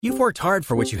You've worked hard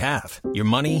for what you have. Your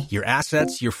money, your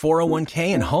assets, your 401k,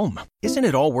 and home. Isn't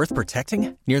it all worth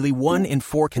protecting? Nearly 1 in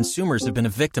 4 consumers have been a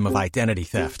victim of identity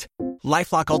theft.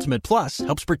 LifeLock Ultimate Plus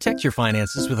helps protect your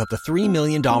finances with up to $3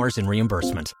 million in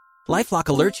reimbursement. LifeLock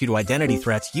alerts you to identity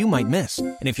threats you might miss.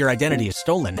 And if your identity is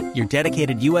stolen, your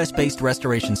dedicated U.S.-based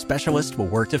restoration specialist will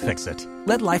work to fix it.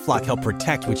 Let LifeLock help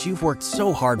protect what you've worked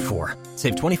so hard for.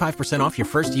 Save 25% off your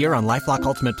first year on LifeLock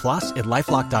Ultimate Plus at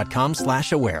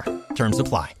LifeLock.com/aware. Terms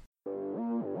apply.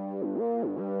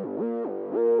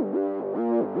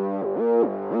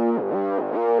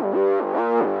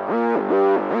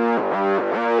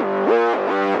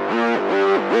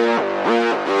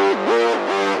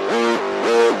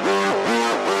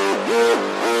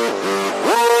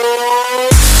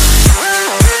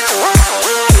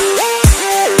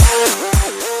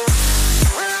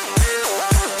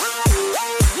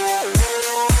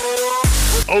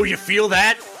 Oh, you feel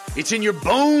that? It's in your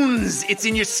bones, it's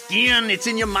in your skin, it's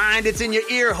in your mind, it's in your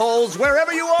ear holes,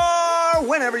 wherever you are,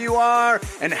 whenever you are,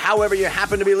 and however you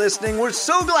happen to be listening. We're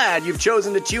so glad you've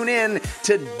chosen to tune in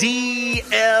to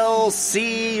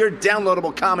DLC, your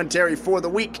downloadable commentary for the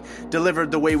week,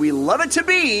 delivered the way we love it to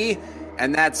be,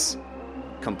 and that's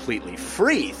completely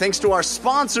free. Thanks to our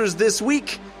sponsors this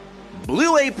week,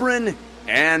 Blue Apron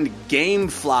and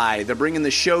Gamefly. They're bringing the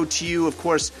show to you. Of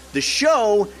course, the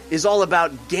show is all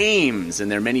about games, and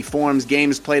there are many forms.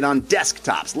 Games played on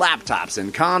desktops, laptops,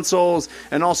 and consoles,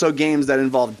 and also games that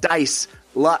involve dice,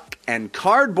 luck, and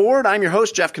cardboard. I'm your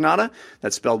host, Jeff Cannata.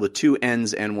 That's spelled with 2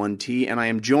 N's and 1 T, and I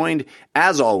am joined,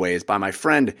 as always, by my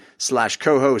friend /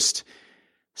 co-host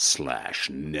 /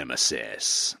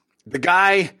 nemesis. The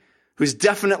guy who's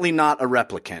definitely not a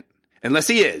replicant, unless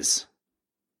he is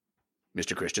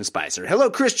Mr. Christian Spicer. Hello,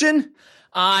 Christian.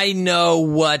 I know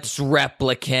what's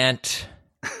replicant.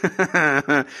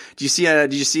 Did you see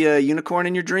a unicorn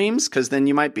in your dreams? Because then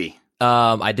you might be.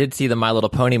 I did see the My Little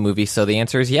Pony movie, so the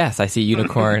answer is yes. I see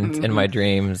unicorns in my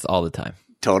dreams all the time.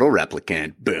 Total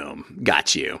replicant. Boom.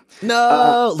 Got you.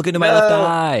 No, look into my left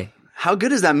eye. How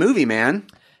good is that movie, man?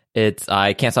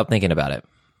 I can't stop thinking about it.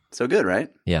 So good, right?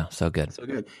 Yeah, so good. So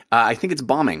good. I think it's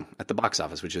bombing at the box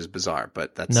office, which is bizarre,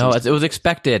 but that's it was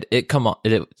expected.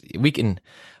 We can.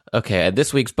 Okay,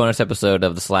 this week's bonus episode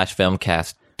of the Slash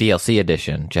Filmcast DLC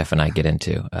edition, Jeff and I get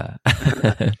into.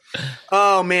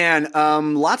 Oh man,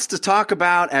 lots to talk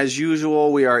about as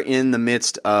usual. We are in the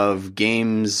midst of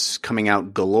games coming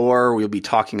out galore. We'll be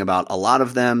talking about a lot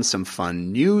of them. Some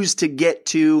fun news to get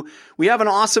to. We have an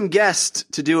awesome guest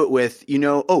to do it with.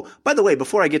 Oh, by the way,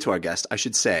 before I get to our guest,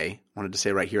 I wanted to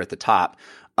say right here at the top,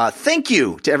 thank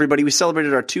you to everybody. We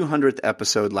celebrated our 200th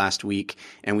episode last week,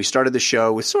 and we started the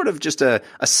show with sort of just a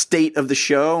state of the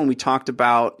show, and we talked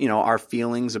about, our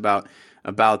feelings about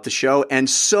the show. And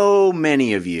so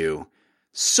many of you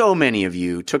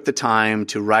took the time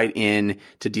to write in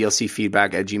to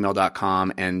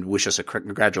dlcfeedback@gmail.com and wish us a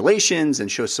congratulations and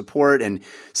show support and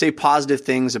say positive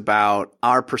things about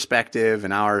our perspective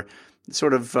and our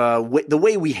sort of the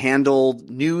way we handle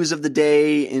news of the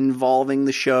day involving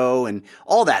the show and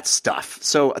all that stuff.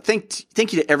 So thank you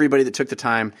to everybody that took the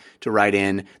time to write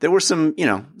in. There were some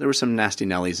nasty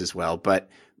Nellies as well, but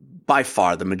by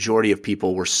far the majority of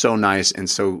people were so nice and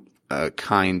so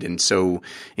kind and so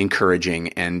encouraging,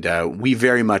 and we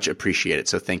very much appreciate it.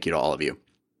 So thank you to all of you.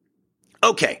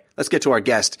 Okay, let's get to our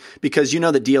guest, because you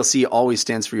know that DLC always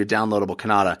stands for your downloadable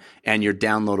Cannata and your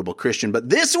downloadable Christian. But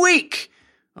this week,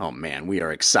 oh man, we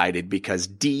are excited because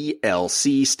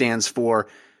DLC stands for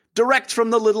Direct from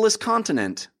the Littlest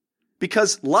Continent.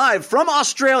 Because live from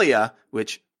Australia,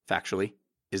 which factually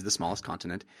is the smallest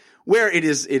continent, where it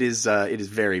is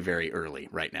very, very early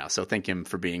right now. So thank him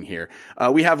for being here.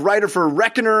 We have writer for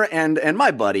Reckoner and my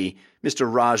buddy,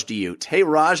 Mr. Raj Diyut. Hey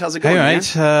Raj, how's it going, man?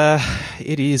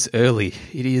 It is early.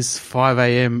 It is 5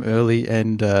 a.m. early,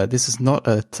 and this is not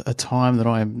a time that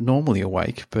I am normally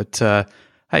awake. But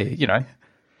hey,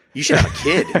 you should have a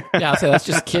kid. Yeah, I'll say that's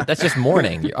just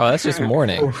morning. Oh, that's just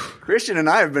morning. Christian and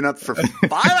I have been up for 5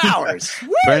 hours.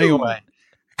 But anyway,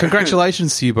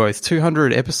 congratulations to you both.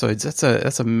 200 episodes. That's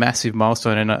a massive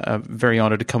milestone, and I'm very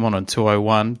honoured to come on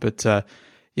 201. But I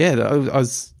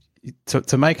was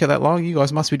to make it that long. You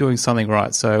guys must be doing something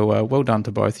right. So well done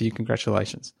to both of you.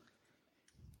 Congratulations.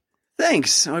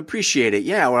 Thanks. I appreciate it.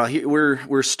 Yeah, well,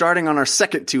 we're starting on our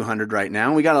second 200 right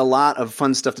now. We got a lot of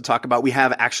fun stuff to talk about. We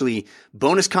have actually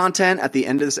bonus content at the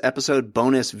end of this episode,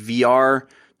 bonus VR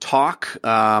talk.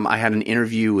 I had an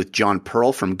interview with John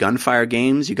Pearl from Gunfire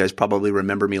Games. You guys probably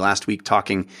remember me last week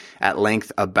talking at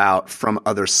length about From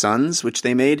Other Suns, which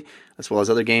they made, as well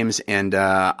as other games. And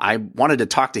I wanted to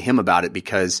talk to him about it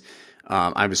because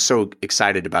I was so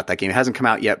excited about that game. It hasn't come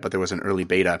out yet, but there was an early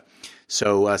beta.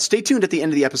 So stay tuned at the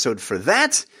end of the episode for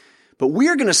that. But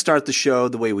we're going to start the show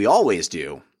the way we always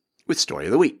do, with Story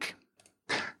of the Week.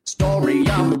 Story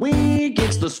of the week,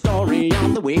 it's the story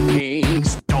of the week.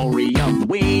 Story of the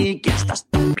week, it's the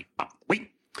story of the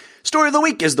week. Story of the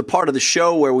Week is the part of the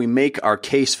show where we make our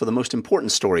case for the most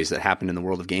important stories that happened in the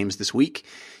world of games this week.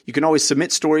 You can always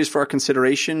submit stories for our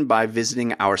consideration by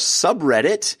visiting our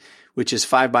subreddit, which is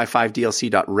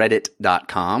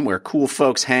 5x5dlc.reddit.com, where cool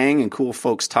folks hang and cool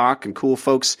folks talk and cool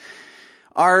folks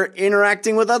are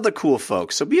interacting with other cool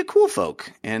folks. So be a cool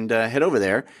folk and head over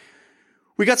there.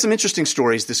 We got some interesting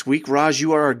stories this week. Raj,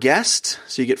 you are our guest,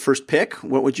 so you get first pick.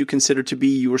 What would you consider to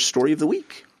be your story of the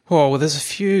week? Well, there's a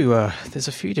few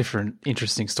different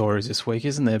interesting stories this week,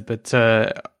 isn't there? But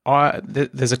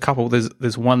there's a couple.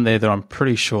 There's one there that I'm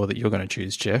pretty sure that you're going to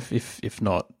choose, Jeff. If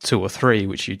not two or three,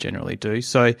 which you generally do.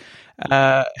 So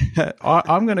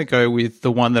I'm going to go with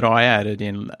the one that I added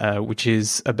in, which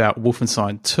is about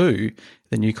Wolfenstein 2,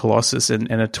 the new Colossus,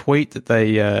 and a tweet that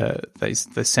they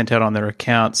sent out on their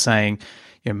account saying,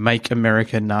 "Make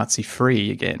America Nazi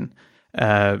free again."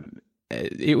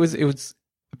 It was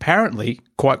apparently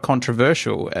quite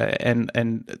controversial,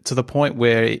 and to the point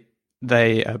where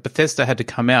Bethesda had to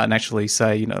come out and actually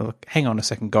say, look, hang on a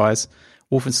second, guys,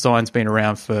 Wolfenstein's been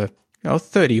around for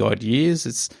 30 odd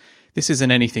years. This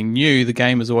isn't anything new. The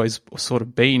game has always sort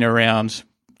of been around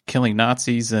killing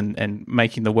Nazis and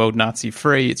making the world Nazi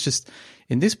free. It's just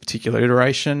in this particular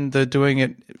iteration, they're doing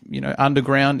it,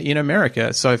 underground in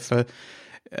America. So for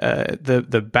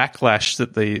the backlash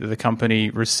that the company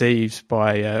received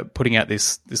by putting out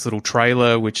this little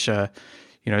trailer, which sort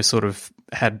of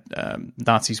had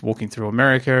Nazis walking through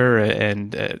America,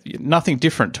 and nothing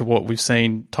different to what we've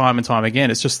seen time and time again.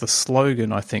 It's just the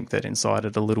slogan, I think, that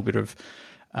incited a little bit of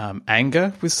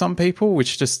anger with some people,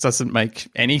 which just doesn't make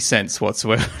any sense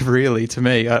whatsoever, really, to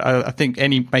me. I think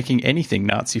making anything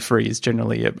Nazi free is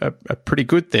generally a pretty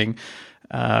good thing,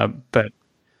 but.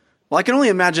 Well, I can only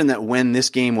imagine that when this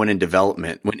game went into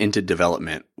development,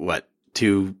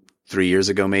 2-3 years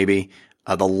ago, maybe,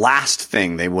 the last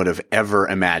thing they would have ever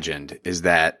imagined is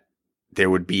that there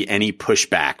would be any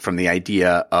pushback from the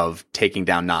idea of taking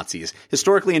down Nazis.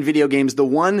 Historically, in video games, the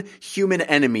one human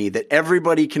enemy that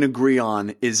everybody can agree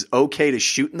on is okay to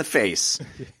shoot in the face.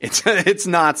 It's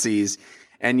Nazis.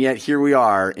 And yet here we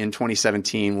are in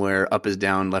 2017, where up is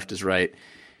down, left is right.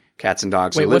 Cats and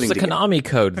dogs are living together. What's the Konami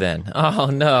code then? Oh,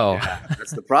 no. Yeah,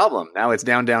 that's the problem. Now it's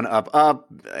down, down, up, up,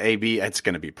 A, B. It's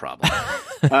going to be a problem.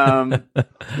 I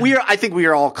think we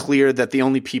are all clear that the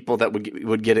only people that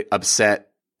would get upset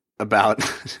about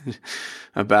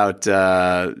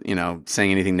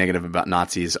saying anything negative about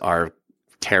Nazis are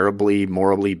terribly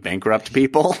morally bankrupt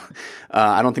people.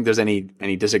 I don't think there's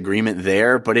any disagreement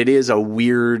there, but it is a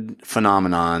weird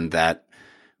phenomenon that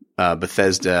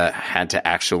Bethesda had to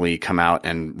actually come out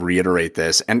and reiterate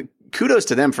this. And kudos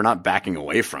to them for not backing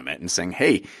away from it and saying,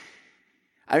 hey,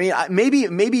 I mean, maybe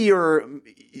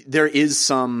there is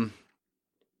some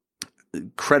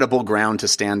credible ground to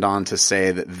stand on to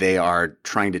say that they are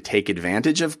trying to take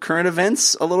advantage of current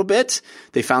events a little bit.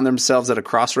 They found themselves at a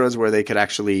crossroads where they could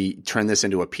actually turn this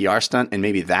into a PR stunt, and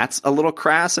maybe that's a little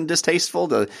crass and distasteful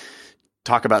to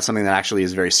talk about something that actually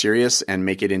is very serious and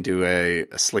make it into a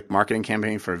slick marketing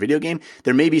campaign for a video game.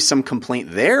 There may be some complaint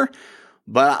there,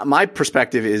 but my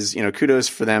perspective is, kudos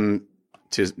for them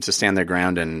to stand their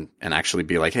ground and actually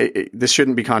be like, hey, this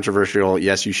shouldn't be controversial.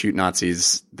 Yes, you shoot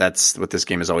Nazis. That's what this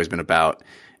game has always been about.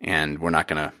 And we're not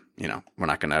going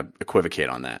to equivocate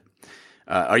on that.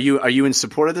 Are you in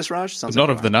support of this, Raj? Sounds not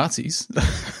like of the Nazis.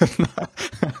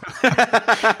 No,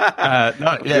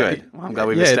 yeah. Good. Well, I'm glad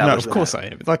we've established of course I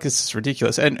am. Like, this is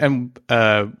ridiculous. And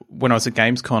when I was at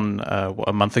Gamescom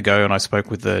a month ago, and I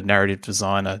spoke with the narrative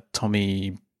designer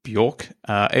Tommy Bjork,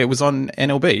 it was on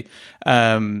NLB.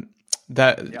 I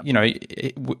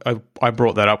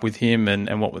brought that up with him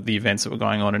and what were the events that were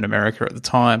going on in America at the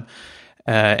time,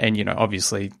 and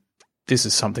obviously this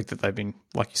is something that they've been,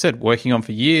 like you said, working on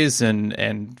for years, and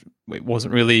it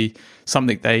wasn't really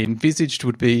something they envisaged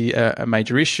would be a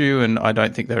major issue, and I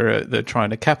don't think they're trying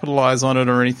to capitalize on it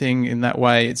or anything in that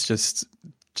way. It's just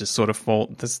sort of where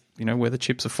the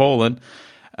chips have fallen,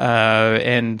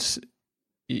 and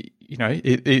they've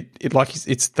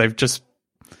just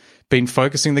been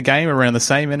focusing the game around the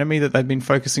same enemy that they've been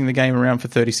focusing the game around for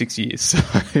 36 years. So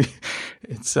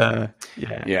it's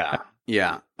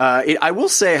Yeah. I will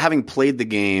say, having played the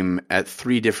game at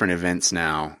 3 different events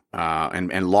now,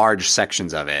 and large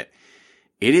sections of it,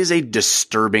 it is a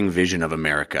disturbing vision of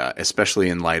America, especially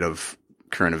in light of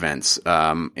current events.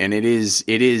 And it is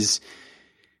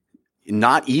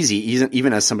not easy,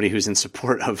 even as somebody who's in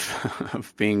support of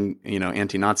of being,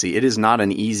 anti-Nazi. It is not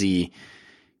an easy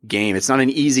game. It's not an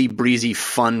easy breezy,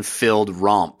 fun-filled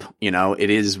romp. It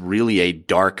is really a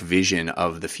dark vision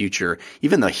of the future.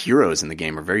 Even the heroes in the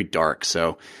game are very dark.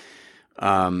 So,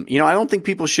 I don't think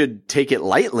people should take it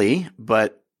lightly,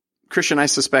 but Christian, I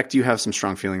suspect you have some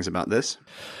strong feelings about this.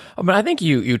 I think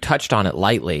you touched on it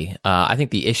lightly. I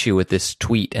think the issue with this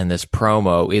tweet and this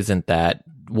promo isn't that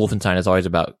Wolfenstein is always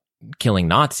about killing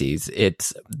Nazis.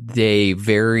 It's they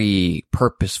very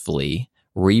purposefully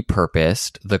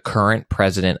repurposed the current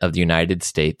president of the United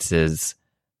States'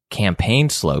 campaign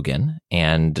slogan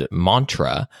and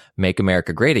mantra, "Make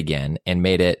America Great Again," and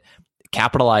made it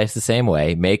capitalized the same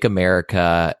way, "Make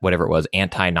America," whatever it was,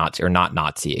 anti-Nazi or not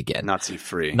Nazi again.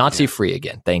 Nazi-free. Nazi-free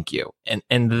again. Thank you.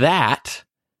 And that,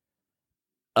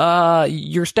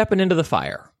 you're stepping into the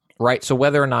fire, right? So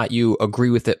whether or not you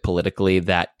agree with it politically,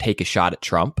 that take a shot at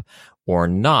Trump or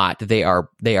not, they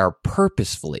are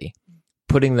purposefully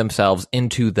putting themselves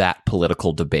into that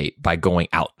political debate by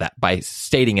by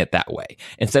stating it that way.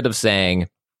 Instead of saying,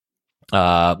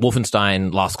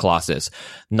 Wolfenstein Lost Colossus,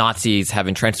 Nazis have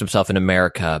entrenched themselves in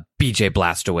America, BJ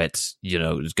Blazkowicz,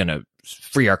 is going to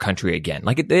free our country again.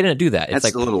 Like, they didn't do that. It's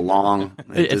like a little long.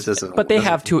 But they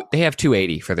have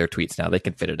 280 for their tweets now. They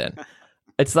can fit it in.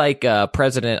 It's like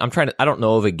president. I don't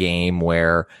know of a game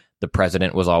where the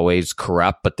president was always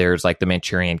corrupt, but there's like the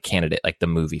Manchurian Candidate, like the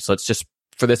movie. So let's just,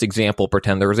 for this example,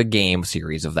 pretend there was a game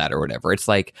series of that or whatever. It's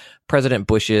like President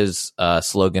Bush's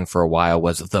slogan for a while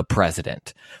was "the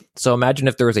president." So imagine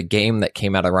if there was a game that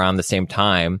came out around the same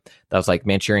time that was like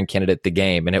Manchurian Candidate, the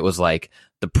game, and it was like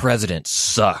 "the president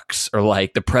sucks" or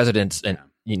like "the president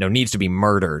needs to be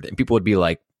murdered," and people would be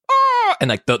like, "Oh!" And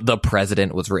like the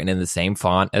president was written in the same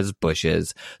font as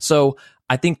Bush's. So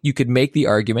I think you could make the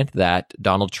argument that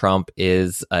Donald Trump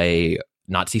is a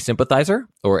Nazi sympathizer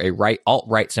or a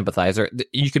alt-right sympathizer.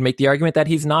 You can make the argument that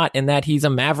he's not, and that he's a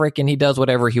maverick and he does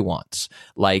whatever he wants.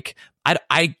 Like,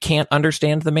 I can't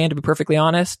understand the man, to be perfectly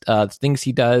honest. Things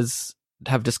he does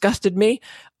have disgusted me,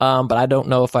 but I don't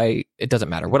know if it doesn't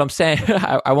matter. What I'm saying,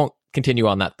 I won't continue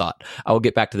on that thought. I will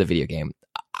get back to the video game.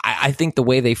 I think the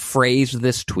way they phrased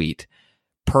this tweet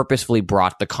purposefully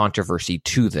brought the controversy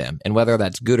to them, and whether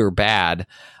that's good or bad,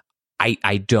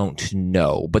 I don't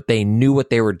know, but they knew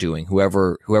what they were doing.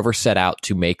 Whoever set out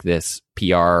to make this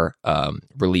PR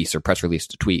release or press release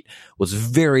to tweet was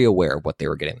very aware of what they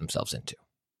were getting themselves into.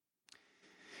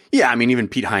 Yeah, I mean, even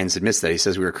Pete Hines admits that. He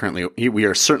says we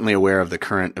are certainly aware of the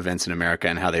current events in America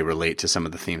and how they relate to some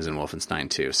of the themes in Wolfenstein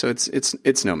 2. So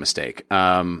it's no mistake.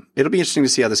 It'll be interesting to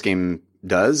see how this game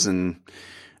does. And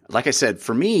like I said,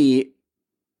 for me,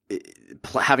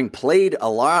 having played a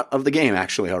lot of the game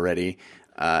actually already,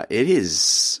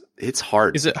 it's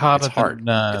hard. Is it harder? It's hard.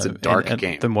 It's a dark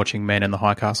game than watching Men in the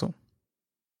High Castle.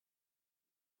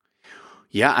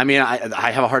 Yeah, I mean,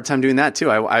 I have a hard time doing that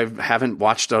too. I haven't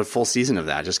watched a full season of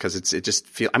that just because it just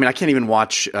feels. I mean, I can't even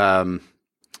watch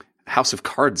House of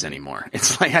Cards anymore.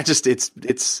 It's like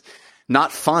it's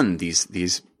not fun,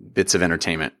 these bits of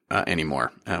entertainment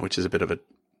anymore, which is a bit of a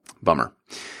bummer.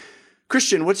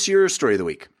 Christian, what's your story of the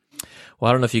week? Well,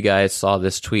 I don't know if you guys saw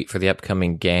this tweet for the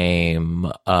upcoming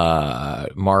game,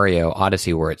 Mario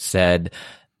Odyssey, where it said,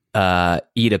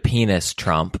 "Eat a penis,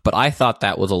 Trump." But I thought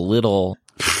that was a little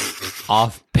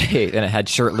off base, and it had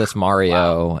shirtless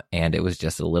Mario, and it was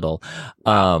just a little.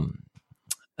 Now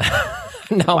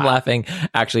I'm laughing,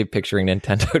 actually picturing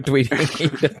Nintendo tweeting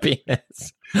 "Eat a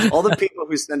penis." All the people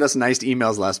who sent us nice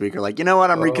emails last week are like, you know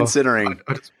what? I'm reconsidering.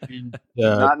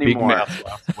 Not anymore.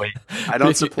 I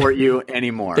don't support you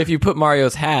anymore. If you put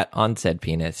Mario's hat on said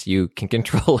penis, you can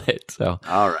control it. So,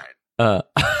 all right.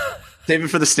 Save it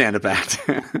for the stand-up act.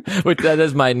 Which that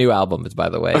is my new album, by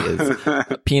the way, is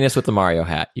Penis with the Mario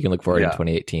Hat. You can look forward in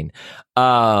 2018.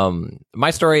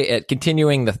 My story,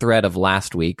 continuing the thread of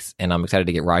last week's, and I'm excited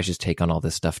to get Raj's take on all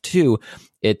this stuff too.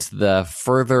 It's the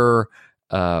further,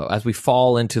 as we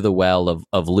fall into the well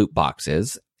of loot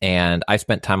boxes, and I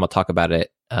spent time, I'll talk about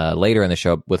it later in the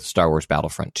show, with Star Wars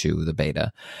Battlefront 2, the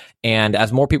beta. And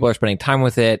as more people are spending time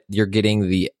with it, you're getting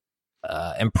the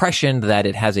impression that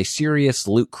it has a serious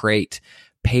loot crate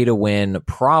pay to win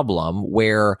problem,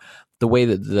 where the way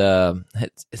that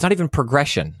it's not even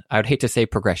progression. I would hate to say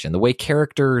progression. The way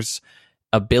characters'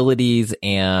 abilities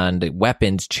and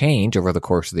weapons change over the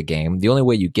course of the game, the only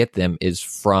way you get them is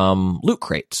from loot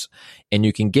crates. And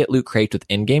you can get loot crates with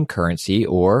in-game currency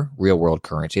or real-world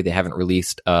currency. They haven't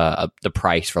released the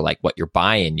price for like what you're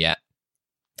buying yet.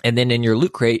 And then in your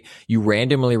loot crate, you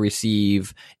randomly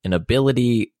receive an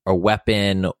ability, a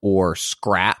weapon, or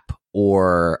scrap,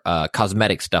 or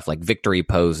cosmetic stuff like victory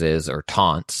poses or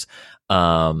taunts.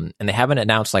 and they haven't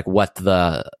announced like what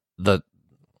the oh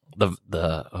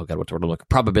god, what's the word I'm looking,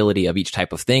 probability of each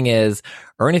type of thing is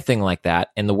or anything like that.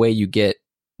 And the way you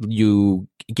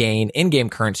gain in-game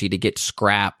currency to get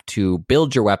scrap to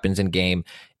build your weapons in game,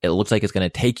 it looks like it's going to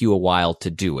take you a while to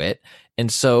do it.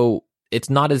 And so it's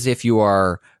not as if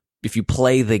if you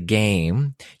play the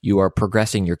game, you are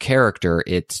progressing your character.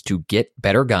 It's to get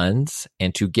better guns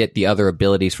and to get the other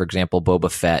abilities. For example,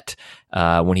 Boba Fett,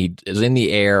 when he is in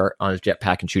the air on his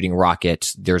jetpack and shooting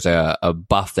rockets, there's a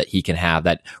buff that he can have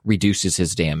that reduces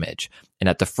his damage. And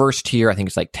at the first tier, I think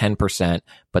it's like 10%,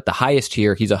 but the highest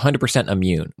tier, he's 100%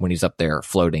 immune when he's up there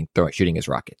floating, shooting his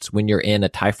rockets. When you're in a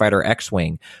TIE Fighter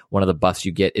X-Wing, one of the buffs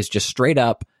you get is just straight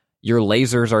up, your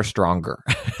lasers are stronger.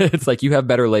 It's like you have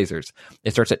better lasers.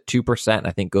 It starts at 2%, and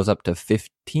I think goes up to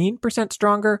 15%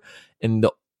 stronger. And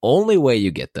the only way you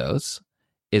get those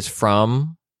is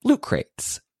from loot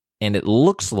crates. And it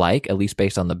looks like, at least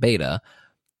based on the beta,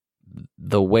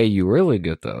 the way you really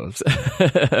get those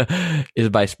is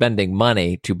by spending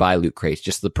money to buy loot crates.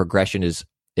 Just the progression is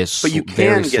but you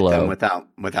can get them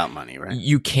without money, right?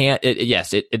 You can't.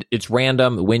 It's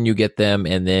random when you get them,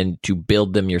 and then to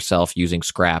build them yourself using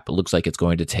scrap, it looks like it's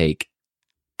going to take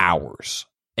hours.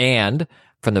 And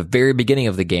from the very beginning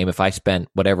of the game, if I spent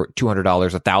whatever $200,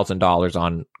 $1,000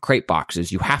 on crate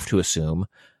boxes, you have to assume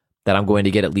that I'm going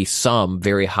to get at least some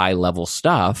very high level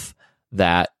stuff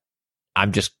that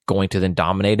I'm just going to then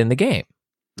dominate in the game.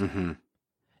 Mm-hmm.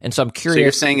 And so I'm curious. So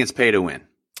you're saying it's pay to win?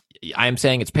 I'm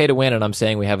saying it's pay to win, and I'm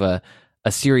saying we have a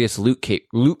serious loot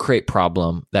crate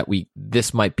problem that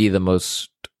this might be the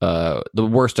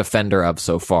worst offender of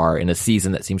so far in a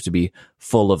season that seems to be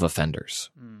full of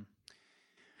offenders.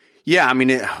 Yeah, I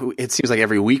mean, it seems like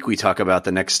every week we talk about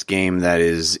the next game that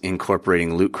is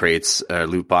incorporating loot crates,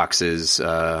 loot boxes,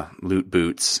 loot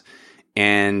boots,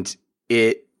 and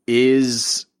it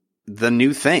is the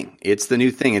new thing. It's the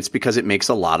new thing. It's because it makes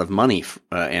a lot of money,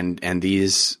 and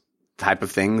these type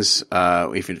of things.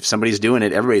 If somebody's doing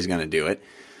it, everybody's going to do it.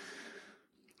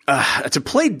 To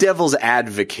play devil's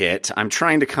advocate, I'm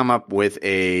trying to come up with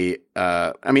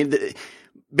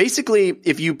basically,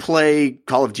 if you play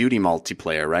Call of Duty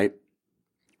multiplayer, right?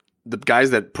 The guys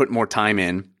that put more time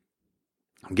in,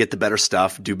 get the better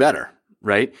stuff, do better,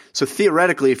 right? So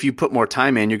theoretically, if you put more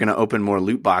time in, you're going to open more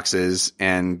loot boxes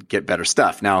and get better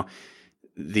stuff. Now,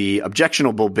 the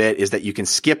objectionable bit is that you can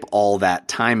skip all that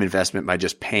time investment by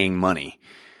just paying money.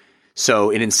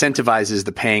 So it incentivizes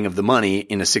the paying of the money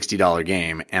in a $60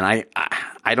 game. And I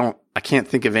can't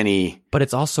think of any. But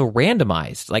it's also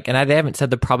randomized. They haven't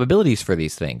said the probabilities for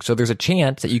these things. So there's a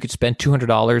chance that you could spend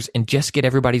 $200 and just get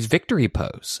everybody's victory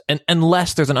pose. And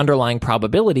unless there's an underlying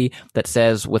probability that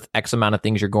says with X amount of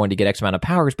things, you're going to get X amount of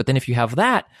powers. But then if you have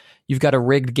that, you've got a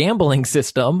rigged gambling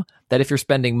system that if you're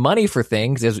spending money for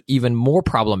things is even more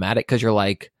problematic because you're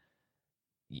like,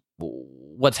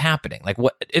 what's happening? Like,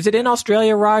 what is it in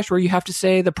Australia, Raj, where you have to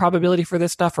say the probability for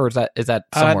this stuff, or is that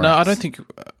somewhere no, else? I don't think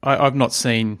I've not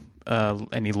seen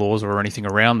any laws or anything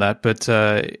around that, but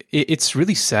it's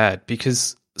really sad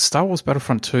because Star Wars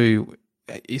Battlefront 2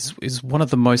 is one of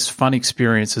the most fun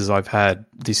experiences I've had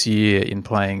this year in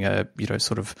playing a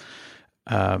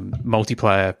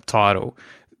multiplayer title.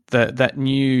 That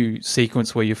new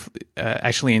sequence where you're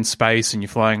actually in space and you're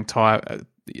flying TIE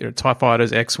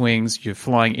fighters, X-Wings, you're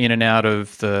flying in and out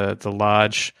of the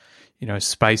large,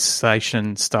 space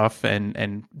station stuff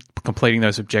and completing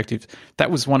those objectives.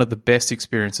 That was one of the best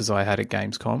experiences I had at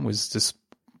Gamescom, was just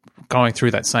going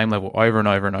through that same level over and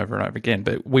over and over and over again.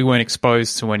 But we weren't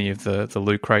exposed to any of the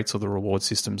loot crates or the reward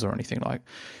systems or anything like.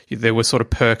 There were sort of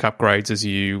perk upgrades as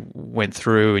you went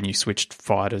through and you switched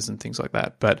fighters and things like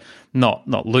that, but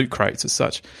not loot crates as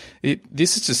such.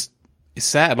 This is just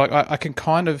sad. Like I can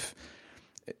kind of,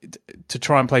 to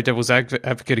try and play devil's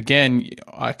advocate again,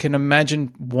 I can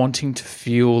imagine wanting to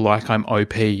feel like I'm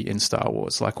OP in Star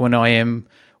Wars. Like when I am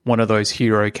one of those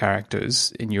hero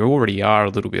characters, and you already are a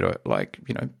little bit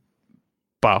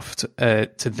buffed, to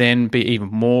then be even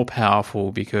more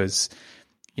powerful because,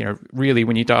 really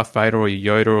when you're Darth Vader or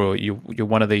you're Yoda or you're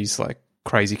one of these like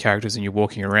crazy characters and you're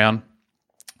walking around,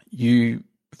 you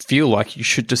feel like you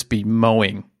should just be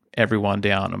mowing everyone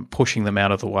down and pushing them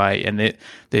out of the way, and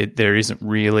there isn't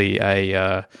really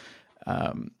a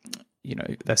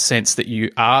sense that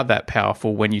you are that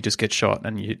powerful when you just get shot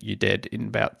and you're dead in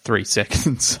about 3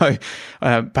 seconds. So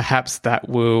perhaps that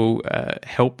will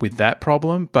help with that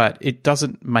problem, but it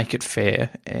doesn't make it fair,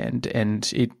 and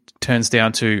it turns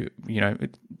down to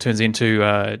it turns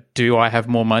into do I have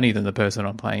more money than the person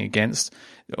I'm playing against,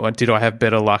 or did I have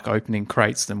better luck opening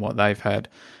crates than what they've had?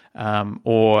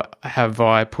 Or have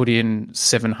I put in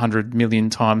 700 million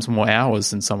times more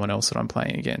hours than someone else that I'm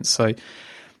playing against? So,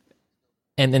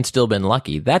 and then still been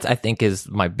lucky. That, I think, is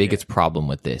my biggest problem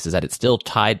with this, is that it's still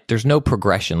tied. There's no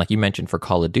progression, like you mentioned for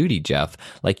Call of Duty, Jeff.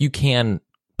 Like, you can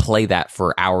play that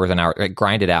for hours and hours, like,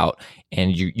 grind it out,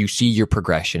 and you see your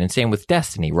progression. And same with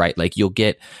Destiny, right? Like, you'll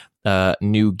get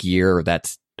new gear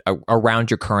that's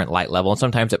around your current light level, and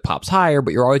sometimes it pops higher,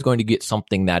 but you're always going to get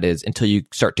something that is, until you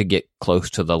start to get close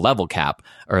to the level cap,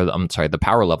 or I'm sorry, the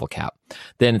power level cap,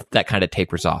 then that kind of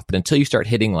tapers off. But until you start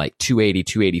hitting like 280,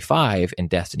 285 in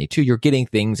Destiny 2, you're getting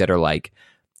things that are like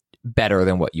better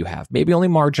than what you have, maybe only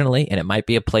marginally, and it might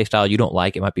be a playstyle you don't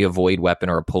like, it might be a void weapon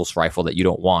or a pulse rifle that you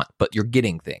don't want, but you're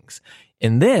getting things.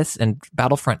 In this and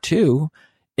Battlefront 2,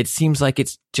 it seems like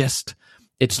it's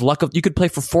luck of, you could play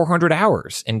for 400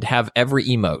 hours and have every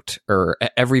emote or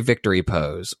every victory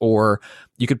pose, or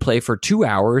you could play for 2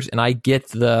 hours and I get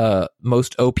the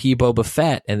most OP Boba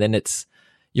Fett, and then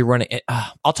you're running.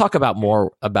 I'll talk about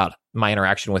more about my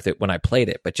interaction with it when I played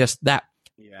it, but just that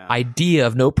idea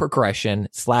of no progression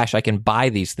 / I can buy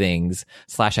these things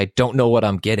 / I don't know what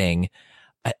I'm getting.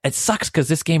 It sucks because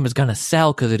this game is going to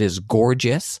sell because it is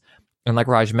gorgeous. And like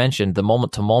Raj mentioned, the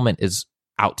moment to moment is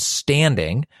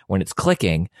outstanding when it's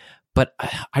clicking, but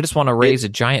I just want to raise a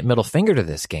giant middle finger to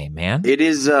this game, man. It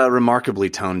is remarkably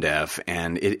tone deaf,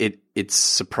 and it's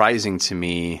surprising to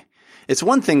me. It's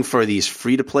one thing for these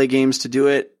free to play games to do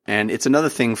it, and it's another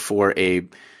thing for a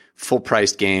full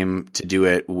priced game to do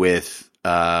it with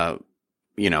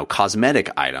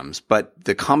cosmetic items. But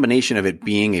the combination of it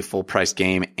being a full priced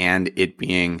game and it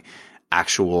being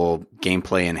actual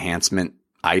gameplay enhancement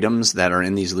items that are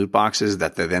in these loot boxes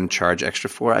that they then charge extra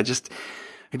for. I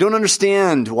don't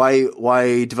understand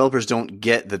why developers don't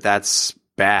get that that's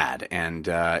bad. And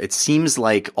it seems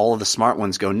like all of the smart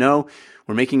ones go, no,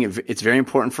 we're making it's very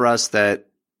important for us that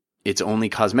it's only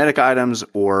cosmetic items,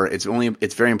 or it's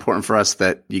very important for us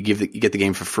that you get the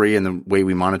game for free, and the way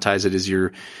we monetize it is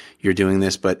you're doing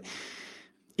this. But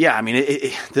yeah, I mean,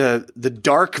 the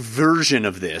dark version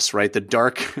of this, right? The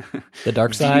dark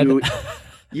side.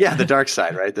 Yeah, the dark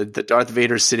side, right? The Darth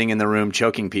Vader sitting in the room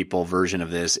choking people version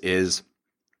of this is,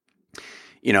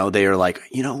 they are like,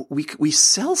 we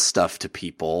sell stuff to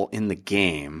people in the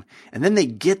game, and then they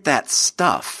get that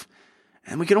stuff,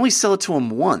 and we can only sell it to them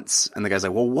once. And the guy's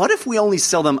like, well, what if we only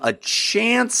sell them a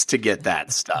chance to get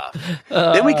that stuff?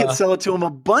 Then we can sell it to them a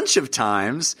bunch of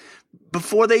times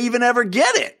before they even ever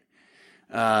get it.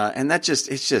 And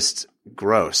it's just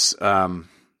gross.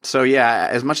 So yeah,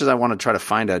 as much as I want to try to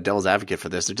find a devil's advocate for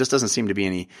this, there just doesn't seem to be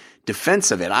any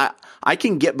defense of it. I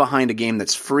can get behind a game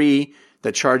that's free,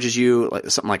 that charges you, like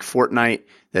something like Fortnite,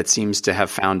 that seems to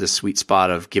have found a sweet spot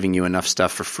of giving you enough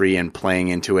stuff for free and playing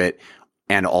into it,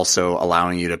 and also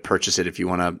allowing you to purchase it if you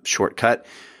want a shortcut.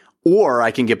 Or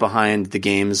I can get behind the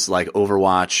games like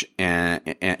Overwatch and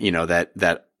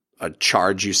that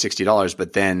charge you $60,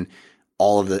 but then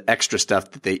all of the extra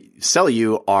stuff that they sell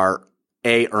you are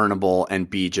A, earnable, and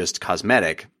B, just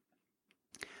cosmetic.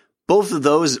 Both of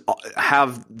those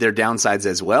have their downsides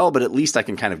as well, but at least I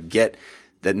can kind of get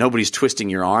that nobody's twisting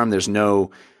your arm. There's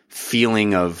no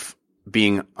feeling of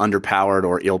being underpowered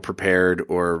or ill-prepared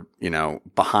or,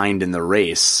 behind in the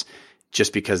race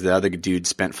just because the other dude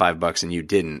spent $5 and you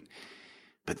didn't.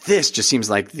 But this just seems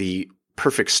like the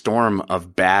perfect storm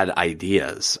of bad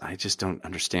ideas. I just don't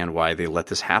understand why they let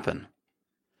this happen.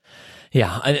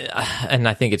 Yeah, and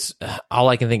I think it's all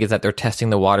I can think is that they're testing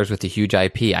the waters with a huge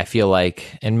IP. I feel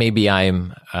like, and maybe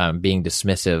I'm being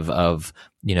dismissive of,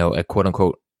 a quote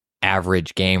unquote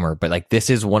average gamer, but like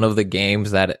this is one of the games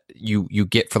that you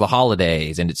get for the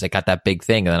holidays, and it's like got that big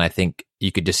thing. And then I think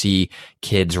you could just see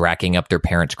kids racking up their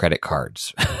parents' credit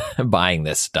cards buying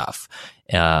this stuff.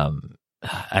 It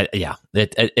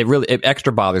really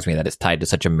extra bothers me that it's tied to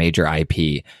such a major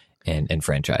IP and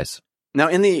franchise. Now,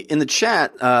 in the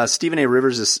chat, Stephen A.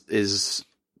 Rivers is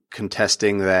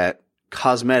contesting that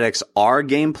cosmetics are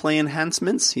gameplay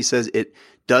enhancements. He says it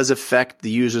does affect the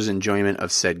user's enjoyment of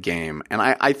said game. And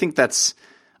I think that's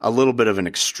a little bit of an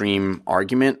extreme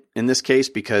argument in this case,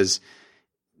 because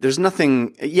there's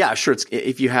nothing – yeah, sure,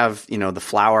 if you have, the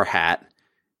flower hat,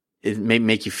 it may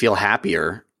make you feel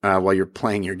happier while you're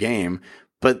playing your game.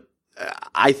 But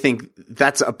I think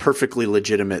that's a perfectly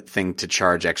legitimate thing to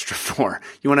charge extra for.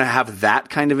 You want to have that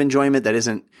kind of enjoyment that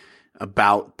isn't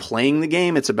about playing the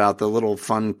game. It's about the little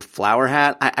fun flower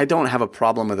hat. I don't have a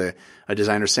problem with a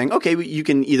designer saying, okay, you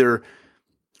can either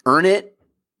earn it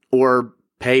or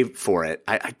pay for it.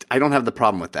 I don't have the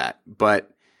problem with that.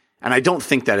 And I don't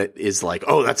think that it is like,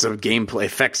 oh, that's a gameplay,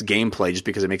 affects gameplay just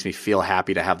because it makes me feel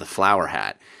happy to have the flower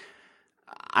hat.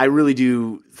 I really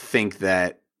do think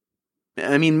that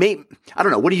I mean, I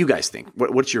don't know. What do you guys think?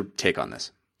 What's your take on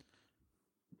this?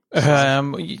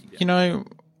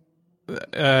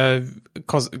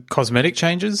 Cosmetic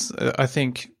changes, I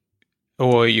think,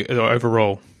 or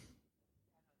overall.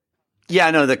 Yeah,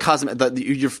 no,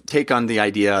 your take on the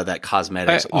idea that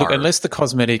cosmetics are... Look, unless the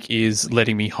cosmetic is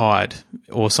letting me hide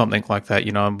or something like that,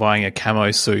 I'm buying a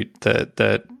camo suit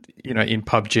that in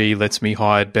PUBG lets me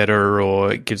hide better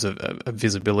or it gives a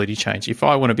visibility change. If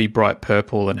I want to be bright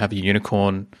purple and have a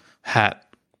unicorn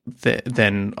hat,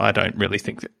 then I don't really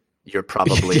think that... You're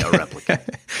probably a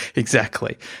replicant.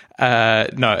 Exactly.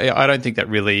 No, I don't think that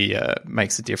really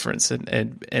makes a difference.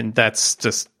 And that's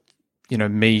just...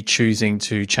 me choosing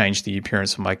to change the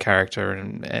appearance of my character,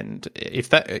 and if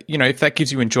that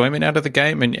gives you enjoyment out of the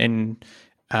game, and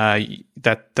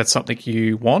that's something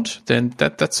you want, then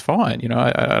that's fine.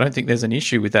 I don't think there's an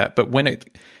issue with that. But when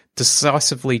it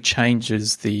decisively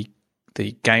changes the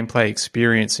gameplay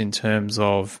experience in terms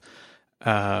of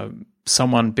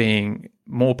someone being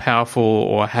more powerful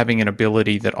or having an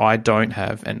ability that I don't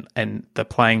have, and the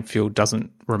playing field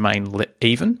doesn't remain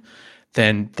even,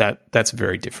 then that's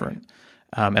very different.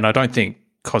 And I don't think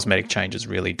cosmetic changes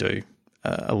really do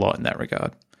a lot in that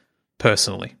regard,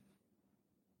 personally.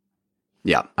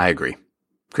 Yeah, I agree.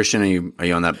 Christian, are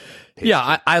you on that page?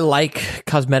 Yeah, I like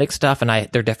cosmetic stuff, and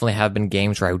there definitely have been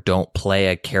games where I don't play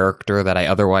a character that I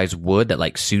otherwise would that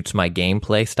like suits my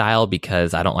gameplay style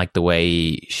because I don't like the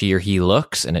way she or he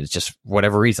looks, and it's just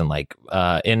whatever reason. Like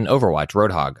in Overwatch,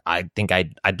 Roadhog, I think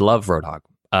I'd love Roadhog.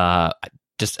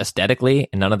 Just aesthetically,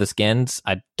 and none of the skins,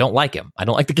 I don't like him. I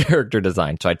don't like the character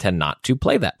design, so I tend not to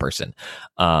play that person.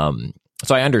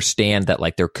 So I understand that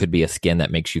like there could be a skin that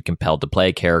makes you compelled to play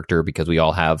a character because we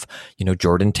all have,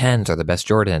 Jordan 10s are the best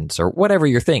Jordans or whatever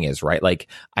your thing is, right? Like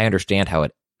I understand how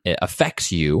it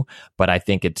affects you, but I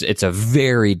think it's a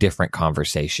very different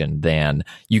conversation than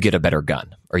you get a better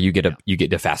gun or you get a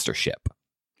faster ship.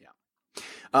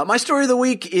 My story of the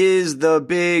week is the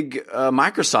big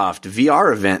Microsoft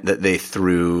VR event that they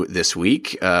threw this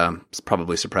week. It's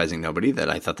probably surprising nobody that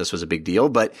I thought this was a big deal,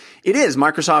 but it is.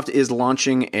 Microsoft is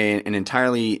launching an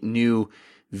entirely new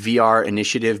VR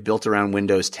initiative built around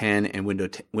Windows 10 and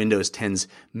Windows 10's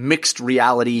mixed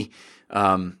reality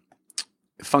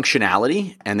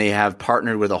functionality, and they have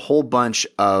partnered with a whole bunch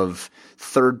of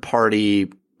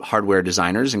third-party hardware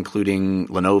designers, including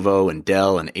Lenovo and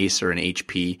Dell and Acer and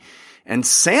HP. And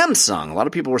Samsung, a lot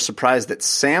of people were surprised that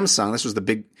Samsung, this was the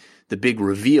big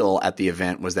reveal at the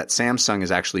event, was that Samsung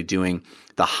is actually doing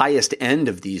the highest end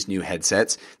of these new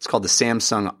headsets. It's called the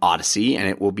Samsung Odyssey, and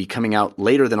it will be coming out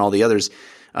later than all the others.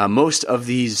 Most of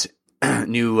these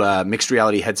new mixed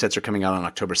reality headsets are coming out on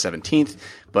October 17th,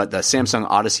 but the Samsung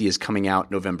Odyssey is coming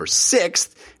out November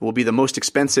 6th. It will be the most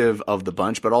expensive of the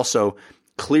bunch, but also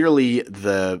clearly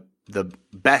the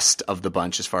best of the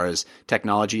bunch as far as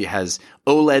technology. It has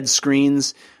OLED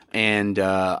screens and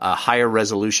a higher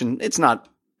resolution. It's not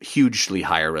hugely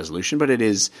higher resolution, but it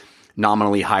is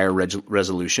nominally higher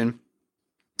resolution.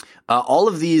 All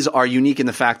of these are unique in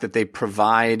the fact that they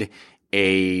provide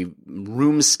a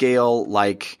room scale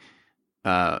like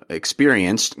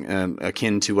experience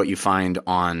akin to what you find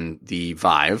on the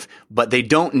Vive, but they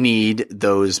don't need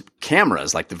those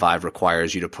cameras like the Vive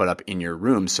requires you to put up in your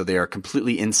room. So they are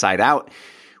completely inside out,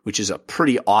 which is a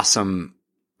pretty awesome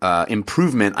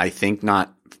improvement, I think,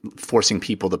 not forcing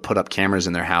people to put up cameras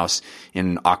in their house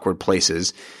in awkward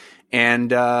places.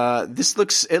 And it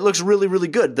looks really, really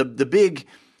good.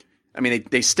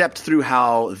 They stepped through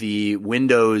how the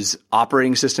Windows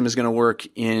operating system is going to work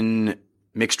in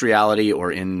mixed reality or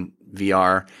in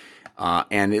VR.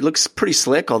 And it looks pretty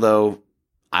slick, although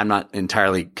I'm not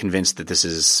entirely convinced that this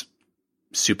is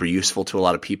super useful to a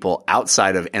lot of people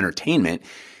outside of entertainment.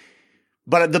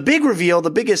 But the big reveal,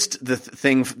 the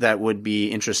thing that would be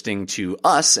interesting to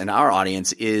us and our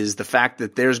audience is the fact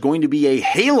that there's going to be a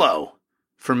Halo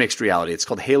for mixed reality. It's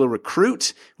called Halo Recruit.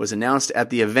 It was announced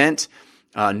at the event.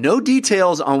 No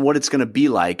details on what it's going to be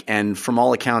like, and from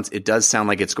all accounts, it does sound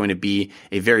like it's going to be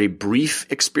a very brief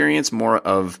experience, more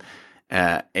of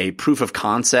a proof of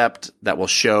concept that will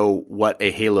show what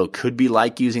a Halo could be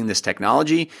like using this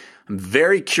technology. I'm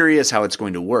very curious how it's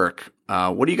going to work.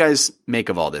 What do you guys make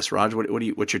of all this, Raj?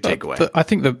 What's your takeaway? I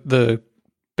think the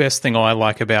best thing I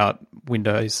like about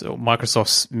Windows or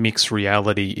Microsoft's mixed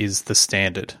reality is the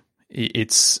standard.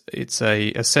 It's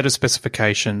a set of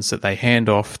specifications that they hand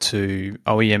off to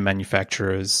OEM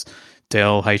manufacturers,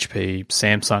 Dell, HP,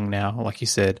 Samsung now, like you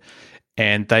said,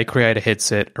 and they create a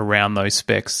headset around those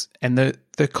specs, and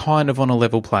they're kind of on a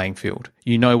level playing field.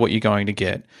 You know what you're going to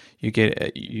get. You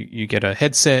get a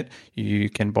headset. You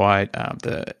can buy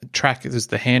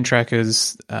the hand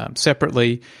trackers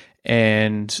separately,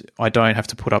 and I don't have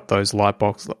to put up those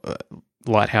lighthouses,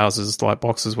 light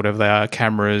boxes, whatever they are,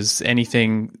 cameras,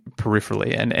 anything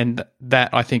peripherally. And that,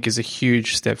 I think, is a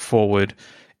huge step forward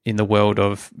in the world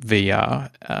of VR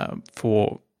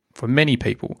for many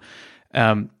people.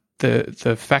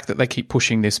 The fact that they keep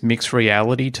pushing this mixed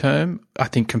reality term, I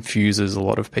think, confuses a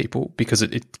lot of people, because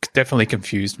it definitely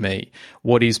confused me.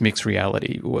 What is mixed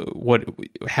reality?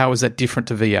 How is that different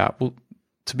to VR? Well,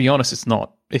 to be honest, it's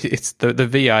not. It's the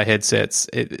VR headsets,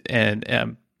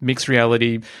 and mixed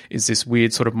reality is this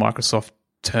weird sort of Microsoft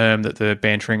term that they're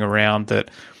bantering around that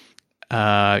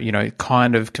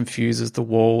kind of confuses the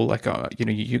wall. Like,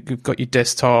 you've got your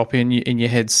desktop in your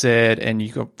headset, and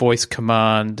you've got voice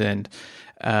command, and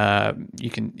you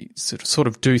can sort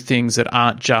of do things that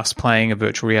aren't just playing a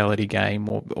virtual reality game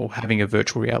or having a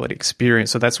virtual reality experience.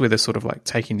 So that's where they're sort of like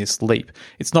taking this leap.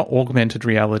 It's not augmented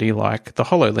reality like the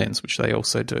HoloLens, which they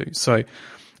also do. So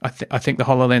I think the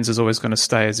HoloLens is always going to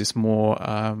stay as this more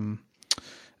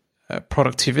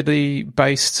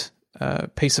productivity-based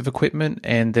piece of equipment,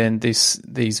 and then these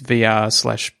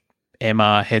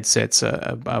VR/MR headsets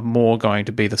are more going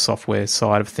to be the software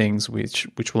side of things, which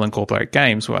will incorporate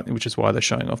games, which is why they're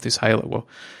showing off this Halo. Well,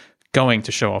 going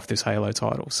to show off this Halo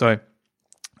title. So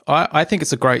I think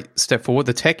it's a great step forward.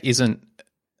 The tech isn't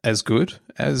as good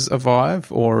as a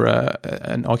Vive or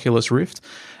an Oculus Rift,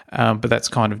 but that's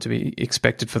kind of to be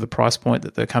expected for the price point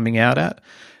that they're coming out at.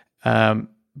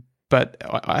 But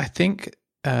I think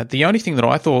the only thing that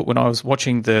I thought when I was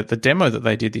watching the demo that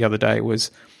they did the other day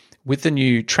was, with the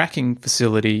new tracking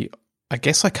facility, I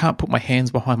guess I can't put my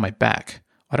hands behind my back.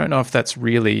 I don't know if that's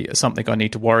really something I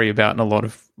need to worry about in a lot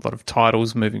of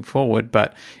titles moving forward.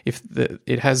 But if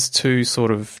it has two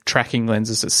sort of tracking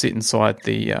lenses that sit inside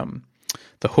the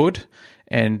hood,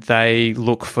 and they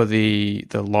look for the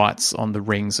lights on the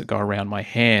rings that go around my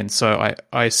hand. So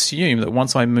I assume that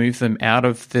once I move them out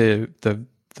of the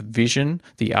vision,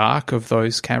 the arc of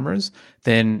those cameras,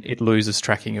 then it loses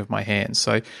tracking of my hands.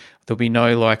 So there'll be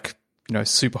no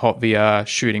super hot VR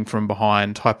shooting from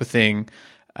behind type of thing,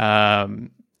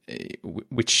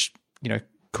 which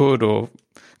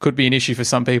could be an issue for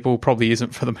some people, probably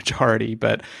isn't for the majority.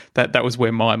 But that was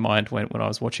where my mind went when I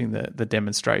was watching the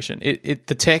demonstration.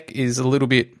 The tech is a little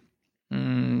bit.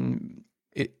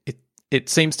 It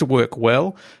seems to work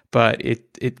well, but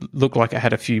it looked like it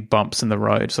had a few bumps in the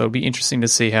road. So it'll be interesting to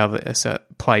see how this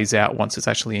plays out once it's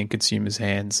actually in consumers'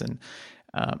 hands. And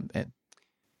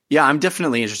yeah, I'm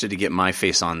definitely interested to get my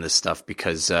face on this stuff,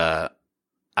 because I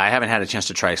haven't had a chance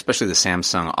to try, especially the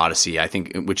Samsung Odyssey, I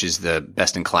think, which is the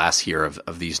best in class here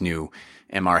of these new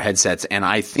MR headsets. And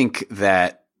I think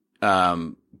that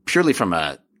purely from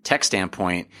a tech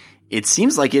standpoint, it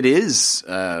seems like it is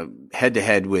head to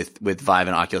head with Vive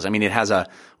and Oculus. I mean, it has a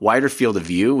wider field of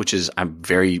view, which is, I'm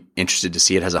very interested to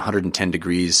see. It has 110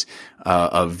 degrees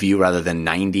of view rather than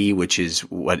 90, which is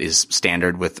what is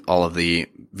standard with all of the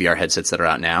VR headsets that are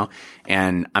out now.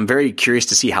 And I'm very curious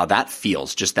to see how that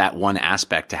feels, just that one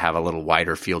aspect, to have a little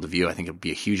wider field of view. I think it would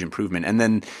be a huge improvement. And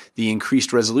then the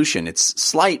increased resolution, it's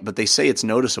slight, but they say it's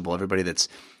noticeable. Everybody that's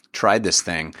tried this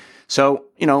thing. So,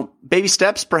 baby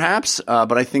steps perhaps,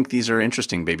 but I think these are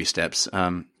interesting baby steps.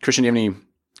 Christian, do you have any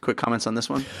quick comments on this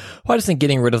one? Well, I just think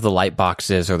getting rid of the light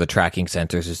boxes or the tracking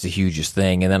sensors is the hugest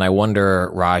thing. And then I wonder,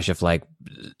 Raj, if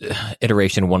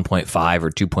iteration 1.5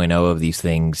 or 2.0 of these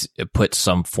things put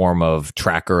some form of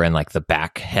tracker in the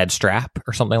back head strap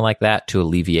or something like that to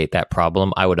alleviate that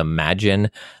problem. I would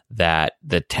imagine that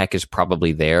the tech is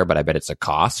probably there, but I bet it's a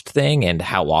cost thing. And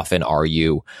how often are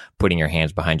you putting your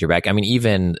hands behind your back? I mean,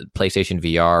 even PlayStation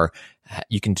VR,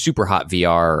 you can super hot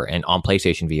VR and on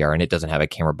PlayStation VR, and it doesn't have a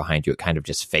camera behind you. It kind of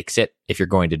just fakes it if you're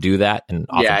going to do that. And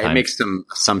yeah, it makes some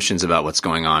assumptions about what's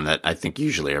going on that I think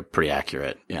usually are pretty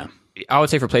accurate. Yeah. I would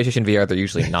say for PlayStation VR, they're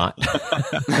usually not.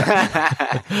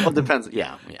 Well, it depends.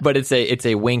 Yeah. But it's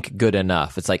a wink good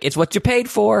enough. It's like, it's what you paid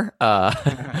for.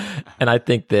 And I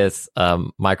think this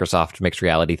Microsoft mixed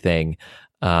reality thing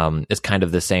is kind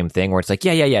of the same thing, where it's like,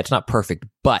 yeah, it's not perfect,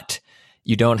 but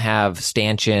you don't have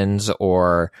stanchions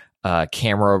or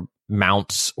camera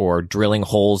mounts or drilling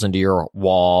holes into your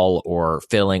wall or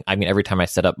filling. I mean, every time I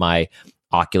set up my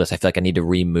Oculus, I feel like I need to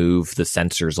remove the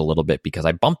sensors a little bit because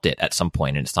I bumped it at some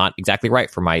point and it's not exactly right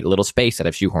for my little space that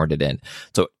I've shoehorned it in.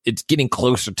 So it's getting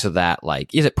closer to that.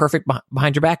 Is it perfect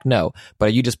behind your back? No. But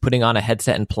are you just putting on a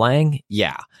headset and playing?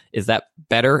 Yeah. Is that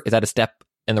better? Is that a step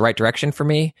in the right direction for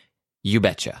me? You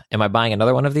betcha. Am I buying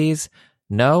another one of these?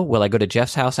 No. Will I go to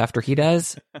Jeff's house after he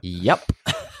does? Yep.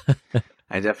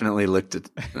 I definitely looked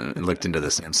into the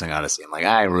Samsung Odyssey. I'm like,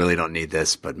 I really don't need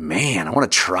this, but man, I want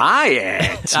to try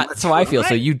it. That's how I feel.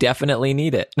 So you definitely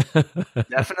need it.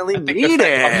 Definitely need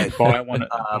it. Buy one.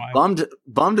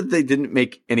 Bummed that they didn't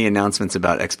make any announcements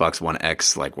about Xbox One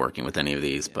X like working with any of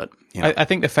these. But you know. I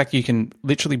think the fact you can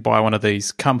literally buy one of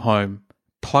these, come home,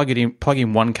 plug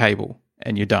in one cable,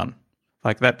 and you're done.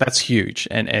 Like that's huge,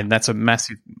 and that's a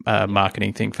massive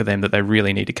marketing thing for them that they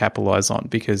really need to capitalize on,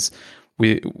 because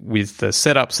with the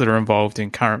setups that are involved in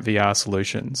current VR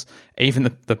solutions, even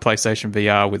the PlayStation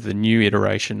VR with the new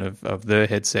iteration of the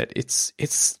headset,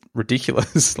 it's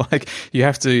ridiculous. Like you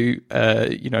have to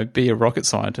be a rocket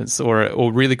scientist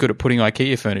or really good at putting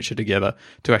IKEA furniture together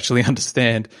to actually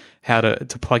understand how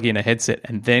to plug in a headset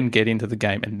and then get into the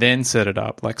game and then set it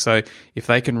up. Like, so if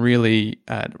they can really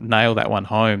nail that one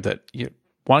home, that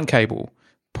one cable,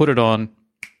 put it on,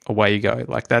 away you go.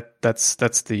 Like that's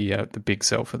the big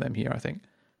sell for them here, I think.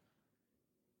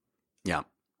 Yeah.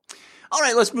 All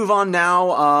right, let's move on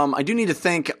now. I do need to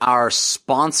thank our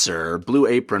sponsor, Blue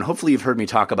Apron. Hopefully you've heard me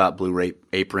talk about Blue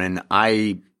Apron.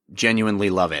 I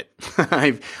genuinely love it.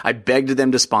 I begged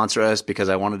them to sponsor us because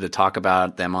I wanted to talk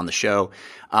about them on the show,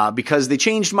 because they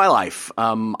changed my life.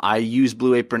 I use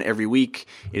Blue Apron every week.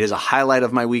 It is a highlight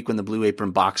of my week when the Blue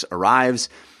Apron box arrives.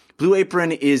 Blue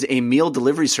Apron is a meal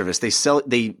delivery service.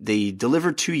 They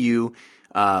deliver to you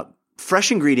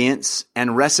fresh ingredients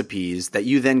and recipes that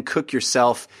you then cook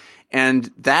yourself,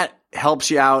 and that helps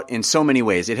you out in so many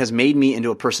ways. It has made me into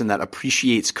a person that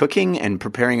appreciates cooking and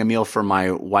preparing a meal for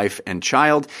my wife and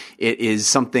child. It is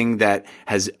something that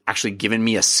has actually given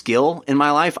me a skill in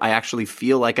my life. I actually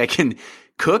feel like I can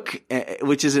cook,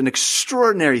 which is an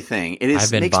extraordinary thing.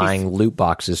 I've been buying loot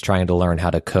boxes trying to learn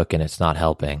how to cook, and it's not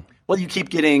helping. Well, you keep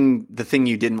getting the thing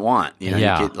you didn't want. You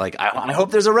get, I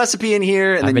hope there's a recipe in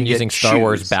here. And I've then been you using get Star shoes.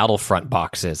 Wars Battlefront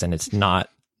boxes, and it's not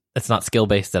skill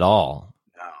based at all.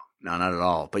 No, not at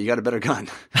all. But you got a better gun.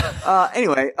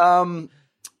 Anyway,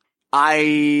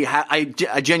 I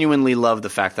genuinely love the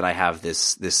fact that I have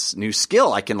this new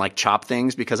skill. I can chop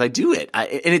things because I do it,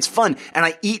 and it's fun, and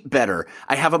I eat better.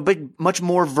 I have much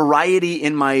more variety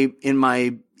in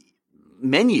my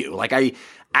menu. Like I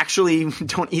actually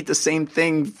don't eat the same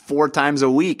thing 4 times a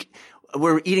week.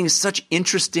 We're eating such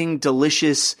interesting,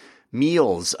 delicious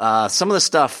meals. Some of the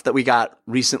stuff that we got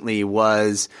recently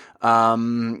was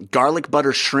garlic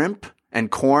butter shrimp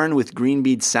and corn with green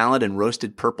bean salad and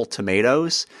roasted purple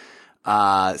tomatoes.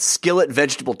 Skillet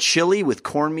vegetable chili with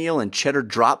cornmeal and cheddar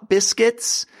drop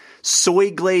biscuits. Soy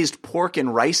glazed pork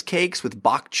and rice cakes with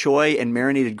bok choy and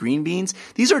marinated green beans.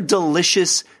 These are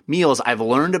delicious meals. I've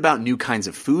learned about new kinds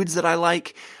of foods that I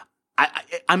like.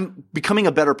 I'm becoming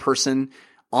a better person.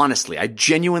 Honestly, I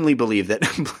genuinely believe that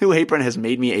Blue Apron has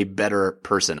made me a better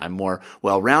person. I'm more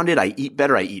well-rounded. I eat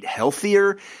better. I eat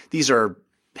healthier. These are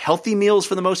healthy meals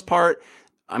for the most part.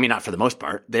 I mean, not for the most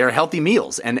part. They are healthy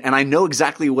meals, and I know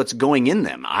exactly what's going in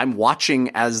them. I'm watching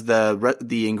as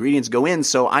the ingredients go in,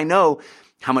 so I know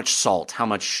how much salt, how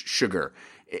much sugar.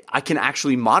 I can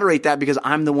actually moderate that because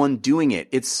I'm the one doing it.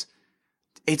 It's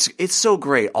so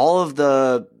great. All of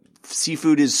the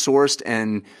seafood is sourced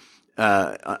and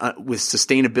with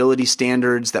sustainability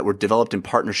standards that were developed in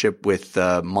partnership with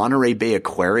Monterey Bay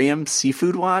Aquarium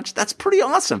Seafood Watch. That's pretty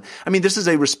awesome. I mean, this is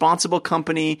a responsible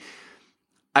company.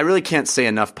 I really can't say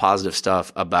enough positive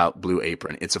stuff about Blue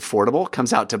Apron. It's affordable.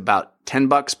 Comes out to about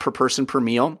 $10 per person per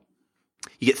meal.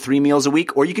 You get 3 meals a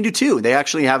week, or you can do 2. They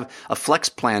actually have a flex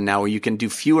plan now where you can do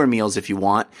fewer meals if you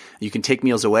want. You can take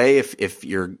meals away if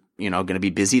you're going to be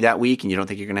busy that week and you don't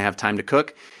think you're going to have time to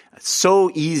cook. It's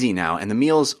so easy now, and the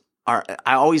meals I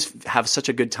always have such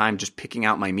a good time just picking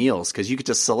out my meals because you get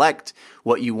to select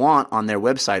what you want on their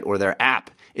website or their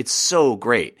app. It's so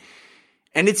great,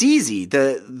 and it's easy.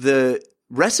 The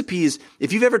recipes,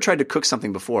 if you've ever tried to cook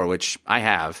something before, which I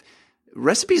have,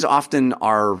 recipes often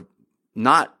are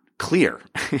not clear,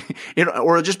 or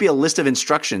it'll just be a list of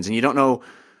instructions and you don't know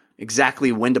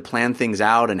exactly when to plan things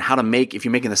out and how to make, if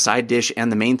you're making the side dish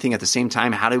and the main thing at the same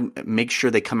time, how to make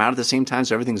sure they come out at the same time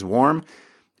so everything's warm.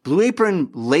 Blue Apron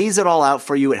lays it all out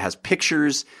for you. It has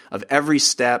pictures of every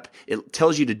step. It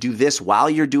tells you to do this while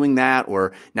you're doing that,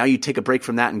 or now you take a break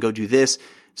from that and go do this,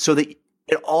 so that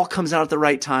it all comes out at the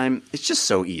right time. It's just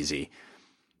so easy.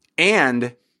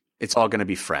 And it's all going to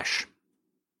be fresh.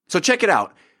 So check it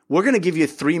out. We're going to give you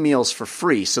 3 meals for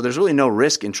free, so there's really no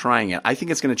risk in trying it. I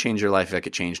think it's going to change your life like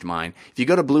it changed mine. If you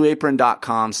go to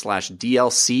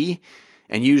blueapron.com/DLC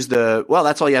and use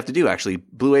that's all you have to do, actually.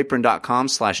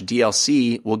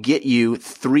 Blueapron.com/DLC will get you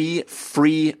 3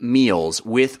 free meals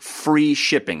with free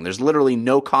shipping. There's literally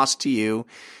no cost to you.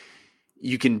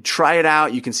 you can try it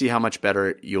out. You can see how much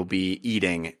better you'll be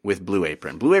eating with Blue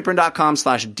Apron.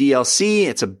 BlueApron.com/DLC.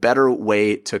 It's a better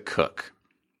way to cook.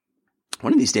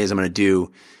 One of these days I'm going to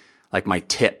do like my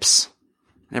tips.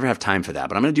 I never have time for that,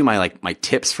 but I'm going to do my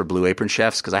tips for Blue Apron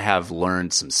chefs because I have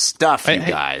learned some stuff, you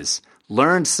guys.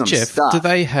 Learned some Jeff, stuff. do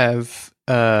they have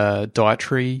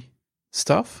dietary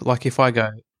stuff? Like if I go...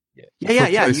 Yeah.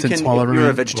 You can, if you're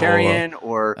a vegetarian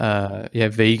or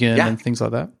vegan and things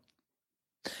like that.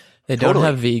 They don't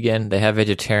have vegan. They have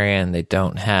vegetarian. They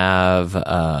don't have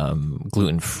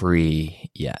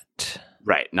gluten-free yet.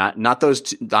 Right. Not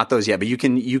those yet, but you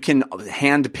can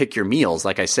hand pick your meals,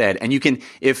 like I said, and you can,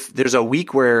 if there's a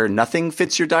week where nothing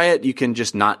fits your diet, you can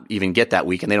just not even get that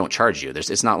week and they don't charge you.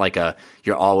 It's not like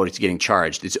you're always getting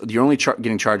charged. You're only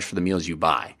getting charged for the meals you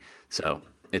buy. So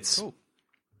it's, cool.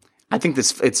 I think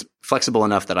it's flexible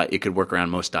enough that it could work around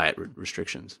most diet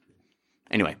restrictions.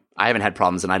 Anyway, I haven't had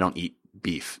problems and I don't eat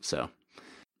beef, so.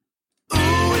 Ooh,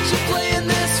 what you playing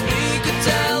this week?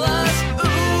 Tell us.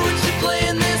 Ooh, what you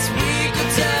playing this week?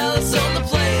 Tell us on the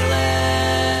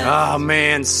playlist. Oh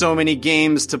man, so many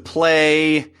games to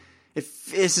play.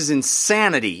 This is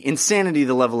insanity. Insanity,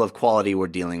 the level of quality we're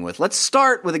dealing with. Let's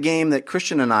start with a game that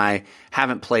Christian and I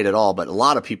haven't played at all, but a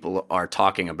lot of people are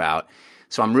talking about.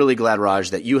 So I'm really glad,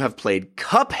 Raj, that you have played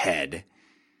Cuphead.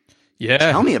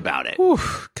 Yeah. Tell me about it. Whew,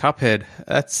 Cuphead.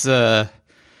 That's a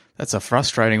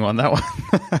frustrating one, that one.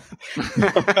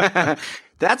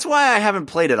 That's why I haven't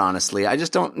played it, honestly. I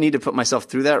just don't need to put myself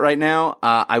through that right now.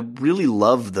 I really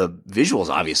love the visuals,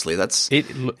 obviously.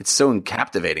 It's so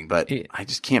captivating, but I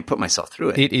just can't put myself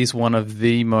through it. It is one of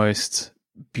the most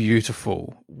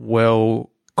beautiful,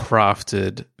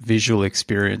 well-crafted visual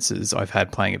experiences I've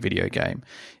had playing a video game.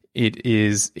 It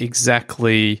is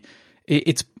exactly...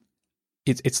 It's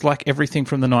like everything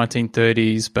from the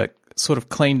 1930s, but sort of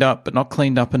cleaned up, but not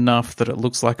cleaned up enough that it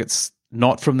looks like it's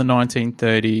not from the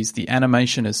 1930s. The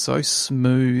animation is so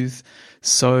smooth,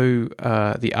 so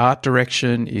the art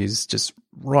direction is just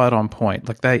right on point.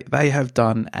 Like they have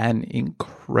done an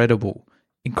incredible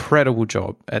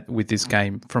job with this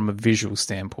game from a visual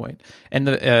standpoint, and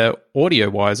the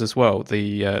audio-wise as well.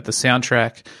 The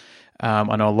soundtrack.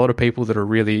 I know a lot of people that are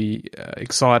really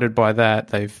excited by that.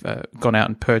 They've gone out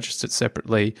and purchased it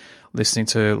separately, listening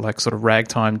to like sort of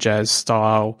ragtime jazz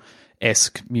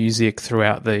style-esque music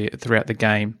throughout the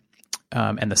game,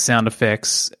 and the sound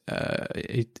effects.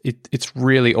 It's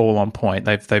really all on point.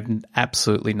 They've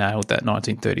absolutely nailed that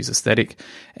 1930s aesthetic,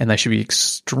 and they should be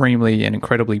extremely and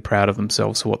incredibly proud of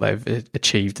themselves for what they've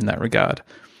achieved in that regard.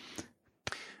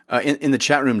 In the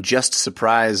chat room, Just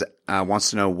Surprise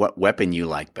wants to know what weapon you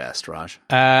like best, Raj.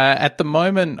 At the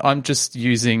moment, I'm just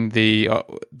using the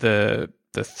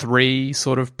 3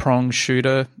 sort of prong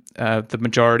shooter the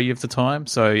majority of the time.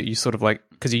 So you sort of like,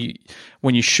 because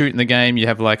when you shoot in the game, you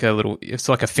have like it's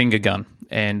like a finger gun,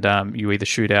 and you either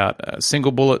shoot out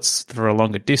single bullets for a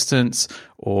longer distance,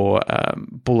 or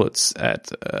bullets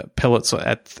at pellets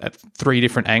at 3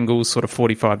 different angles, sort of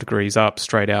 45 degrees up,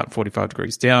 straight out, 45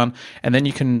 degrees down, and then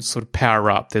you can sort of power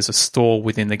up. There's a store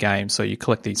within the game, so you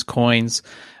collect these coins.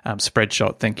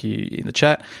 Spreadshot, thank you in the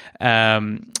chat. So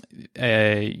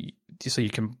you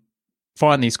can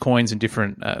find these coins in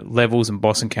different levels and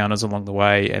boss encounters along the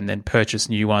way, and then purchase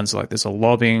new ones. Like there's a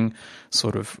lobbing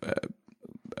sort of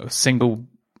a single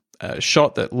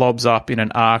shot that lobs up in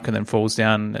an arc and then falls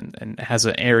down and has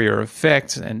an area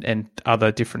effect, and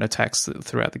other different attacks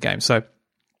throughout the game. So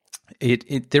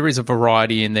there is a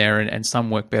variety in there, and some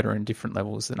work better in different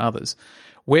levels than others.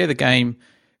 Where the game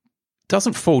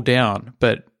doesn't fall down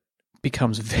but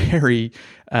becomes very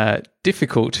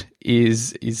difficult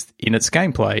is in its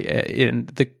gameplay, in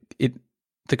the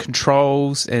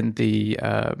controls, and the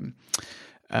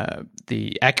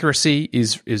accuracy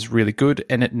is really good,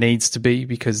 and it needs to be,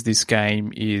 because this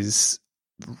game is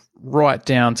right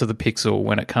down to the pixel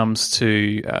when it comes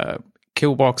to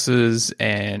kill boxes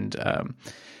and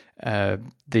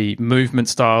the movement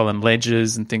style and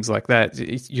ledges and things like that.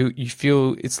 You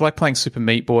feel it's like playing Super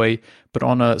Meat Boy, but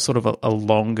on a sort of a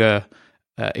longer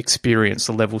experience,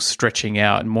 the levels stretching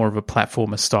out and more of a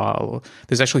platformer style.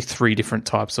 There's actually 3 different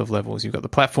types of levels. You've got the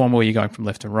platformer where you're going from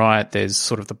left and right. There's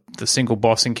sort of the single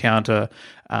boss encounter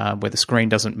where the screen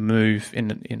doesn't move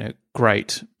in a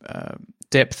great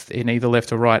depth in either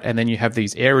left or right. And then you have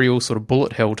these aerial sort of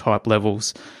bullet hell type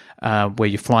levels where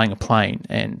you're flying a plane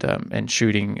and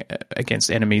shooting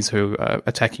against enemies who are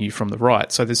attacking you from the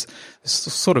right. So there's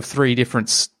sort of 3 different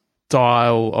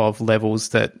style of levels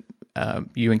that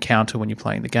you encounter when you're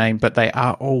playing the game, but they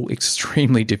are all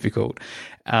extremely difficult.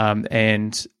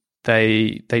 And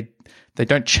they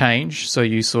don't change. So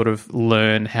you sort of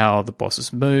learn how the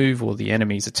bosses move or the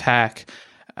enemies attack,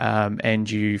 and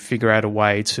you figure out a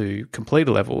way to complete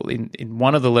a level. In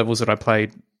one of the levels that I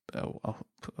played a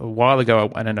while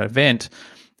ago at an event,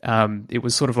 it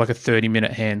was sort of like a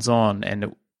 30-minute hands-on,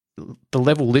 and the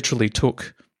level literally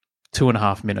took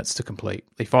 2.5 minutes to complete.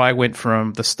 If I went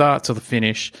from the start to the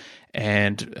finish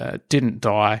and didn't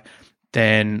die,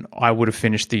 then I would have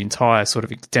finished the entire sort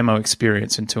of demo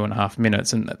experience in 2.5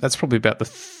 minutes. And that's probably about the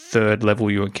third level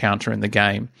you encounter in the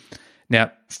game.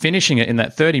 Now, finishing it in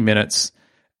that 30 minutes,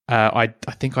 I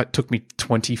think it took me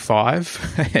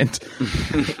 25 and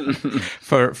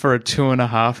for a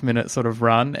 2.5 minute sort of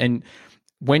run. And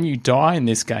when you die in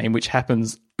this game, which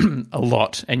happens a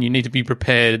lot, and you need to be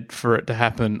prepared for it to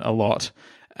happen a lot,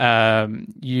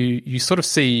 you sort of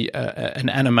see an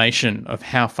animation of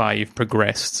how far you've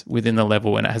progressed within the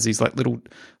level, and it has these like little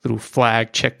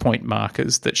flag checkpoint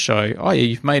markers that show, oh yeah,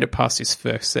 you've made it past this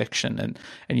first section,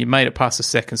 and you made it past the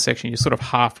second section. You're sort of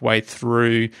halfway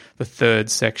through the third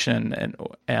section,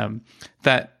 and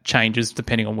that changes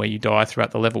depending on where you die throughout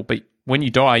the level. But when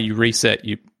you die, you reset.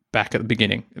 You back at the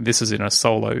beginning. This is in a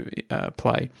solo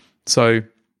play, so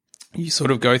you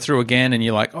sort of go through again, and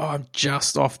you're like, oh, I'm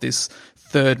just off this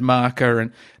third marker,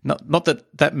 and not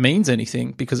that means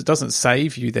anything because it doesn't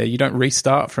save you there. You don't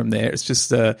restart from there. It's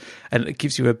just and it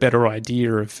gives you a better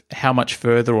idea of how much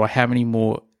further or how many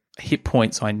more hit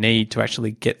points I need to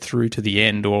actually get through to the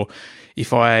end. Or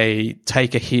if I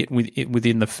take a hit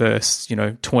within the first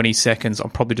 20 seconds, I'm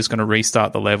probably just going to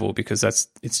restart the level because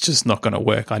it's just not going to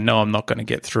work. I know I'm not going to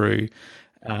get through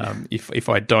if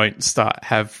I don't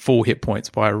have full hit points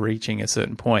by reaching a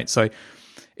certain point. So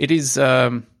it is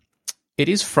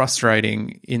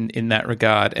frustrating in that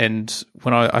regard. And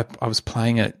when I was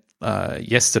playing it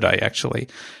yesterday, actually,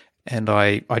 and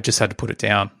I just had to put it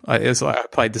down. It was like I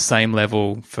played the same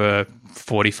level for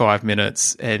 45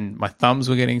 minutes, and my thumbs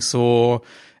were getting sore.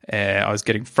 I was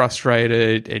getting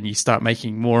frustrated, and you start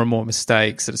making more and more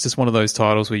mistakes. It's just one of those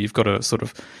titles where you've got to sort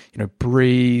of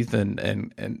breathe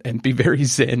and be very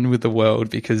zen with the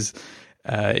world, because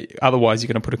otherwise you're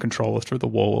going to put a controller through the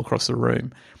wall across the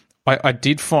room. I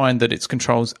did find that its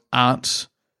controls aren't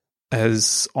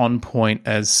as on point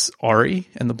as Ori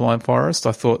and the Blind Forest.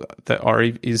 I thought that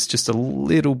Ori is just a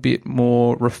little bit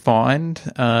more refined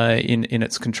in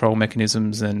its control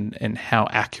mechanisms and how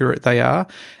accurate they are.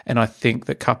 And I think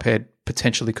that Cuphead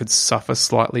potentially could suffer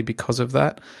slightly because of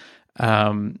that.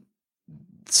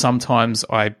 Sometimes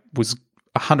I was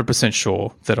 100%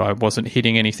 sure that I wasn't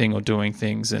hitting anything or doing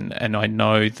things, and I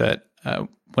know that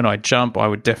when I jump, I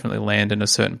would definitely land in a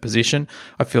certain position.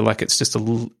 I feel like it's just a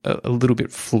little bit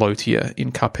floatier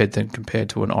in Cuphead than compared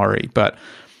to an Ori. But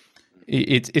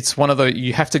it's one of those,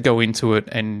 you have to go into it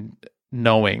and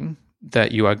knowing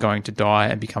that you are going to die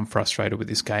and become frustrated with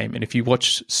this game. And if you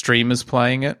watch streamers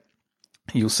playing it,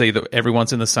 you'll see that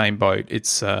everyone's in the same boat.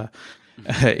 It's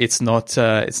not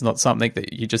something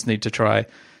that you just need to try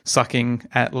sucking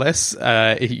at less.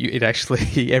 It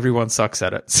actually, everyone sucks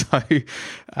at it. So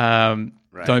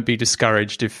right. Don't be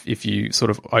discouraged if you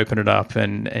sort of open it up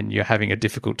and you're having a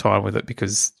difficult time with it,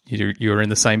 because you're in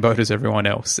the same boat as everyone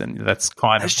else, and that's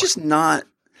kind of... It's just not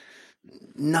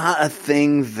a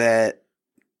thing that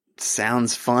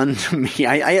sounds fun to me.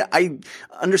 I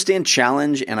understand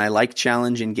challenge, and I like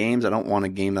challenge in games. I don't want a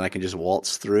game that I can just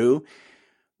waltz through.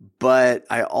 But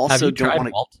I also Have you don't tried want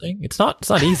to. Waltzing? It's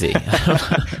not easy.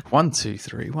 1, 2,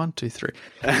 3, 1, 2, 3.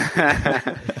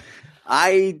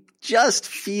 I just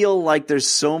feel like there's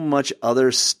so much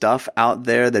other stuff out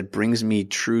there that brings me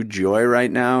true joy right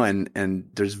now, and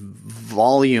there's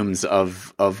volumes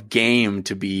of game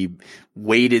to be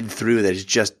waded through that is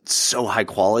just so high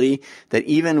quality that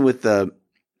even with the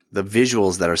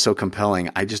visuals that are so compelling,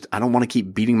 I don't want to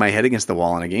keep beating my head against the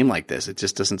wall in a game like this. It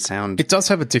just doesn't sound... It does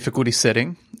have a difficulty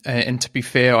setting, and to be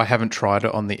fair, I haven't tried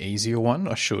it on the easier one.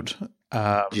 I should.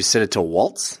 Did you set it to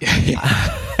waltz?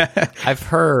 I've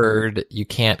heard you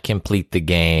can't complete the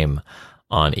game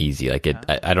on easy. Like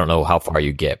I don't know how far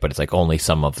you get, but it's like only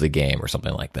some of the game or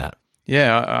something like that.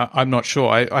 Yeah, I'm not sure.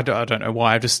 I don't know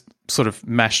why. I've just sort of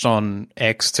mashed on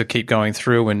X to keep going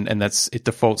through, and it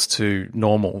defaults to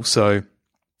normal. So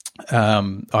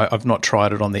I've not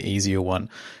tried it on the easier one.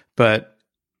 But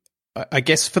I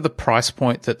guess for the price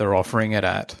point that they're offering it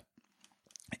at,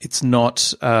 it's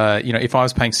not, if I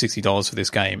was paying $60 for this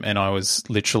game and I was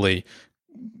literally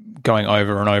going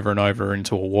over and over and over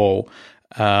into a wall,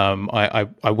 I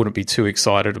wouldn't be too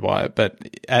excited by it. But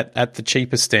at the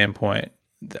cheaper standpoint,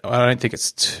 I don't think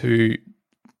it's too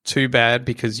too bad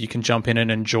because you can jump in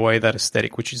and enjoy that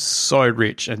aesthetic, which is so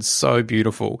rich and so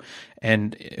beautiful,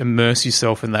 and immerse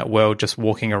yourself in that world, just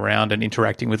walking around and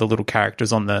interacting with the little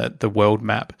characters on the world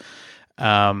map.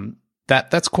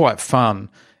 That's quite fun.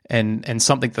 And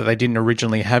something that they didn't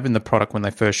originally have in the product when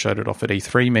they first showed it off at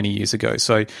E3 many years ago.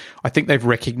 So I think they've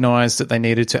recognized that they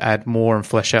needed to add more and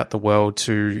flesh out the world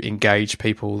to engage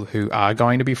people who are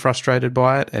going to be frustrated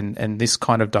by it, and this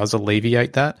kind of does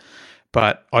alleviate that.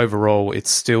 But overall,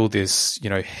 it's still this,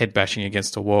 head bashing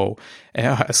against a wall. And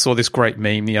I saw this great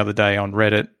meme the other day on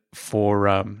Reddit for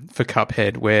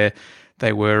Cuphead, where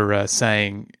they were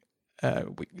saying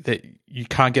that you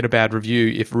can't get a bad review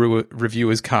if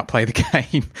reviewers can't play the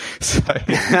game. So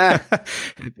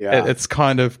it's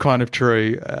kind of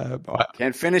true.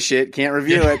 Can't finish it, can't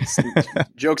review it.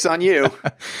 Joke's on you.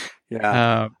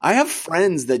 Yeah, I have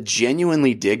friends that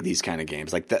genuinely dig these kind of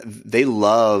games. Like they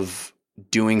love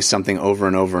doing something over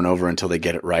and over and over until they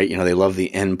get it right. They love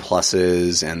the N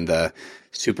pluses and the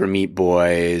Super Meat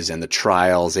Boys and the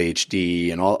Trials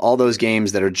HD and all those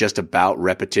games that are just about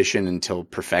repetition until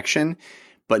perfection.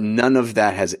 But none of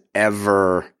that has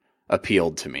ever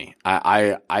appealed to me.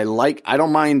 I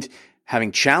don't mind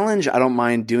having challenge. I don't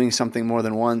mind doing something more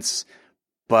than once,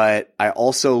 but I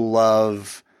also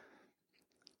love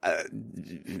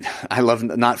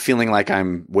not feeling like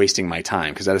I'm wasting my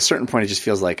time, because at a certain point it just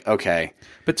feels like, okay.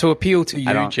 But to appeal to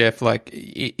you, Jeff, like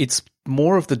it's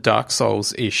more of the Dark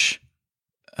Souls-ish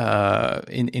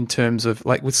in terms of,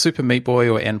 like, with Super Meat Boy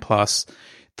or N+,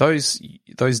 those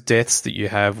deaths that you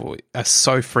have are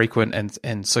so frequent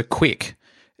and so quick,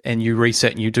 and you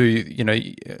reset and you do,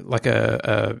 like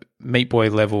a Meat Boy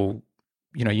level,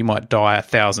 you might die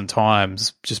 1,000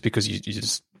 times just because you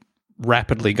just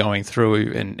rapidly going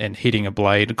through and hitting a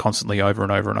blade constantly over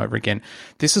and over and over again.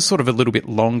 This is sort of a little bit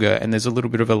longer, and there's a little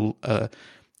bit of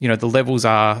the levels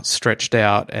are stretched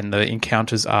out and the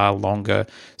encounters are longer.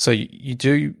 So you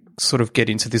do sort of get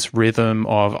into this rhythm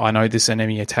of, I know this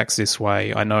enemy attacks this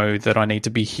way. I know that I need to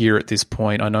be here at this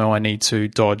point. I know I need to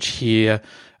dodge here.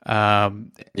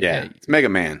 It's Mega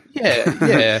Man.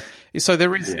 Yeah. So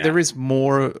there is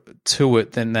more to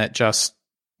it than that. Just,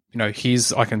 I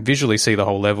can visually see the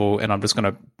whole level, and I'm just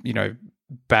going to,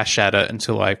 bash at it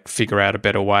until I figure out a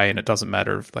better way. And it doesn't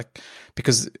matter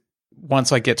because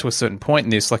once I get to a certain point in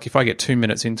this, like if I get 2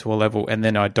 minutes into a level and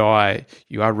then I die,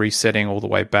 you are resetting all the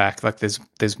way back. Like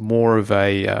there's more of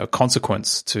a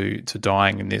consequence to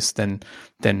dying in this than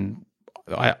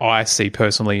I see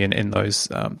personally in those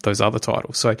other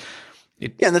titles. So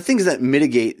and the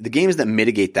games that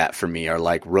mitigate that for me are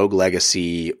like Rogue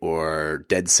Legacy or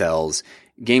Dead Cells,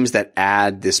 games that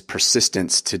add this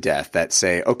persistence to death, that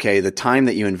say, okay, the time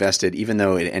that you invested, even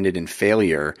though it ended in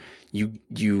failure,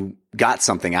 you got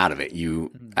something out of it.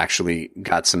 You actually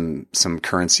got some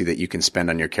currency that you can spend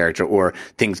on your character, or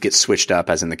things get switched up,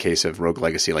 as in the case of Rogue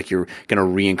Legacy, like you're going to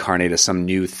reincarnate as some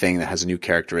new thing that has a new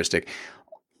characteristic.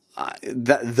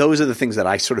 Those are the things that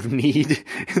I sort of need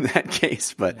in that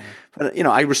case. But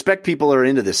I respect people who are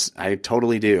into this. I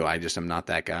totally do. I just am not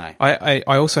that guy. I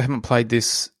also haven't played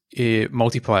this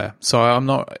multiplayer, so I'm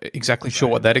not exactly sure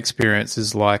what that experience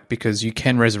is like, because you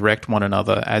can resurrect one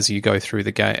another as you go through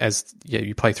the game,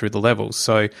 you play through the levels.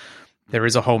 So there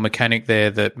is a whole mechanic there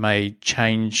that may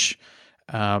change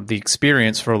the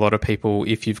experience for a lot of people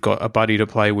if you've got a buddy to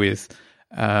play with,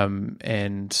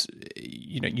 and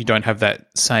you don't have that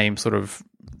same sort of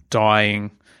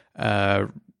dying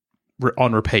on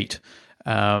repeat.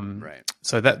 Right.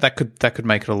 So that could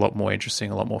make it a lot more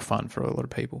interesting, a lot more fun for a lot of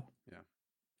people.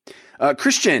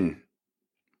 Christian,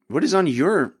 what is on you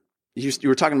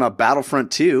were talking about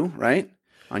Battlefront 2, right?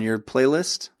 On your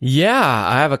playlist? Yeah,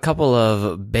 I have a couple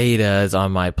of betas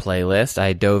on my playlist.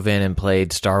 I dove in and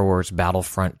played Star Wars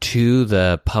Battlefront 2,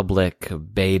 the public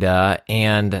beta,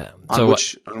 and on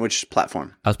which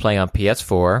platform? I was playing on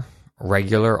PS4,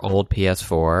 regular old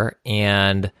PS4,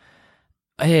 and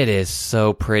it is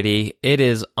so pretty. It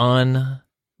is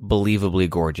unbelievably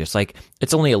gorgeous. Like,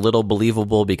 it's only a little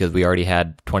believable because we already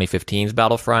had 2015's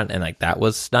Battlefront, and like that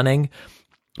was stunning.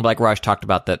 Like Raj talked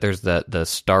about, that there's the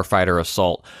Starfighter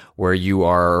Assault, where you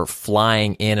are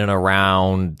flying in and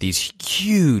around these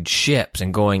huge ships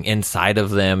and going inside of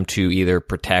them to either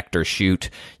protect or shoot,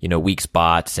 weak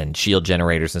spots and shield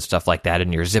generators and stuff like that,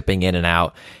 and you're zipping in and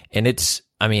out. And it's,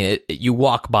 you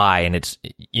walk by and it's,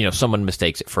 someone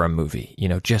mistakes it for a movie,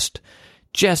 just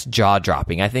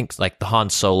jaw-dropping. I think like the Han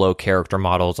Solo character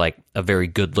model is like a very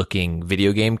good-looking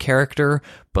video game character,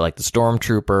 but like the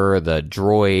Stormtrooper, the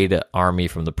droid army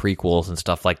from the prequels and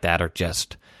stuff like that are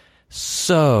just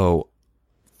so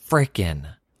freaking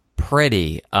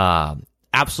pretty.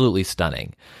 Absolutely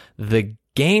stunning. The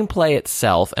gameplay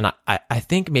itself, and I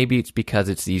think maybe it's because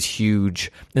it's these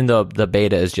huge, and the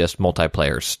beta is just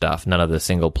multiplayer stuff. None of the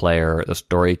single player, the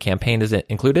story campaign isn't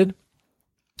included.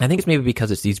 I think it's maybe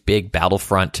because it's these big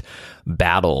Battlefront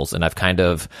battles, and I've kind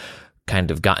of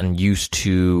gotten used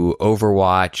to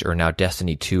Overwatch or now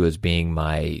Destiny 2 as being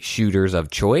my shooters of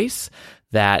choice,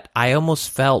 that I almost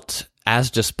felt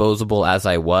as disposable as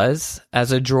I was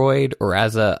as a droid or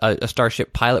as a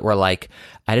starship pilot, where like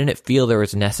I didn't feel there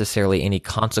was necessarily any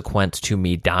consequence to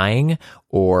me dying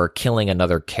or killing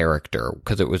another character,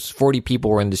 because it was 40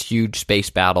 people were in this huge space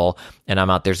battle and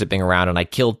I'm out there zipping around and I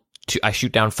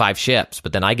shoot down 5 ships,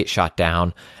 but then I get shot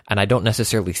down, and I don't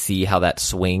necessarily see how that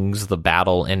swings the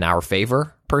battle in our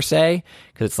favor per se,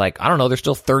 because it's like, I don't know, there's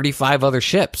still 35 other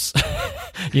ships,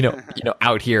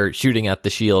 out here shooting at the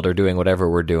shield or doing whatever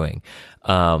we're doing.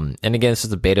 And again, this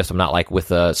is a beta, so I'm not like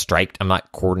with a strike. I'm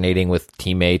not coordinating with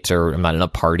teammates, or I'm not in a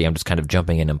party. I'm just kind of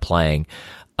jumping in and playing.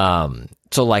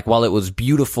 So like, while it was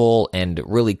beautiful and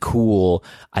really cool,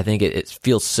 I think it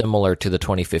feels similar to the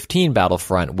 2015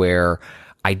 Battlefront, where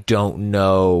I don't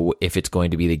know if it's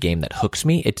going to be the game that hooks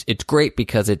me. It's great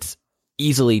because it's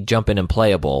easily jump in and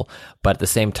playable, but at the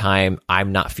same time,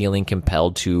 I'm not feeling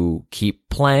compelled to keep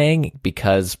playing,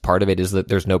 because part of it is that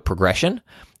there's no progression.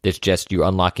 It's just you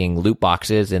unlocking loot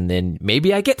boxes, and then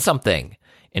maybe I get something.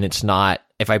 And it's not,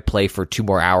 if I play for 2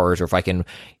 more hours, or if I can,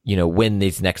 win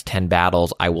these next 10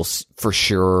 battles, I will for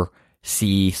sure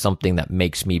see something that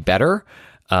makes me better.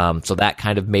 So that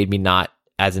kind of made me not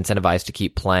as incentivized to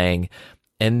keep playing.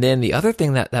 And then the other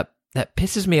thing that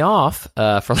pisses me off,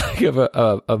 for lack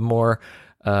of a more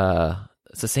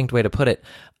succinct way to put it,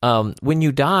 when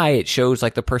you die, it shows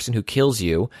like the person who kills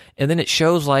you, and then it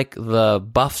shows like the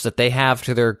buffs that they have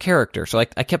to their character. So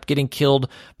like I kept getting killed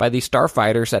by these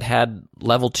starfighters that had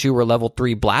level 2 or level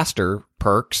 3 blaster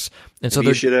perks, and so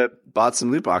you should have bought some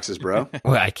loot boxes, bro.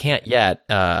 Well, I can't yet,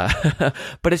 but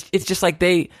it's just like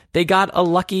they got a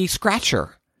lucky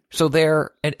scratcher. So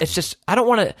it's just, I don't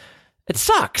want to. It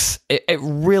sucks. It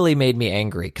really made me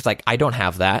angry, because like I don't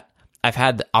have that. I've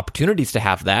had the opportunities to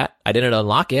have that. I didn't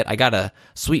unlock it. I got a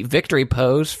sweet victory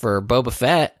pose for Boba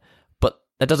Fett, but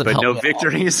that doesn't help. But no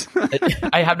victories?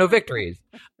 I have no victories,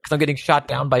 because I'm getting shot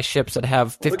down by ships that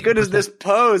have 50%. What good is this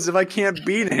pose if I can't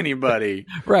beat anybody?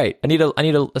 Right. I need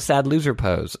a sad loser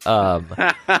pose.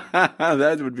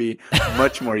 That would be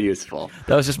much more useful.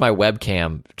 That was just my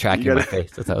webcam tracking my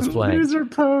face as I was playing. Loser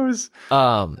pose.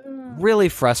 Really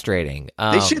frustrating.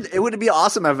 It would be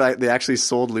awesome if they actually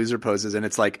sold loser poses, and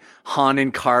it's like Han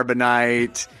in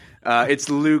carbonite. It's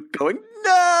Luke going,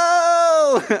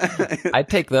 no! I'd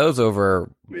take those over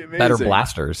better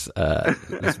blasters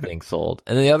just being sold.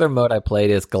 And then the other mode I played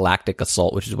is Galactic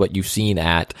Assault, which is what you've seen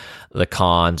at the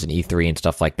cons and E3 and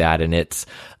stuff like that. And it's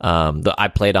I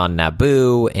played on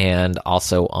Naboo, and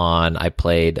also I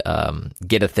played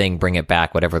Get a Thing, Bring It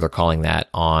Back, whatever they're calling that,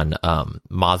 on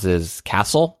Maz's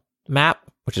castle map,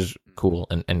 which is cool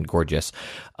and gorgeous.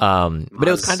 But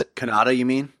it was kind of Kanata, you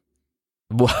mean?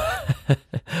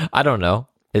 I don't know.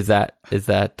 Is that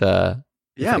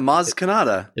yeah, Maz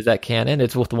Kanata. Is that canon?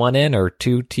 It's with 1 N or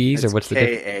 2 T's, or what's the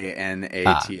difference?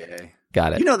 Kanata.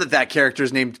 Got it. You know that character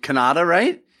is named Kanata,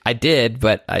 right? I did,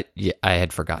 but I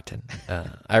had forgotten.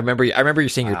 I remember you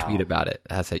seeing your tweet about it.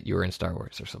 As that you were in Star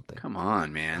Wars or something. Come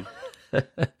on, man.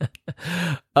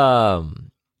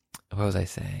 What was I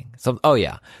saying? It's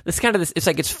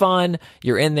like, it's fun.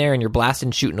 You're in there and you're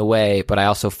blasting, shooting away, but I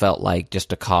also felt like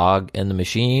just a cog in the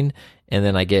machine. And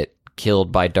then I get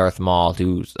killed by Darth Maul,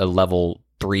 who's a level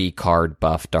 3 card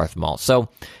buff Darth Maul. So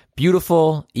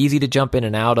beautiful, easy to jump in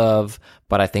and out of,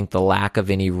 but I think the lack of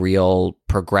any real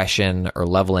progression or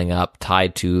leveling up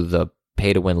tied to the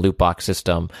pay to win loot box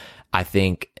system, I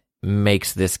think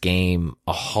makes this game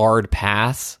a hard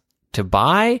pass to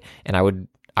buy. And I would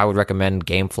recommend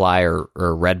GameFly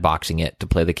or Redboxing it to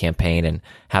play the campaign and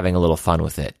having a little fun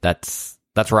with it. That's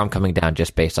where I'm coming down,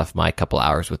 just based off my couple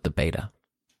hours with the beta.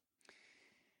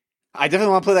 I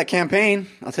definitely want to play that campaign.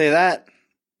 I'll tell you that.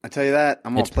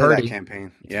 I'm going to play that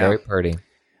campaign. It's very pretty.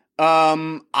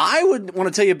 I would want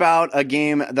to tell you about a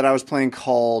game that I was playing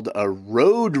called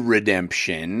Road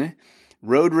Redemption.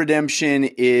 Road Redemption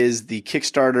is the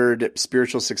Kickstartered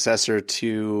spiritual successor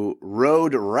to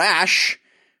Road Rash,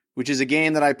 which is a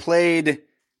game that I played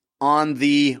on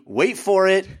the, wait for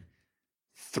it,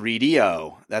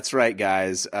 3DO. That's right,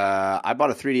 guys. I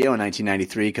bought a 3DO in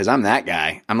 1993 because I'm that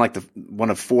guy. I'm like one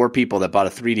of 4 people that bought a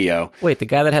 3DO. Wait, the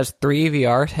guy that has 3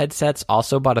 VR headsets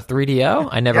also bought a 3DO?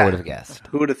 I never would have guessed.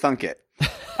 Who would have thunk it?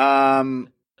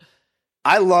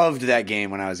 I loved that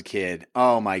game when I was a kid.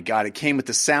 Oh my God. It came with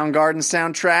the Soundgarden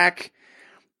soundtrack.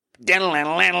 It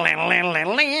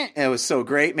was so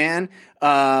great, man.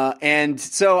 And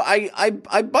so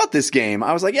I bought this game.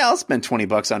 I was like, yeah, I'll spend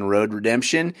 $20 on Road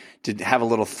Redemption to have a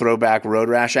little throwback Road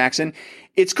Rash action.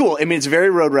 It's cool. I mean, it's very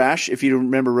Road Rash. If you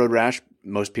remember Road Rash,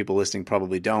 most people listening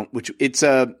probably don't, which it's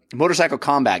a motorcycle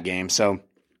combat game. So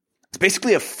it's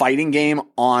basically a fighting game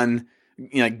on,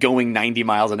 going 90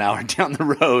 miles an hour down the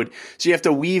road. So you have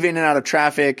to weave in and out of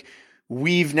traffic,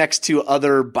 weave next to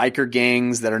other biker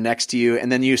gangs that are next to you,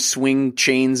 and then you swing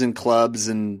chains and clubs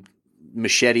and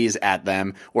machetes at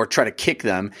them or try to kick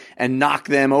them and knock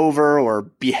them over or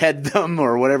behead them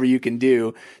or whatever you can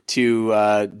do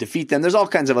to defeat them. There's all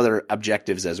kinds of other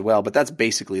objectives as well, but that's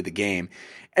basically the game.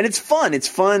 And it's fun. It's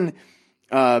fun.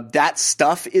 That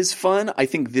stuff is fun. I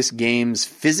think this game's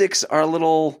physics are a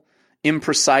little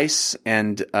imprecise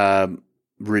and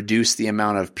reduce the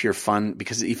amount of pure fun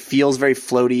because it feels very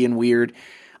floaty and weird.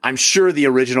 I'm sure the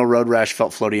original Road Rash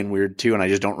felt floaty and weird too, and I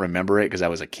just don't remember it because I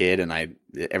was a kid and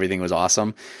everything was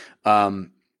awesome.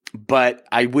 But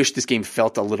I wish this game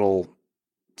felt a little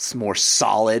more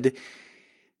solid.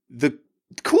 The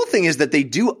cool thing is that they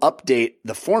do update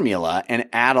the formula and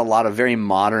add a lot of very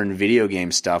modern video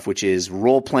game stuff, which is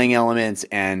role-playing elements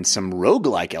and some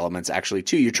roguelike elements actually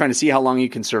too. You're trying to see how long you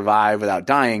can survive without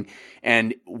dying.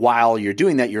 And while you're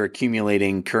doing that, you're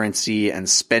accumulating currency and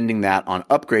spending that on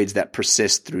upgrades that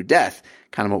persist through death.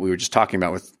 Kind of what we were just talking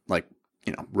about with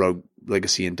Rogue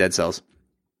Legacy and Dead Cells.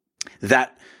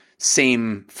 That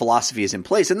same philosophy is in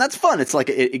place, and that's fun. It's like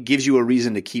it gives you a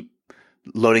reason to keep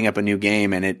loading up a new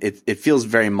game, and it feels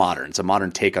very modern. It's a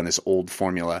modern take on this old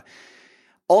formula.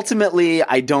 Ultimately,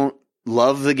 I don't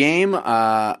love the game.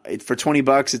 For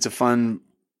 $20, it's a fun,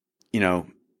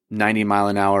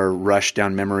 90-mile-an-hour rush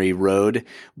down memory road,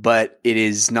 but it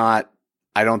is not.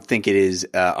 I don't think it is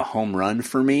a home run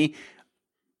for me.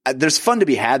 There's fun to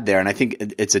be had there, and I think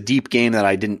it's a deep game that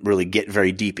I didn't really get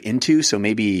very deep into. So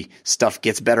maybe stuff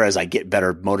gets better as I get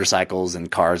better motorcycles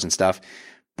and cars and stuff.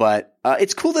 But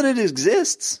it's cool that it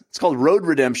exists. It's called Road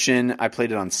Redemption. I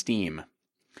played it on Steam.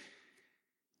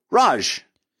 Raj,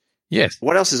 yes.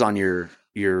 What else is on your?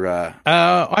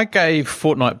 I gave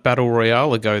Fortnite Battle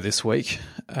Royale a go this week.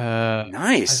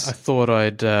 Nice. I thought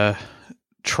I'd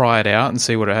try it out and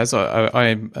see what it has.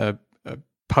 I'm a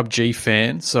PUBG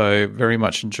fan, so very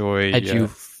much enjoy. Had you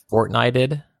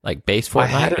Fortnited, like base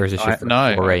Fortnite, or is this your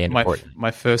first foray into Fortnite?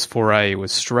 My first foray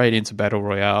was straight into Battle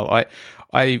Royale.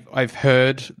 I've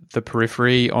heard the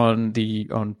Periphery on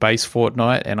base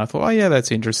Fortnite, and I thought, oh yeah,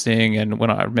 that's interesting. And when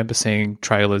I remember seeing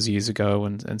trailers years ago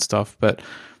and stuff, but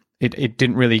it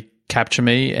didn't really capture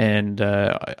me, and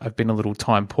I've been a little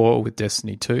time poor with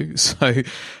Destiny 2, so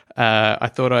I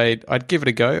thought I'd give it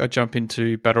a go. I'd jump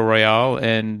into Battle Royale,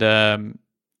 and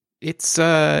it's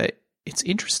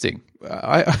interesting.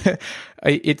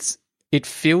 It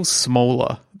feels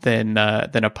smaller than a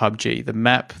PUBG. The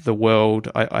map, the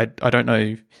world. I don't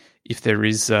know if there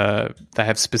is. They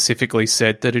have specifically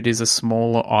said that it is a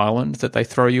smaller island that they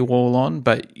throw you all on,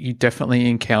 but you definitely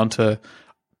encounter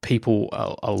people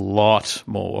a lot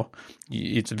more.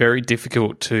 It's very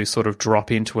difficult to sort of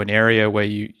drop into an area where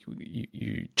you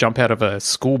jump out of a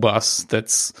school bus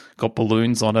that's got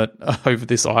balloons on it over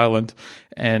this island,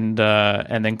 and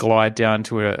then glide down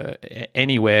to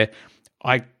anywhere.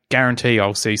 I guarantee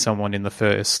I'll see someone in the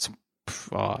first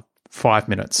 5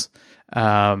 minutes,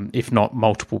 if not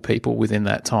multiple people within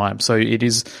that time. So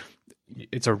it's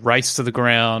a race to the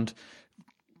ground.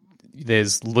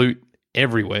 There's loot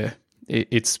everywhere.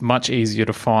 It's much easier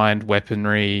to find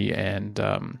weaponry, and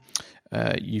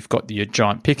you've got your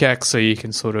giant pickaxe, so you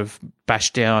can sort of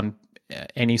bash down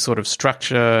any sort of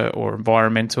structure or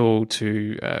environmental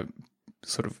to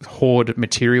sort of hoard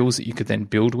materials that you could then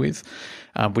build with,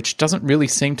 which doesn't really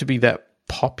seem to be that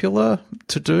popular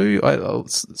to do. Oh,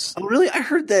 really? I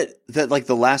heard that like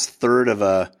the last third of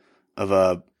a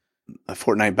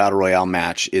Fortnite Battle Royale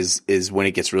match is when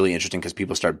it gets really interesting because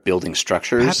people start building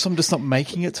structures. Perhaps I'm just not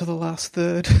making it to the last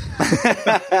third.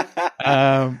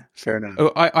 Fair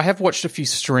enough. I have watched a few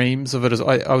streams of it.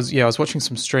 I was watching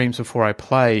some streams before I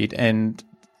played, and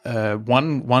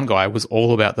one guy was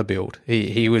all about the build.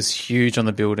 He was huge on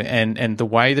the build, and the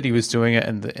way that he was doing it,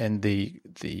 and the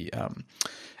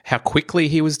how quickly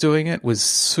he was doing it was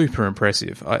super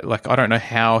impressive. I don't know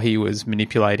how he was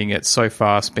manipulating it so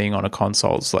fast, being on a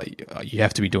console. It's like you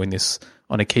have to be doing this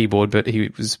on a keyboard, but he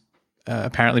was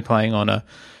apparently playing on a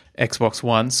Xbox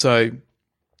One. So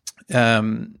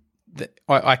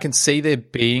I can see there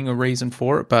being a reason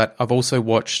for it, but I've also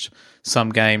watched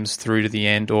some games through to the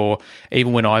end, or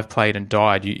even when I've played and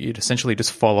died, it essentially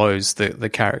just follows the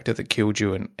character that killed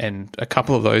you, and a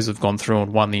couple of those have gone through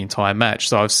and won the entire match.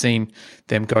 So I've seen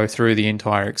them go through the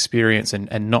entire experience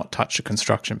and not touch a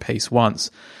construction piece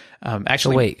once.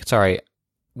 Actually, wait, sorry.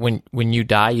 When you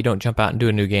die, you don't jump out and do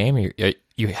a new game?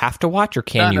 You have to watch, or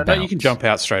can you bounce? No, you can jump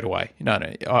out straight away. No.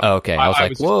 Okay, I was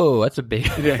like, whoa, that's a big...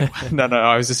 No,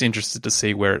 I was just interested to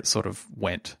see where it sort of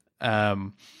went.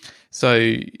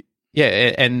 So,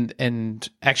 yeah, and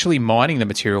actually mining the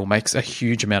material makes a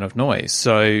huge amount of noise.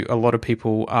 So a lot of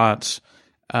people aren't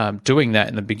doing that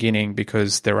in the beginning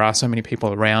because there are so many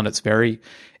people around. It's very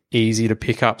easy to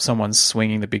pick up someone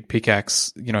swinging the big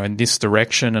pickaxe, in this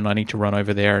direction, and I need to run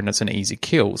over there, and it's an easy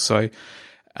kill. So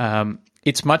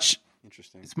it's much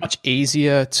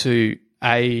easier to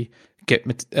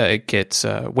get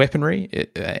weaponry,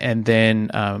 and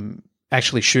then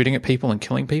actually shooting at people and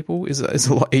killing people is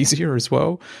a lot easier as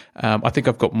well. I think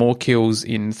I've got more kills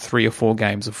in 3 or 4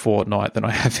 games of Fortnite than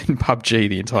I have in PUBG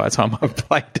the entire time I've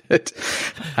played it.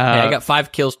 I got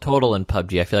 5 kills total in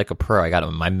PUBG. I feel like a pro. I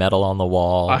got my medal on the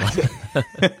wall.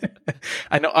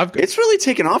 I know. It's really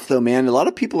taken off though, man. A lot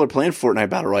of people are playing Fortnite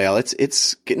Battle Royale.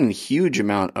 It's getting a huge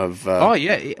amount of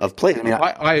of play. I mean,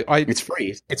 it's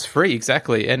free. It's free,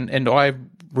 exactly. And I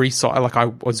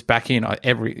I was back in I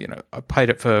played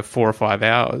it for 4 or 5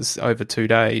 hours over 2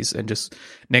 days, and just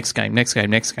next game. But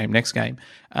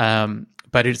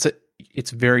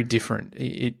it's very different.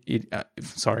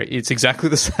 It's exactly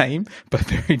the same, but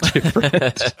very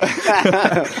different.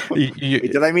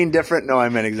 Did I mean different? No, I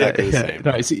meant exactly the same.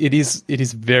 No, it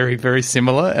is very, very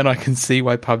similar, and I can see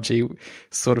why PUBG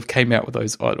sort of came out with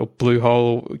those odd, or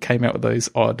Bluehole came out with those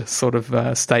odd sort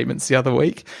of statements the other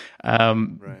week.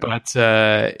 But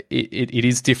it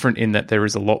is different in that there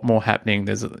is a lot more happening.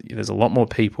 There's a lot more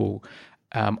people.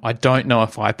 I don't know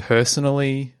if I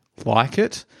personally like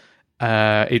it.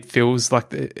 It feels like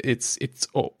it's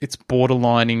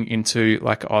borderlining into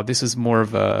like, this is more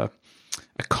of a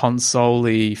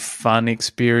console-y fun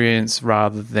experience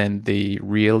rather than the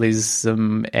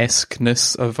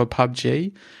realism-esqueness of a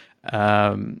PUBG,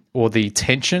 or the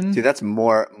tension. See, that's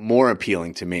more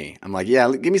appealing to me. I'm like, yeah,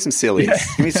 give me some sillies. Yeah.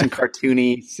 Give me some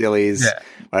cartoony sillies. Yeah.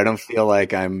 I don't feel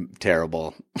like I'm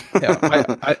terrible.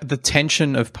 The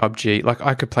tension of PUBG, like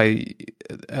I could play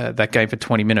that game for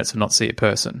 20 minutes and not see a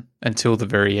person until the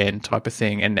very end type of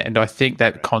thing. And I think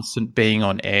that constant being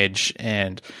on edge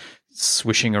and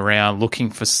swishing around, looking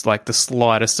for like the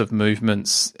slightest of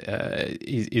movements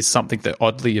is something that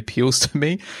oddly appeals to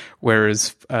me.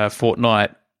 Whereas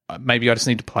Fortnite, maybe I just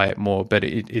need to play it more, but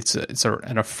it's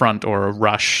an affront or a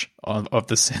rush of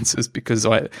the senses, because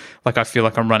I feel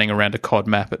like I'm running around a COD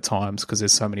map at times because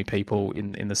there's so many people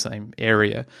in the same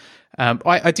area.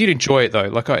 I did enjoy it though,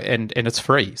 and it's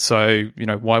free, so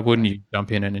why wouldn't you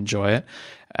jump in and enjoy it?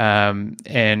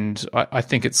 And I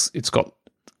think it's got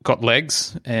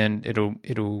legs, and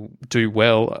it'll do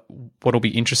well. What'll be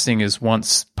interesting is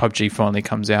once PUBG finally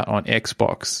comes out on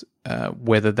Xbox,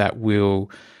 whether that will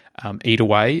eat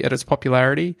away at its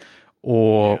popularity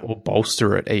or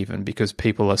bolster it even, because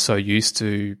people are so used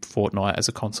to Fortnite as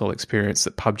a console experience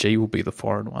that PUBG will be the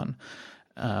foreign one.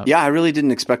 I really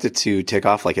didn't expect it to take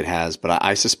off like it has, but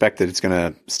I suspect that it's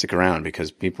going to stick around because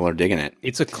people are digging it.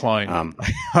 It's a clone.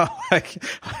 It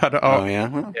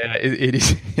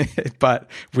is, but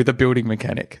with a building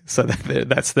mechanic. So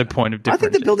that's the point of difference. I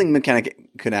think the building mechanic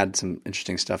could add some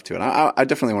interesting stuff to it. I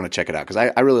definitely want to check it out because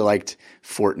I really liked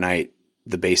Fortnite,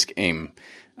 the base game.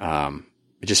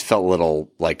 It just felt a little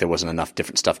like there wasn't enough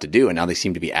different stuff to do, and now they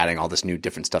seem to be adding all this new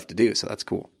different stuff to do, so that's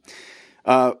cool.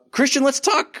 Christian, let's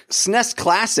talk SNES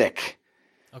Classic.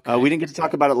 Okay. We didn't get to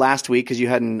talk about it last week because you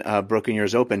hadn't broken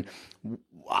yours open.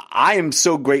 I am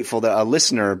so grateful that a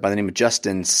listener by the name of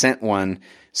Justin sent one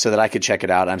so that I could check it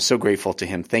out. I'm so grateful to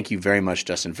him. Thank you very much,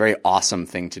 Justin. Very awesome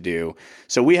thing to do.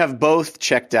 So we have both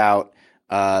checked out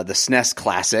the SNES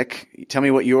Classic. Tell me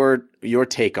what your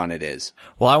take on it is.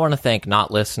 Well, I want to thank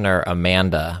not listener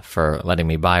Amanda for letting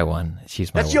me buy one.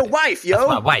 That's your wife, yo. That's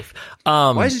my wife.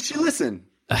 Why doesn't she listen?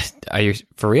 Are you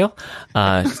for real?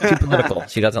 She's too political.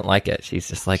 She doesn't like it. She's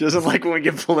just like, she doesn't like when we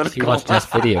get political. She wants just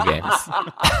video games.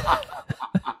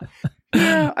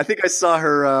 Yeah, I think I saw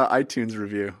her iTunes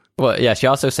review. Well, yeah, she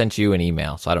also sent you an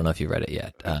email, so I don't know if you read it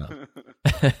yet.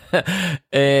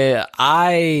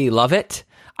 I love it.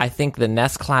 I think the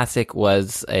NES Classic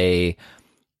was a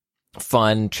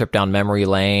fun trip down memory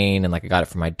lane, and like I got it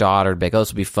for my daughter. Big,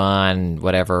 this will be fun,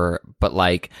 whatever. But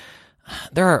like,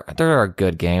 there are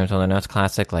good games on the NES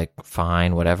Classic, like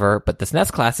fine, whatever. But this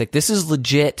NES Classic, this is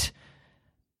legit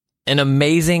an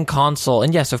amazing console.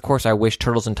 And yes, of course, I wish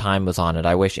Turtles in Time was on it.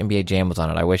 I wish NBA Jam was on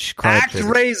it. I wish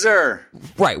ActRaiser.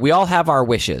 Right, we all have our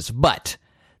wishes, but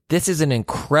this is an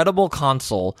incredible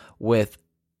console with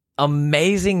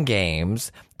amazing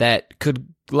games that could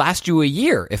last you a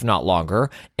year, if not longer,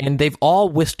 and they've all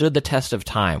withstood the test of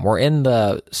time. We're in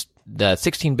the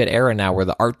 16-bit era now where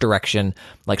the art direction,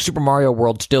 like Super Mario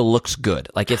World, still looks good.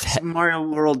 Like it's Super Mario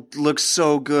World looks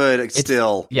so good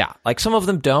still. Yeah, like some of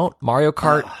them don't. Mario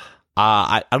Kart,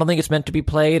 I don't think it's meant to be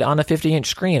played on a 50-inch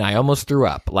screen. I almost threw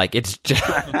up. Like it's just,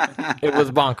 it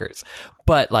was bonkers.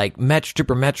 But like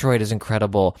Super Metroid is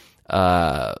incredible.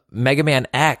 Mega Man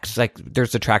X, like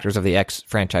there's detractors of the X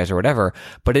franchise or whatever,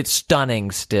 but it's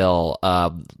stunning still.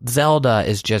 Zelda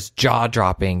is just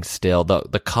jaw-dropping still.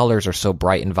 The colors are so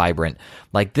bright and vibrant.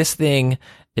 Like this thing,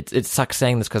 it sucks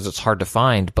saying this because it's hard to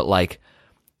find, but like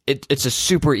it's a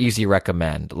super easy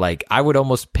recommend. Like I would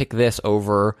almost pick this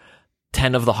over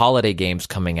 10 of the holiday games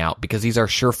coming out because these are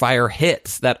surefire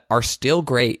hits that are still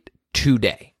great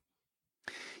today.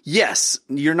 Yes,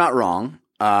 you're not wrong.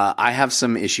 I have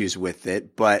some issues with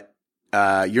it, but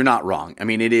you're not wrong. I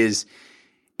mean,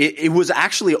 it was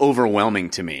actually overwhelming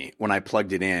to me when I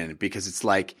plugged it in because it's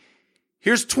like,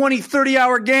 here's 20,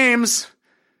 30-hour games.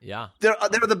 Yeah. They're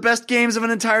the best games of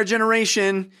an entire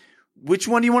generation. Which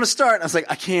one do you want to start? And I was like,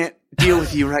 I can't deal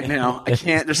with you right now. I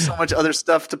can't. There's so much other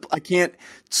stuff I can't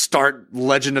start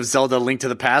Legend of Zelda: Link to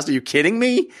the Past. Are you kidding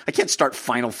me? I can't start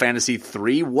Final Fantasy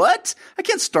 3. What? I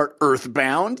can't start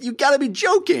Earthbound. You gotta be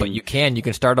joking. But you can. You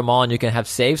can start them all and you can have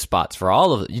save spots for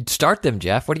all of it. You'd start them,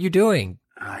 Jeff. What are you doing?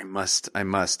 I must.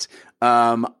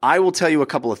 I will tell you a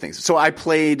couple of things. So I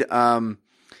played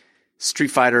Street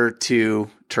Fighter 2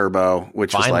 Turbo,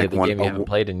 which Finally, was like the game you haven't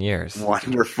played in years.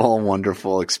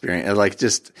 Wonderful experience. Like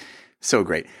just so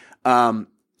great.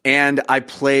 And I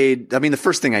played, I mean, the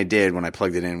first thing I did when I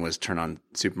plugged it in was turn on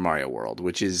Super Mario World,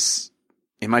 which is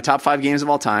in my top 5 games of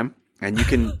all time. And you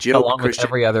can joke, along with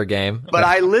every other game. But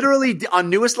I literally, on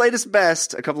Newest Latest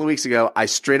Best a couple of weeks ago, I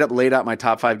straight up laid out my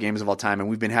top 5 games of all time. And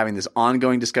we've been having this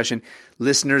ongoing discussion.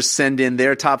 Listeners send in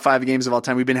their top 5 games of all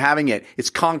time. We've been having it.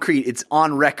 It's concrete. It's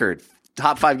on record.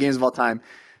 Top 5 games of all time.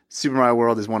 Super Mario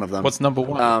World is one of them. What's number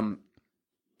 1?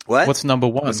 What? What's number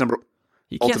 1?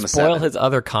 You can't Ultima spoil 7. his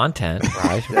other content,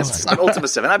 right? That's not Ultima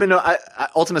 7.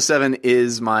 Ultima 7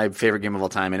 is my favorite game of all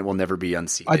time, and it will never be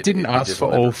unseated. I didn't ask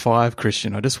for all 5,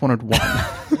 Christian. I just wanted 1.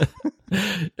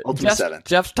 Ultima 7.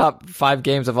 Jeff's top 5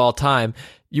 games of all time.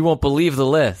 You won't believe the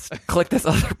list. Click this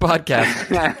other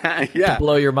podcast Yeah, to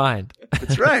blow your mind.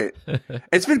 that's right.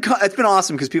 It's been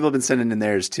awesome because people have been sending in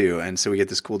theirs too, and so we get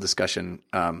this cool discussion.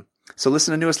 So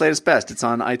listen to Newest Latest Best. It's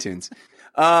on iTunes.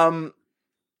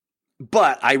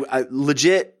 But I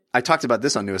legit, I talked about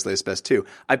this on Newest Latest Best too.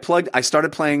 I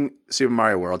started playing Super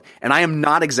Mario World, and I am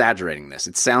not exaggerating this.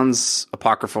 It sounds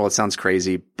apocryphal, it sounds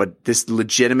crazy, but this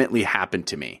legitimately happened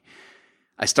to me.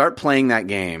 I start playing that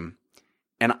game,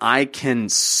 and I can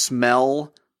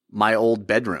smell my old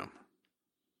bedroom.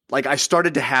 Like I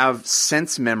started to have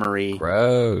sense memory.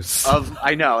 Gross.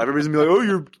 I know, everybody's gonna be like, oh,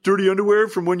 your dirty underwear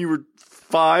from when you were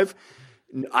 5.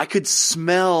 I could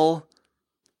smell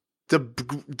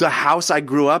the house I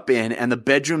grew up in and the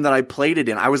bedroom that I played it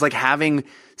in. I was like having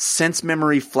sense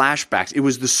memory flashbacks. It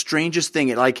was the strangest thing.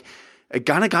 It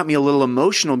kind of got me a little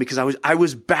emotional because I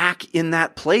was back in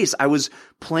that place. I was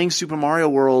playing Super Mario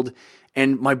World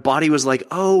and my body was like,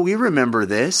 oh, we remember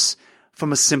this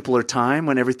from a simpler time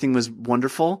when everything was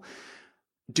wonderful.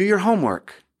 Do your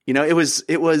homework. You know, it was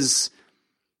a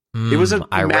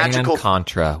Iran magical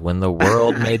Contra when the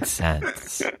world made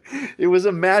sense. It was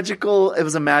a magical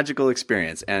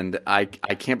experience, and I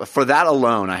can't. For that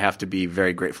alone, I have to be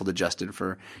very grateful to Justin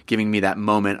for giving me that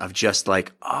moment of just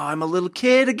like, oh, I'm a little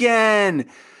kid again.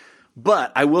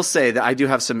 But I will say that I do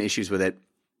have some issues with it.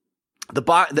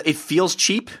 It feels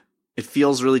cheap. It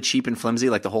feels really cheap and flimsy,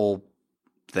 like the whole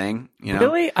thing. You know?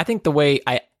 Really, I think the way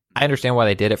I understand why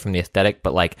they did it from the aesthetic,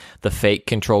 but like the fake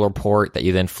controller port that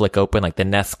you then flick open, like the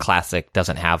NES Classic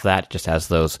doesn't have that, it just has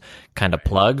those kind of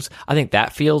plugs. I think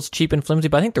that feels cheap and flimsy,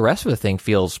 but I think the rest of the thing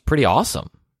feels pretty awesome.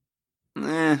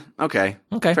 Okay.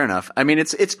 Fair enough. I mean,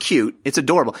 it's cute. It's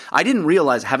adorable. I didn't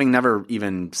realize, having never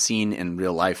even seen in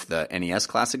real life the NES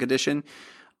Classic Edition,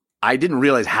 I didn't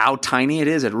realize how tiny it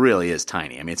is. It really is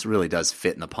tiny. I mean, it really does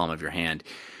fit in the palm of your hand.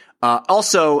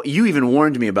 Also, you even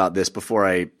warned me about this before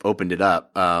I opened it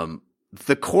up.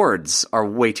 The cords are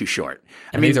way too short.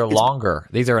 These are longer.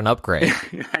 These are an upgrade.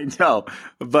 I know,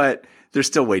 but they're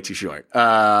still way too short.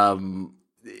 I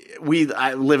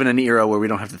live in an era where we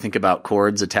don't have to think about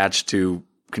cords attached to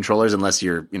controllers unless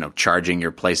you're, charging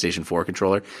your PlayStation 4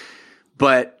 controller.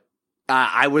 But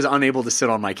I was unable to sit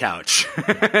on my couch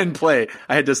and play.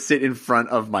 I had to sit in front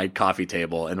of my coffee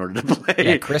table in order to play.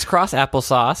 Yeah, crisscross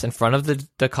applesauce in front of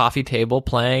the coffee table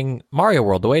playing Mario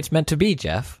World the way it's meant to be,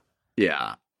 Jeff.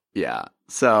 Yeah.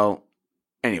 So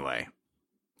anyway,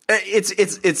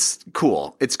 it's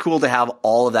cool. It's cool to have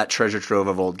all of that treasure trove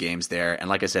of old games there. And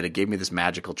like I said, it gave me this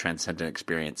magical transcendent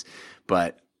experience.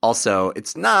 But also,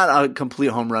 it's not a complete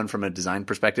home run from a design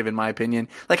perspective, in my opinion.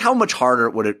 Like, how much harder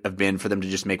would it have been for them to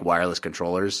just make wireless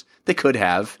controllers? They could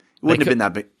have. It wouldn't have been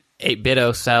that big.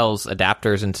 8BitDo sells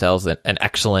adapters and sells an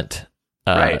excellent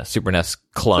Super NES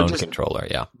clone controller.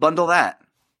 Yeah, bundle that.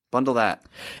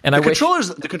 And the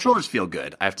controllers feel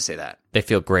good. I have to say that they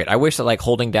feel great. I wish that like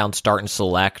holding down Start and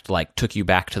Select like took you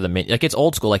back to the menu. Like it's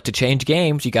old school. Like to change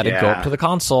games, you got to go up to the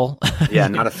console. Yeah,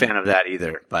 not a fan of that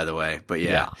either, by the way. But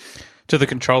yeah. Do the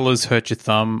controllers hurt your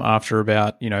thumb after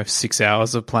about 6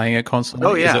 hours of playing a console?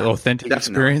 Oh yeah, is it authentic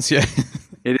experience? Yeah,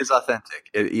 it is authentic.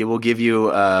 It will give you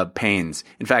pains.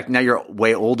 In fact, now you're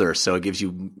way older, so it gives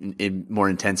you more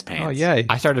intense pains. Oh yeah.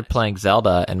 I started playing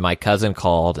Zelda, and my cousin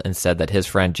called and said that his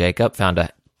friend Jacob found a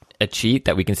cheat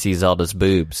that we can see Zelda's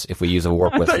boobs if we use a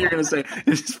warp whistle. I thought you were going to say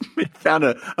he found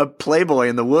a Playboy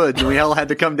in the woods, and we all had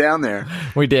to come down there.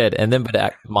 We did, and then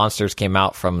but monsters came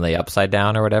out from the upside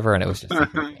down or whatever, and it was just.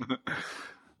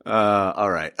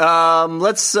 All right.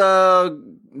 Let's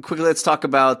talk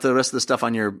about the rest of the stuff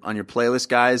on your playlist,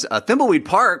 guys. Thimbleweed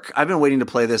Park. I've been waiting to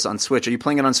play this on Switch. Are you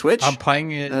playing it on Switch? I'm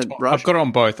playing it. I've got it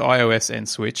on both iOS and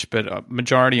Switch, but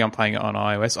majority I'm playing it on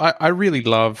iOS. I really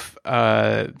love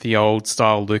the old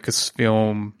style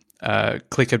Lucasfilm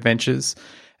click adventures.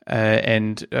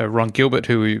 And Ron Gilbert,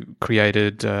 who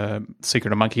created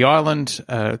Secret of Monkey Island,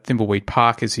 Thimbleweed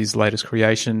Park is his latest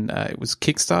creation. It was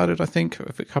kickstarted, I think,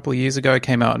 a couple of years ago. It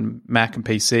came out on Mac and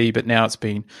PC, but now it's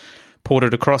been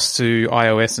ported across to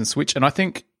iOS and Switch. And I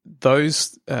think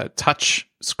those touch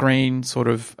screen sort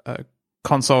of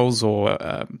consoles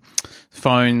or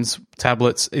phones,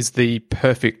 tablets is the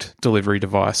perfect delivery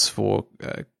device for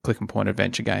click and point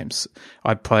adventure games.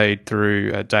 I played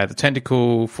through Day of the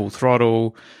Tentacle, Full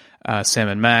Throttle,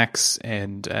 Sam & Max,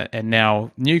 and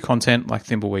now new content like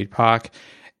Thimbleweed Park.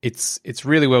 It's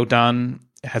really well done.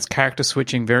 It has character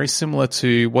switching very similar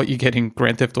to what you get in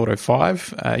Grand Theft Auto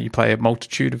 5. You play a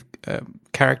multitude of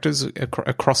characters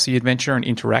across the adventure and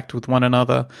interact with one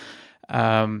another.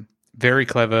 Very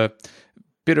clever.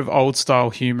 Bit of old style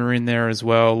humor in there as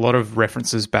well. A lot of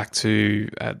references back to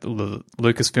the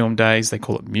Lucasfilm days. They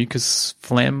call it mucus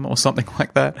phlegm or something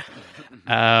like that.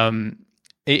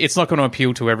 It's not going to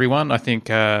appeal to everyone. I think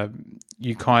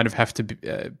you kind of have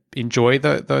to enjoy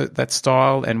that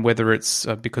style, and whether it's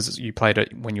because you played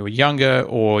it when you were younger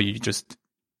or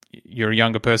you're a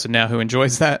younger person now who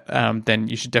enjoys that, then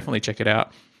you should definitely check it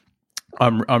out.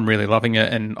 I'm really loving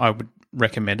it, and I would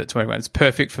recommend it to everyone. It's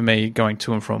perfect for me going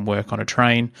to and from work on a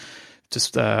train,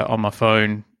 just on my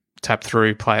phone, tap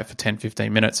through, play it for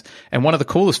 10-15 minutes. And one of the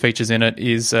coolest features in it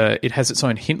is it has its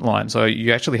own hint line. So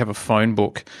you actually have a phone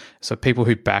book. So people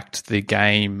who backed the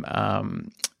game,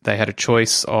 they had a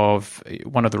choice of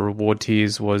one of the reward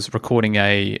tiers was recording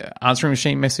a answering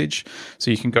machine message.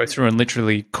 So you can go through and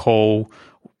literally call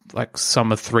like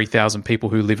some of 3,000 people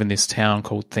who live in this town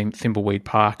called Thimbleweed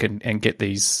Park and get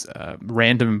these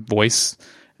random voice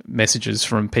messages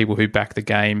from people who back the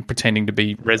game pretending to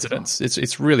be residents.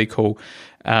 It's really cool.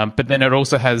 But then it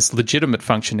also has legitimate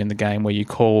function in the game where you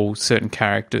call certain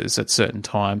characters at certain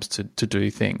times to do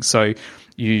things. So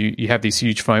you have this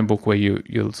huge phone book where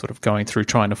you're sort of going through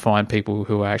trying to find people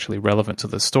who are actually relevant to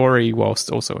the story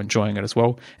whilst also enjoying it as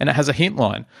well. And it has a hint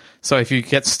line. So if you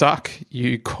get stuck,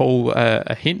 you call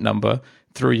a hint number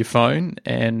through your phone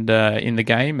and in the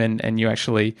game, and you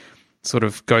actually sort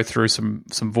of go through some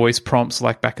voice prompts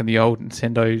like back in the old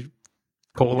Nintendo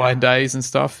call line days and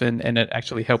stuff, and it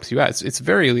actually helps you out. It's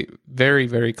very, very,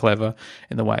 very clever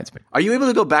in the way it's been. Are you able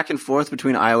to go back and forth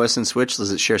between iOS and Switch?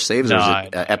 Does it share saves or is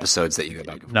it episodes that you go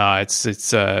back and forth? No,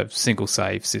 it's a single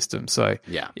save system. So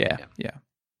yeah.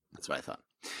 That's what I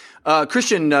thought.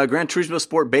 Christian, Gran Turismo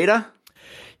Sport Beta?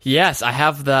 Yes,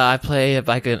 I play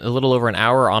like a little over an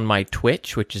hour on my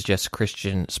Twitch, which is just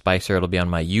Christian Spicer. It'll be on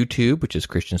my YouTube, which is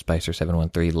Christian Spicer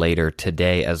 713 later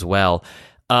today as well.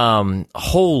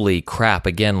 Holy crap.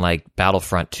 Again, like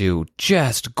Battlefront 2,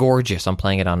 just gorgeous. I'm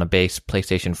playing it on a base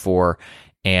PlayStation 4,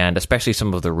 and especially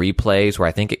some of the replays where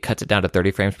I think it cuts it down to 30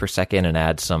 frames per second and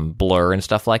adds some blur and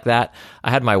stuff like that.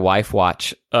 I had my wife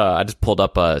watch, I just pulled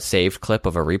up a saved clip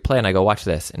of a replay and I go, watch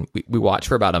this. And we watched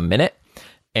for about a minute,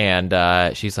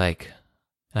 and she's like,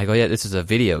 and I go, yeah, this is a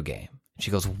video game.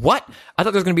 She goes, what? I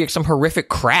thought there was going to be like some horrific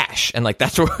crash. And like,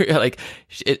 that's where like,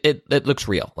 it looks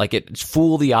real. Like it's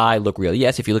fool the eye, look real.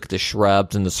 Yes, if you look at the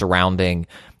shrubs and the surrounding,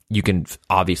 you can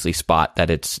obviously spot that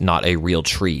it's not a real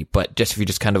tree. But just if you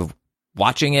just kind of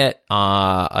watching it,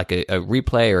 like a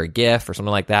replay or a GIF or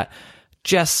something like that,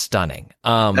 just stunning.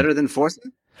 Better than Forza?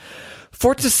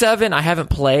 Forza 7, I haven't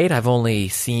played. I've only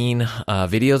seen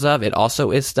videos of. It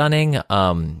also is stunning.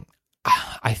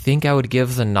 I think I would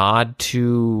give the nod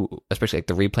to, especially like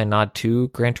the replay nod to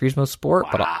Gran Turismo Sport,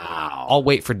 but I'll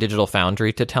wait for Digital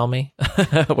Foundry to tell me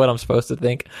what I'm supposed to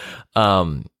think.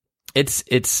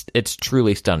 It's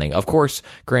truly stunning. Of course,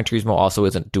 Gran Turismo also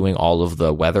isn't doing all of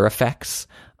the weather effects.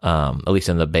 At least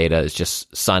in the beta, it's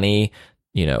just sunny,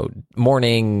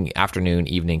 morning, afternoon,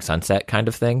 evening, sunset kind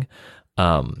of thing.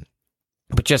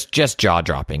 But just jaw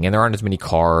dropping, and there aren't as many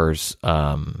cars.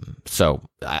 So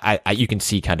you can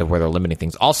see kind of where they're limiting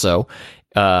things. Also,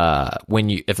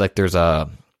 if like there's a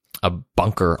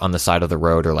bunker on the side of the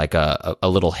road, or like a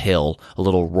little hill, a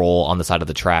little roll on the side of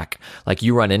the track, like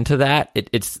you run into that,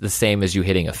 it's the same as you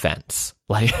hitting a fence.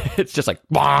 Like it's just like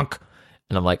bonk.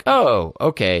 And I'm like, oh,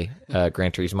 okay,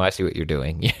 Gran Turismo, I see what you're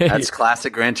doing. That's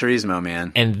classic Gran Turismo,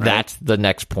 man. And that's the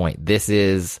next point. This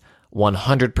is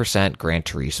 100% Gran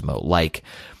Turismo. Like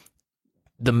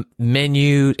the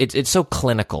menu, it's so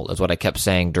clinical, is what I kept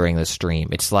saying during the stream.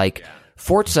 It's like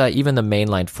Forza, even the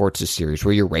mainline Forza series,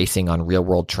 where you're racing on real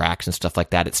world tracks and stuff like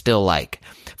that. It's still like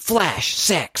flash,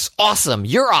 sex, awesome,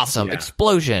 you're awesome,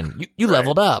 explosion, you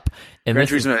leveled up. And Gran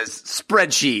Turismo is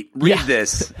spreadsheet. Read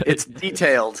this. It's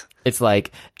detailed. It's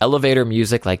like elevator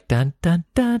music, like dun dun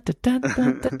dun dun dun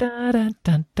dun dun dun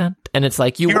dun dun, and it's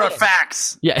like Here are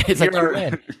facts. Yeah, it's like you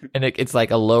win, and it's like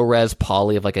a low res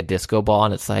poly of like a disco ball,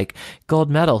 and it's like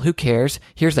gold medal. Who cares?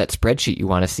 Here's that spreadsheet you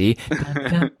want to see. Dun,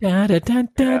 dun, dun, dun,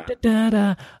 dun, dun,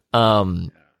 dun,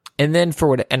 dun. And then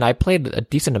and I played a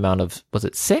decent amount of, was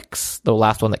it 6? The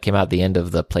last one that came out at the end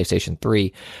of the PlayStation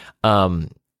 3,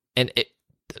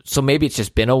 so maybe it's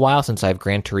just been a while since I've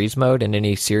Gran Turismo'd in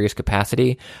any serious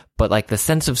capacity, but like the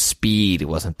sense of speed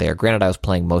wasn't there. Granted, I was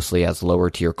playing mostly as lower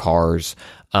tier cars,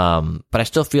 but I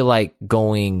still feel like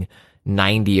going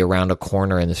 90 around a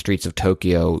corner in the streets of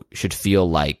Tokyo should feel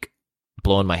like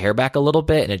blowing my hair back a little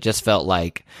bit, and it just felt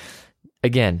like,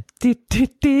 again, You've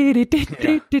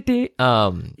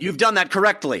done that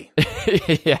correctly.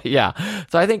 yeah.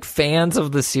 So I think fans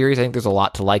of the series, I think there's a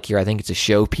lot to like here. I think it's a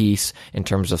showpiece in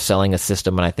terms of selling a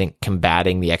system, and I think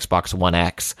combating the Xbox One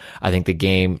X. I think the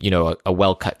game, a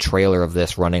well-cut trailer of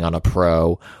this running on a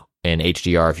Pro in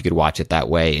HDR, if you could watch it that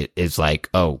way, is like,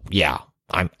 oh yeah,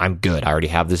 I'm good. I already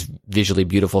have this visually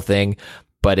beautiful thing.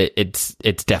 But it's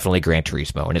definitely Gran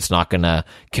Turismo, and it's not going to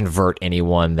convert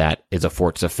anyone that is a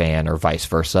Forza fan or vice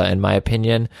versa, in my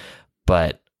opinion.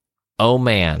 But, oh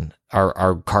man,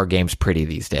 our car game's pretty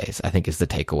these days, I think is the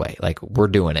takeaway. Like, we're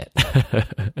doing it.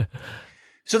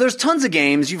 So there's tons of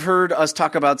games. You've heard us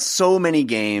talk about so many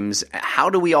games. How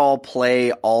do we all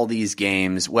play all these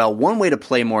games? Well, one way to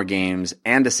play more games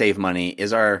and to save money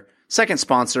is our second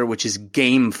sponsor, which is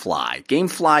GameFly.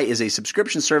 GameFly is a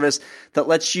subscription service that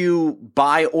lets you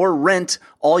buy or rent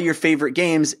all your favorite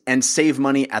games and save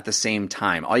money at the same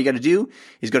time. All you got to do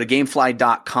is go to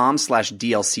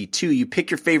gamefly.com/DLC2. You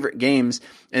pick your favorite games,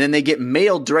 and then they get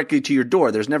mailed directly to your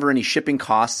door. There's never any shipping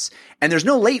costs, and there's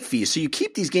no late fees. So you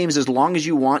keep these games as long as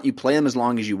you want. You play them as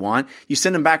long as you want. You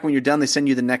send them back when you're done. They send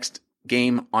you the next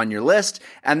game on your list,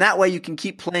 and that way you can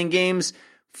keep playing games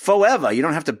forever. You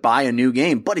don't have to buy a new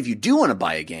game. But if you do want to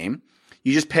buy a game,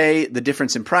 you just pay the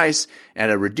difference in price at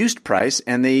a reduced price,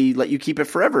 and they let you keep it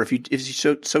forever if you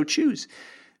so choose.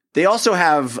 They also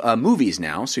have movies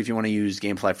now. So if you want to use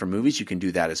GameFly for movies, you can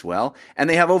do that as well. And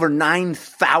they have over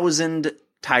 9,000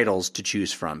 titles to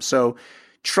choose from. So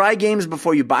try games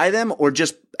before you buy them, or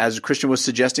just, as Christian was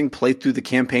suggesting, play through the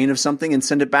campaign of something and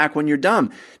send it back when you're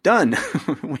done.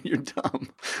 When you're dumb.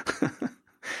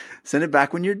 Send it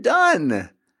back when you're done.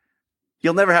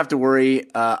 You'll never have to worry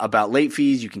about late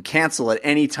fees. You can cancel at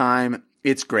any time.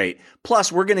 It's great.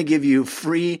 Plus, we're going to give you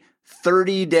free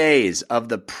 30 days of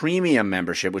the premium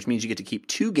membership, which means you get to keep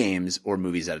 2 games or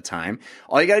movies at a time.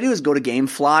 All you got to do is go to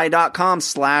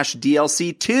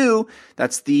gamefly.com/DLC2.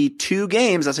 That's the 2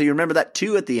 games. That's how you remember that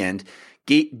 2 at the end.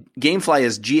 Gamefly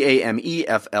is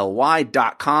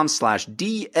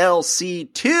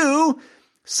GAMEFLY.com/DLC2.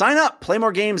 Sign up, play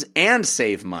more games, and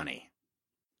save money.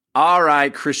 All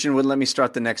right, Christian wouldn't let me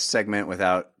start the next segment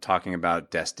without talking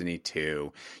about Destiny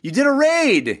 2. You did a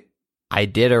raid! I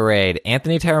did a raid.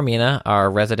 Anthony Taramina, our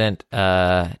resident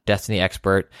Destiny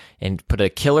expert, and put a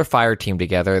killer fire team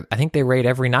together. I think they raid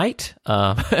every night,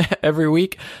 every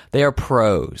week. They are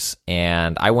pros.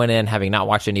 And I went in having not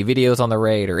watched any videos on the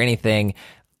raid or anything.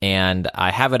 And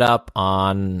I have it up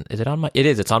on, is it on my, it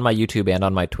is, it's on my YouTube and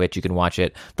on my Twitch. You can watch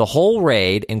it. The whole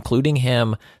raid, including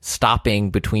him stopping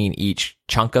between each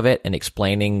chunk of it and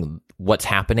explaining what's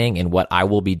happening and what I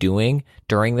will be doing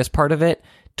during this part of it,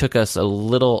 took us a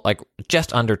little, like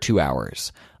just under 2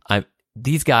 hours.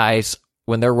 These guys,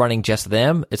 when they're running just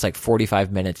them, it's like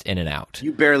 45 minutes in and out.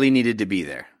 You barely needed to be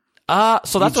there.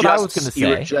 So that's what I was going to say. You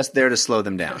were just there to slow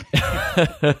them down.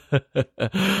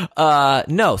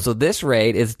 No, so this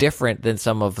raid is different than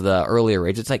some of the earlier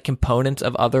raids. It's like components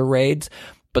of other raids,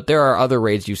 but there are other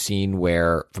raids you've seen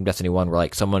where, from Destiny 1, where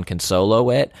like someone can solo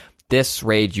it. This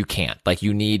raid, you can't. Like,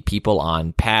 you need people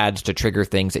on pads to trigger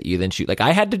things at you, then shoot. Like,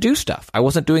 I had to do stuff. I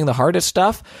wasn't doing the hardest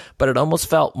stuff, but it almost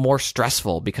felt more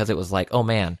stressful because it was like, oh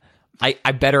man,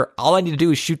 I better, all I need to do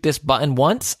is shoot this button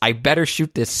once. I better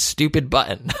shoot this stupid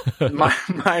button. my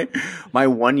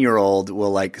 1-year-old will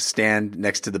like stand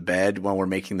next to the bed while we're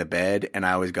making the bed, and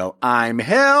I always go, I'm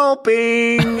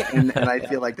helping. And I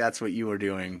feel like that's what you were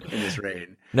doing in this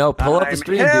raid. No, pull up the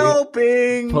stream,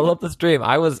 helping. Dude. Pull up the stream.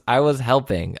 I was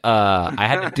helping. I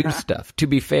had to do stuff. To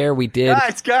be fair, we did.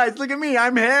 Guys, look at me.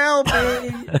 I'm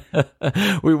helping.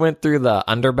 We went through the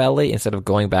underbelly instead of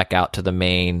going back out to the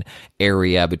main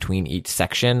area between each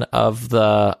section of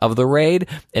the raid.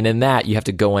 And in that, you have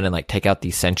to go in and like take out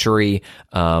these sentry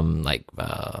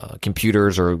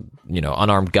computers or,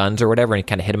 unarmed guns or whatever, and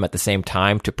kind of hit them at the same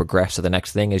time to progress to the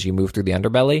next thing as you move through the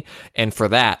underbelly. And for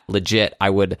that, legit, I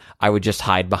would just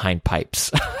hide behind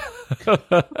pipes.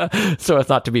 So as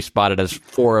not to be spotted as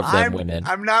 4 of them women.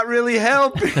 I'm not really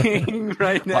helping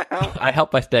right now. I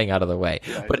help by staying out of the way.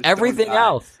 Yeah, but everything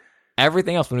else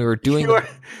when we were doing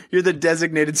you're the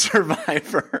designated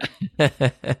survivor.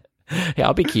 Yeah,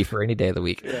 I'll be Kiefer any day of the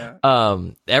week. Yeah.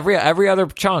 Every other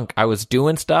chunk, I was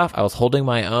doing stuff. I was holding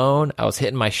my own. I was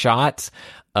hitting my shots.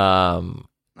 Nice.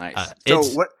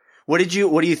 So what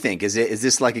do you think? Is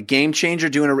this like a game changer?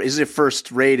 Is it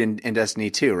first raid in Destiny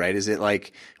 2, right? Is it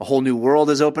like a whole new world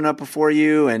has opened up before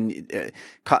you and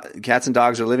cats and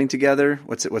dogs are living together?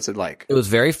 What's it like? It was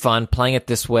very fun. Playing it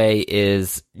this way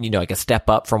is, like a step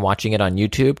up from watching it on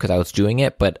YouTube because I was doing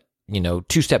it, but 2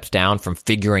 steps down from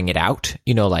figuring it out.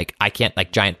 Like I can't,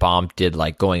 like Giant Bomb did,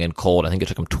 like going in cold. I think it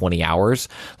took him 20 hours.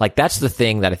 Like that's the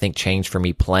thing that I think changed for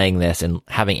me playing this and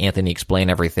having Anthony explain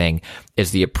everything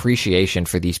is the appreciation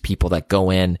for these people that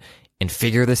go in and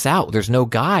figure this out. There's no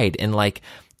guide. And like,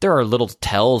 there are little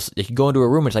tells. You can go into a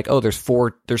room and it's like, oh,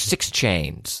 there's 6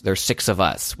 chains. There's 6 of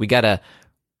us. We got to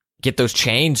get those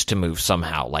chains to move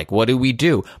somehow. Like, what do we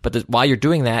do? But while you're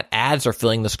doing that, ads are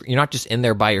filling the screen. You're not just in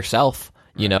there by yourself.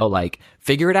 Like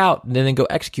figure it out and then go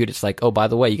execute. It's like, oh, by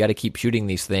the way, you got to keep shooting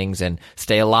these things and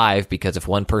stay alive because if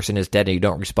one person is dead and you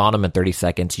don't respawn them in 30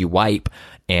 seconds, you wipe.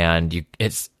 And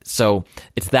it's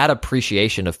that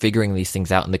appreciation of figuring these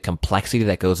things out and the complexity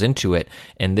that goes into it.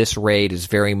 And this raid is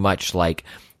very much like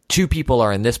 2 people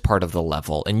are in this part of the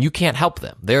level and you can't help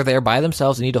them. They're there by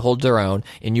themselves and need to hold their own.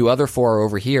 And you other 4 are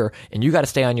over here and you got to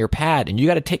stay on your pad and you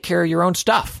got to take care of your own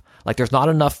stuff. Like there's not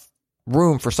enough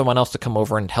room for someone else to come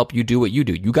over and help you do what you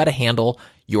do. You got to handle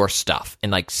your stuff.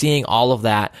 And like seeing all of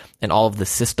that and all of the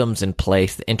systems in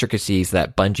place, the intricacies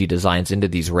that Bungie designs into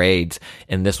these raids,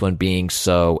 and this one being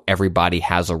so everybody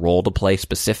has a role to play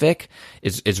specific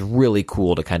is really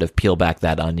cool to kind of peel back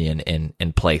that onion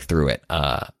and play through it.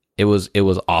 It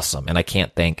was awesome. And I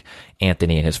can't thank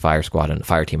Anthony and his fire squad and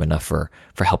fire team enough for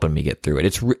helping me get through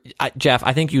it. Jeff,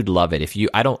 I think you'd love it.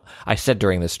 I said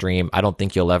during the stream, I don't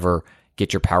think you'll ever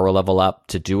get your power level up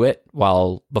to do it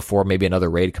before maybe another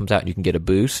raid comes out and you can get a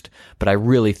boost. But I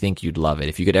really think you'd love it.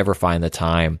 If you could ever find the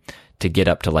time to get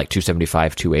up to like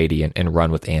 275, 280 and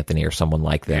run with Anthony or someone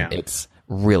like that, It's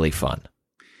really fun.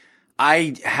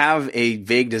 I have a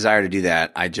vague desire to do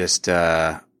that. I just,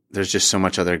 there's just so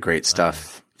much other great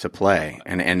stuff to play.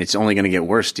 And it's only going to get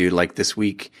worse, dude. Like this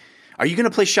week. Are you going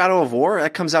to play Shadow of War?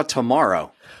 That comes out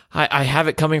tomorrow. I have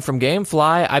it coming from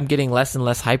Gamefly. I'm getting less and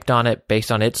less hyped on it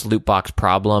based on its loot box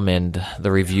problem and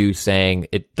the review saying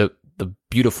the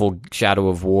beautiful Shadow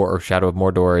of War or Shadow of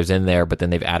Mordor is in there, but then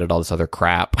they've added all this other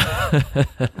crap.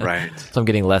 Right. So I'm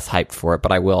getting less hyped for it,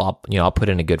 but I'll put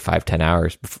in a good 5-10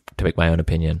 hours to make my own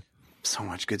opinion. So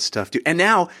much good stuff, dude. And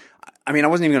now, I mean, I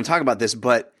wasn't even going to talk about this,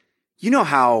 but you know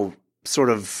how sort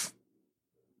of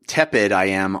tepid I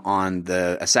am on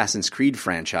the Assassin's Creed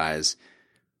franchise.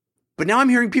 But now I'm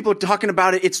hearing people talking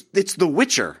about it. It's The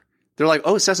Witcher. They're like,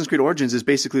 oh, Assassin's Creed Origins is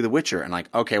basically The Witcher. And like,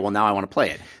 okay, well, now I want to play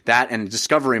it. That and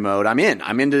Discovery Mode, I'm in.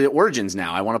 I'm into Origins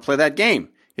now. I want to play that game.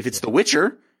 If it's The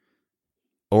Witcher.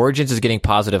 Origins is getting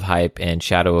positive hype, and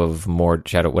Shadow,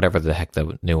 whatever the heck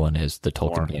the new one is, the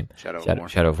Tolkien game.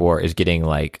 Shadow of War is getting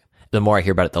like, the more I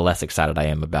hear about it, the less excited I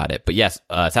am about it. But yes,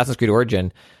 Assassin's Creed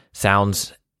Origin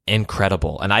sounds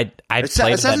incredible, and I played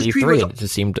it at E3 and it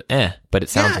just seemed but it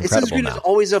sounds incredible. Assassin's Creed now. is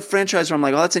always a franchise where I'm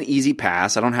like, oh, that's an easy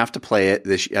pass. I don't have to play it.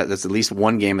 That's at least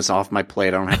one game that's off my plate.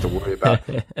 I don't have to worry about.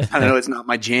 I know it's not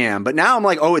my jam, but now I'm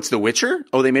like, oh, it's The Witcher.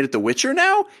 Oh, they made it The Witcher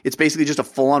now. It's basically just a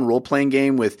full-on role-playing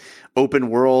game with open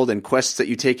world and quests that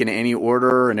you take in any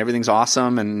order, and everything's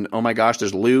awesome. And oh my gosh,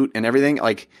 there's loot and everything.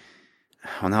 Like,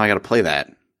 well, now I got to play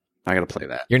that.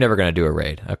 You're never going to do a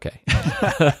raid. Okay.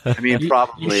 I mean,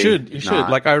 probably. You should.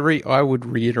 Like, I would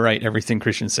reiterate everything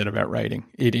Christian said about raiding.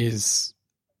 It is,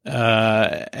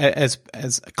 as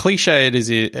cliche as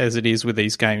it is with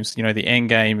these games, you know, the end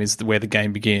game is where the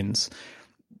game begins.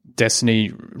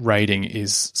 Destiny raiding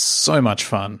is so much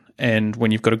fun. And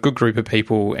when you've got a good group of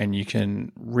people and you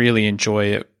can really enjoy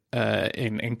it,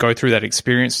 and go through that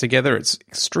experience together, it's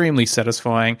extremely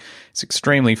satisfying. It's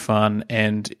extremely fun,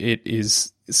 and it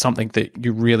is something that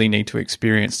you really need to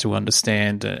experience to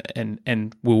understand,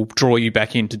 and will draw you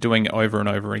back into doing it over and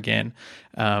over again.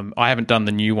 I haven't done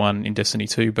the new one in Destiny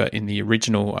 2, but in the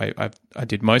original, I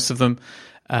did most of them,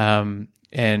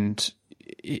 and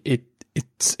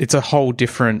it's a whole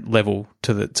different level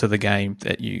to the game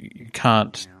that you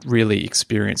can't really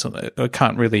experience, or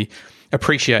can't really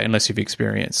appreciate unless you've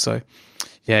experienced. So,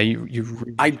 yeah,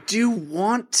 I do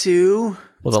want to.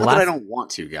 Well, I don't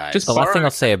want to, guys. The last thing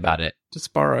I'll say about it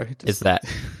is that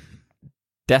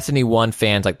Destiny 1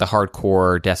 fans, like the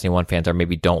hardcore Destiny 1 fans,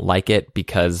 maybe don't like it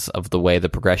because of the way the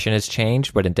progression has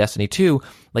changed. But in Destiny 2,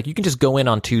 like, you can just go in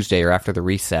on Tuesday or after the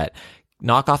reset,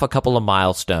 knock off a couple of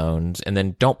milestones, and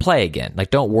then don't play again.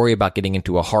 Like, don't worry about getting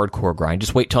into a hardcore grind.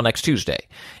 Just wait till next Tuesday,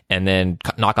 and then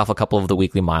knock off a couple of the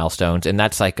weekly milestones. And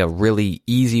that's like a really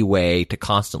easy way to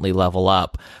constantly level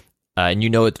up. And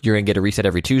you know you're going to get a reset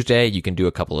every Tuesday. You can do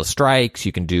a couple of strikes.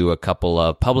 You can do a couple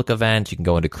of public events. You can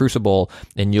go into Crucible,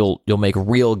 and you'll make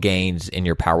real gains in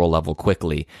your power level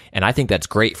quickly. And I think that's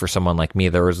great for someone like me.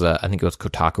 There was I think it was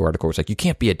Kotaku article. It was like, you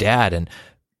can't be a dad and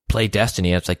play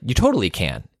Destiny. And it's like, you totally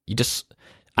can. You just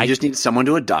need someone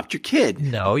to adopt your kid.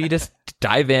 No, you just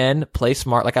dive in, play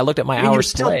smart. Like, I looked at my hours you're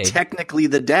still play. Technically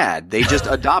the dad. They just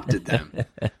adopted them.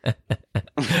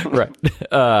 Right.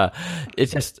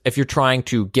 It's just, if you're trying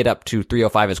to get up to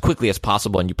 305 as quickly as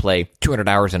possible and you play 200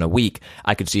 hours in a week,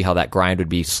 I could see how that grind would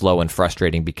be slow and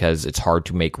frustrating because it's hard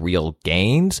to make real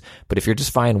gains. But if you're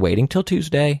just fine waiting till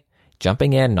Tuesday,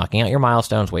 jumping in, knocking out your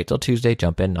milestones, wait till Tuesday,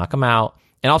 jump in, knock them out.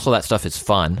 And also that stuff is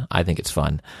fun. I think it's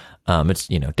fun. It's,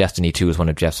 Destiny 2 is one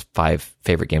of Jeff's 5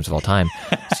 favorite games of all time.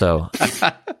 So,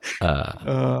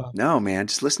 no, man,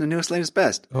 just listen to Newest, Latest,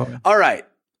 Best. All right.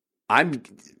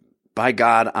 By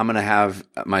God, I'm going to have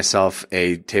myself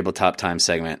a tabletop time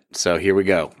segment. So here we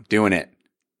go. Doing it.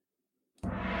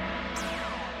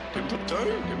 Tabletop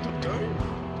time.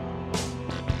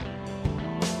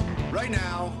 Right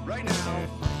now.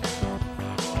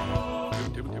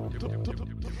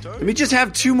 Let me just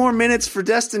have 2 more minutes for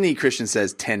Destiny, Christian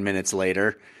says 10 minutes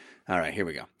later. All right, here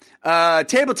we go.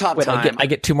 Tabletop time. I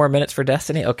get 2 more minutes for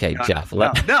Destiny? Okay, no, Jeff.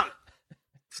 No.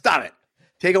 Stop it.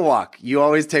 Take a walk. You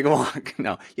always take a walk.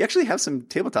 No, you actually have some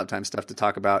tabletop time stuff to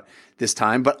talk about this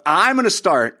time, but I'm going to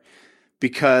start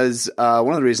because one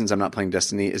of the reasons I'm not playing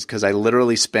Destiny is because I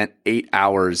literally spent 8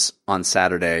 hours on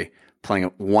Saturday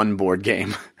playing one board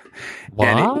game.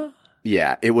 What?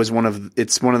 It was one of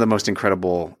the most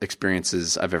incredible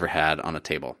experiences I've ever had on a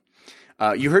table.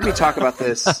 You heard me talk about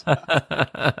this.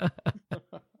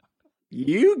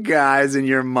 You guys in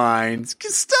your minds,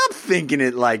 stop thinking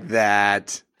it like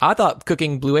that. I thought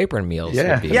cooking Blue Apron meals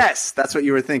would be. Yes, that's what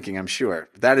you were thinking, I'm sure.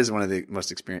 That is one of the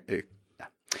most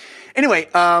Anyway,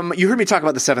 you heard me talk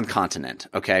about the Seventh Continent,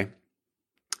 okay?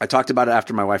 I talked about it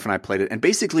after my wife and I played it, and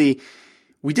basically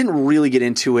we didn't really get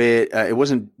into it. It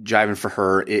wasn't jiving for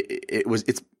her.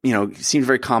 It seemed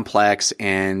very complex,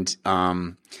 and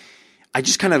I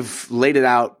just kind of laid it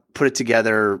out, put it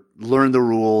together, learned the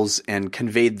rules, and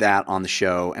conveyed that on the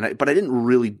show. But I didn't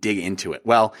really dig into it.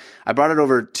 Well, I brought it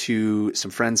over to some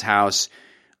friend's house.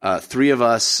 3 of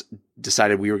us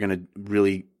decided we were going to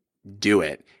really do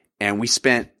it. And we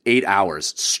spent 8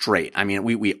 hours straight. I mean,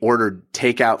 we ordered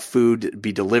takeout food to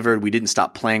be delivered. We didn't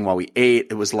stop playing while we ate.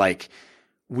 It was like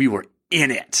we were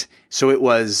in it. So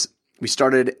we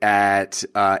started at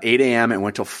 8 a.m. and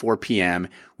went till 4 p.m.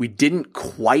 We didn't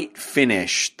quite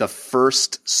finish the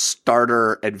first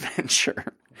starter adventure.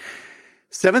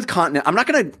 Seventh Continent, I'm not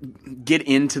going to get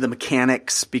into the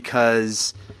mechanics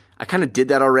because I kind of did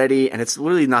that already, and it's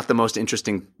really not the most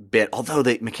interesting bit, although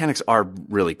the mechanics are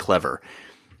really clever.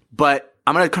 But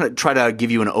I'm going to kind of try to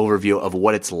give you an overview of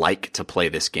what it's like to play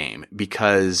this game,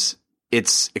 because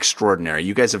it's extraordinary.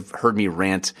 You guys have heard me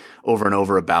rant over and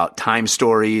over about time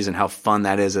stories and how fun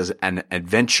that is as an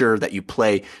adventure that you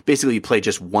play. Basically, you play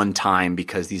just one time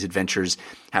because these adventures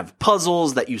have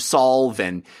puzzles that you solve,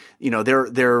 and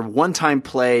they're one-time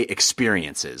play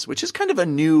experiences, which is kind of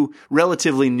a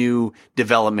relatively new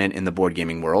development in the board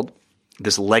gaming world.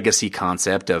 This legacy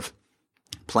concept of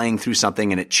playing through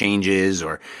something and it changes,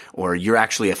 or you're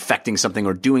actually affecting something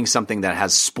or doing something that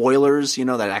has spoilers,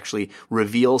 that actually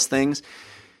reveals things.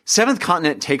 Seventh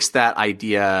Continent takes that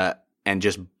idea and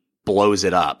just blows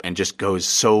it up and just goes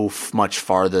so much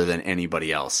farther than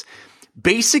anybody else.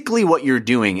 Basically, what you're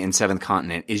doing in Seventh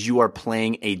Continent is you are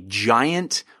playing a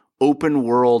giant open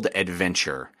world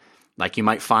adventure like you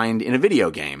might find in a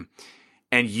video game.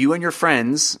 And you and your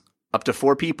friends, up to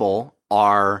 4 people,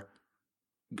 are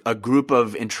a group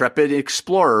of intrepid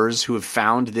explorers who have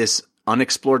found this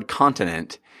unexplored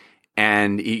continent,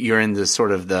 and you're in the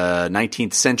sort of the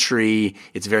 19th century.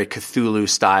 It's very Cthulhu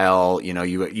style.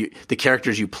 The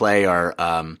characters you play are,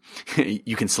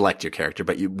 you can select your character,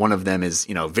 but one of them is,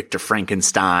 Victor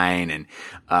Frankenstein, and,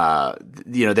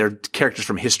 they're characters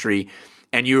from history,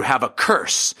 and you have a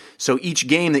curse. So each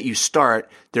game that you start,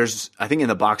 I think in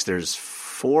the box, there's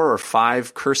 4 or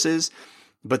 5 curses,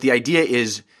 but the idea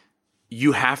is,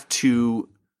 you have to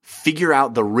figure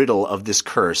out the riddle of this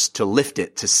curse to lift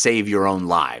it to save your own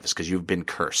lives because you've been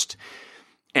cursed.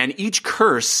 And each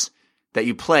curse that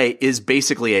you play is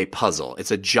basically a puzzle.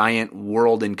 It's a giant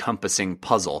world-encompassing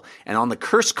puzzle. And on the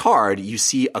curse card, you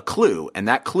see a clue, and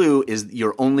that clue is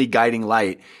your only guiding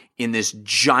light in this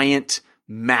giant,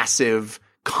 massive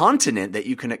continent that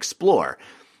you can explore.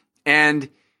 And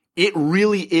it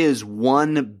really is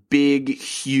one big,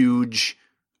 huge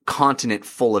continent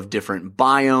full of different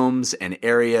biomes and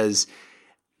areas,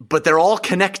 but they're all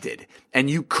connected, and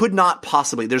you could not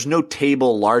possibly, there's no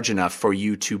table large enough for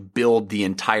you to build the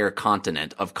entire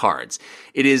continent of cards.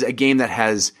 It is a game that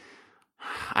has,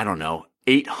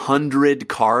 800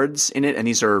 cards in it, and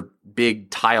these are big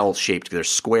tile shaped, they're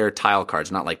square tile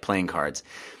cards, not like playing cards.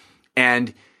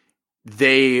 And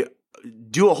they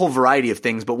do a whole variety of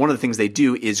things, but one of the things they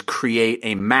do is create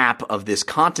a map of this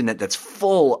continent that's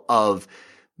full of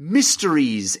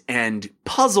mysteries and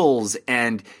puzzles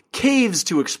and caves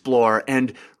to explore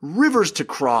and rivers to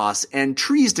cross and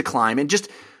trees to climb and just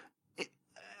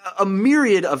a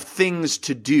myriad of things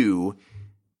to do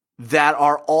that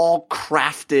are all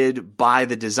crafted by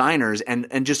the designers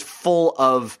and just full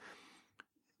of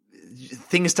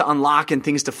things to unlock and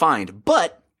things to find.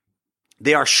 But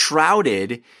they are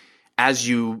shrouded as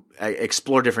you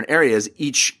explore different areas.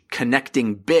 Each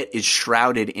connecting bit is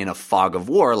shrouded in a fog of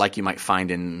war like you might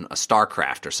find in a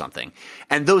StarCraft or something.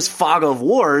 And those fog of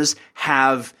wars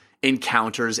have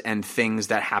encounters and things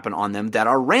that happen on them that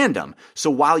are random.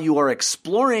 So while you are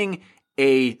exploring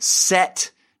a set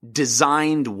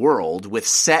designed world with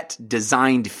set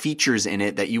designed features in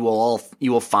it that you will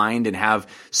find and have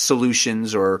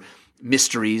solutions or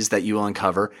mysteries that you will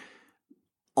uncover,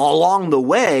 along the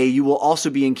way, you will also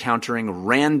be encountering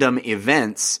random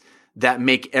events that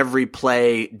make every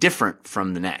play different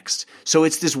from the next. So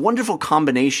it's this wonderful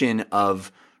combination of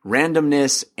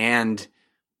randomness and,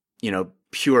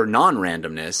 pure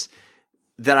non-randomness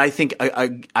that I think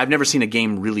I've never seen a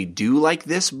game really do like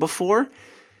this before.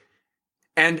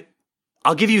 And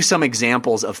I'll give you some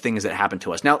examples of things that happen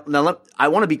to us. Now I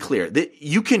want to be clear that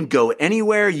you can go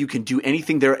anywhere, you can do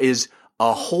anything. There is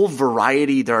a whole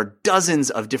variety. There are dozens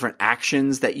of different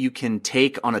actions that you can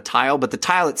take on a tile, but the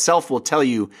tile itself will tell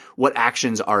you what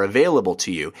actions are available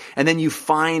to you. And then you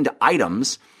find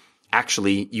items.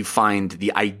 Actually, you find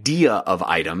the idea of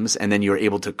items, and then you're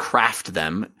able to craft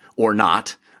them or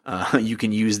not. You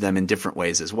can use them in different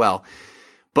ways as well.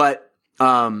 But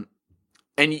all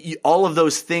of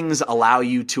those things allow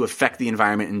you to affect the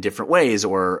environment in different ways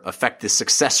or affect the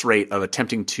success rate of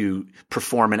attempting to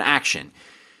perform an action.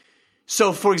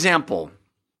 So, for example,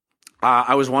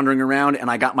 I was wandering around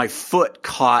and I got my foot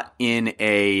caught in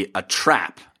a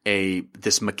trap,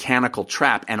 this mechanical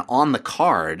trap, and on the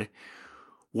card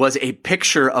was a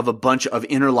picture of a bunch of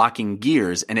interlocking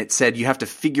gears, and it said you have to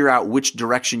figure out which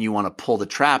direction you want to pull the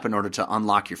trap in order to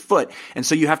unlock your foot. And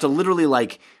so you have to literally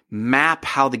map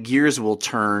how the gears will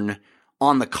turn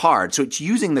on the card. So it's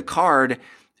using the card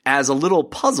as a little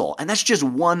puzzle, and that's just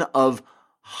one of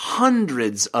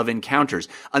hundreds of encounters.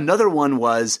 Another one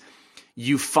was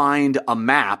you find a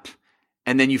map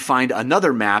and then you find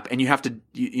another map, and you have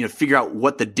to figure out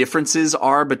what the differences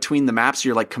are between the maps.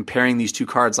 You're like comparing these two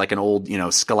cards like an old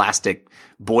Scholastic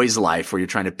Boys Life, where you're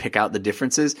trying to pick out the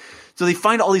differences. So they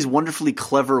find all these wonderfully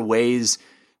clever ways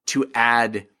to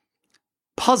add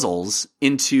puzzles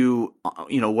into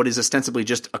what is ostensibly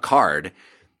just a card.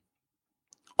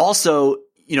 Also,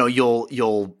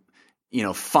 you'll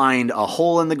find a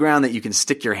hole in the ground that you can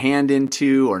stick your hand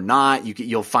into or not.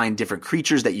 You'll find different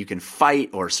creatures that you can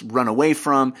fight or run away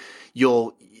from.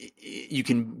 You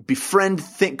can befriend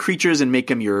creatures and make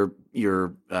them your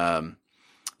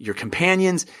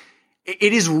companions.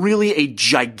 It is really a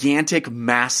gigantic,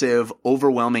 massive,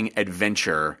 overwhelming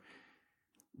adventure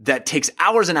that takes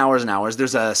hours and hours and hours.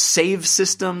 There's a save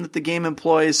system that the game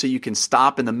employs, so you can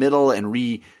stop in the middle and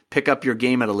pick up your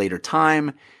game at a later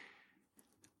time.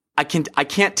 I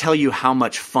can't tell you how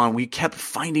much fun we kept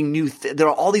finding new. There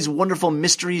are all these wonderful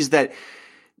mysteries that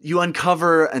you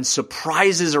uncover and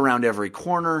surprises around every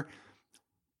corner.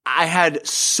 I had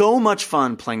so much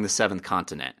fun playing The Seventh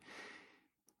Continent.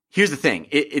 Here's the thing.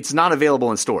 It's not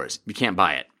available in stores. You can't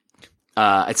buy it.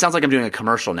 It sounds like I'm doing a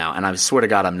commercial now, and I swear to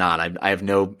God I'm not. I have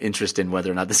no interest in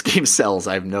whether or not this game sells.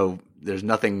 There's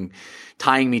nothing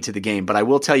tying me to the game, but I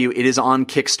will tell you it is on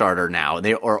Kickstarter now.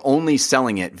 They are only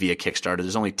selling it via Kickstarter.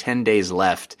 There's only 10 days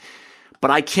left,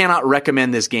 but I cannot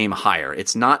recommend this game higher.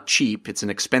 It's not cheap. It's an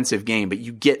expensive game, but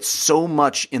you get so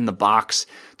much in the box.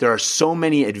 There are so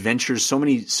many adventures, so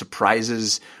many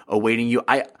surprises awaiting you.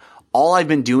 All I've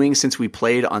been doing since we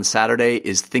played on Saturday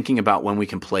is thinking about when we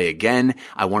can play again.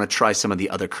 I want to try some of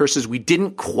the other curses. We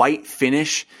didn't quite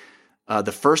finish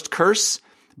the first curse,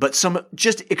 but some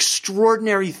just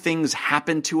extraordinary things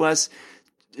happened to us.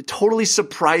 Totally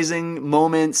surprising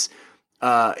moments.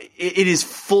 It is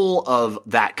full of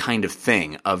that kind of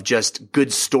thing, of just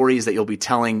good stories that you'll be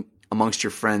telling amongst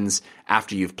your friends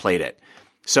after you've played it.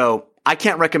 So I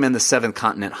can't recommend The Seventh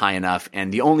Continent high enough,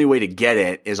 and the only way to get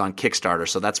it is on Kickstarter,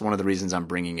 so that's one of the reasons I'm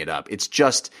bringing it up. It's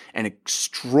just an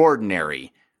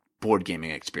extraordinary board gaming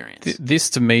experience.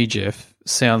 This, to me, Jeff,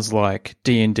 sounds like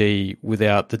D&D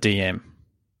without the DM.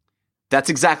 That's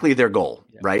exactly their goal,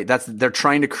 right? They're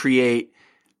trying to create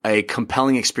a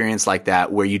compelling experience like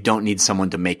that where you don't need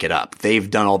someone to make it up. They've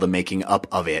done all the making up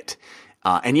of it.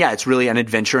 And yeah, it's really an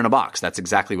adventure in a box. That's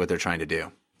exactly what they're trying to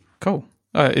do. Cool.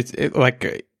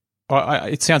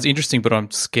 It sounds interesting, but I'm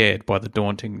scared by the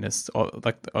dauntingness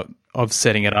of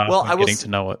setting it up and getting to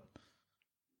know it.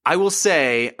 I will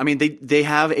say, I mean, they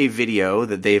have a video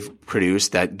that they've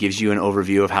produced that gives you an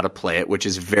overview of how to play it, which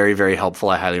is very, very helpful.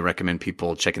 I highly recommend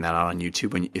people checking that out on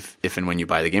YouTube if and when you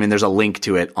buy the game. And there's a link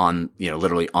to it on,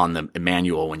 literally on the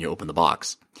manual when you open the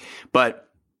box. But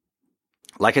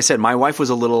like I said, my wife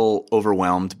was a little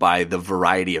overwhelmed by the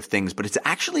variety of things, but it's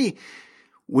actually,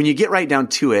 when you get right down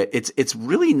to it, it's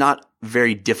really not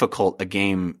very difficult a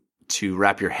game to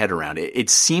wrap your head around. It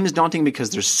seems daunting because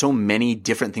there's so many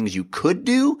different things you could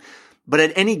do, but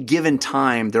at any given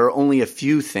time, there are only a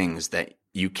few things that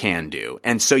you can do.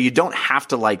 And so you don't have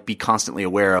to be constantly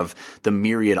aware of the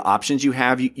myriad options you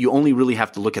have. You only really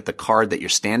have to look at the card that you're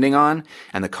standing on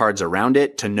and the cards around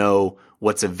it to know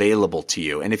what's available to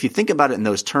you. And if you think about it in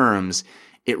those terms,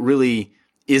 it really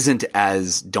isn't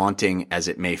as daunting as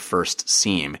it may first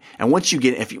seem. And once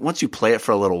you play it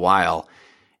for a little while,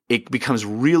 it becomes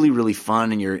really, really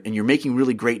fun, and you're making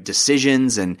really great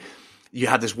decisions, and you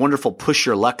have this wonderful push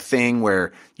your luck thing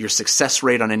where your success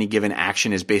rate on any given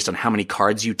action is based on how many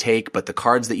cards you take, but the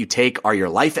cards that you take are your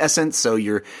life essence, so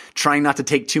you're trying not to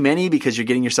take too many because you're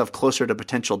getting yourself closer to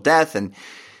potential death, and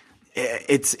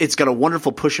it's got a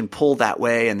wonderful push and pull that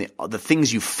way, and the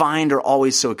things you find are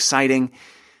always so exciting.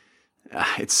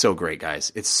 It's so great,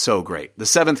 guys. It's so great. The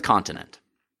Seventh Continent.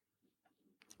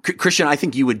 Christian, I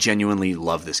think you would genuinely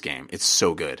love this game. It's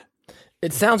so good.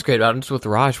 It sounds great. I'm just with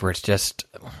Raj, where it's just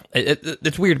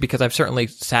it's weird because I've certainly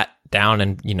sat down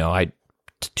and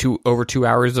over 2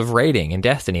 hours of raiding in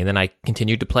Destiny, and then I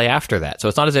continued to play after that. So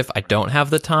it's not as if I don't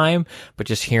have the time, but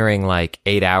just hearing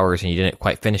 8 hours and you didn't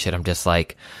quite finish it, I'm just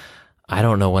like, I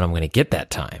don't know when I'm going to get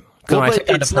that time. Because when I sit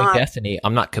down to play Destiny,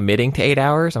 I'm not committing to 8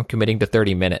 hours. I'm committing to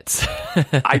 30 minutes.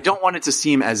 I don't want it to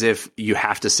seem as if you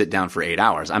have to sit down for 8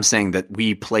 hours. I'm saying that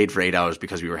we played for 8 hours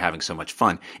because we were having so much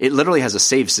fun. It literally has a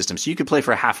save system, so you could play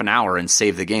for half an hour and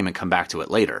save the game and come back to it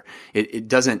later. It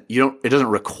doesn't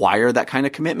require that kind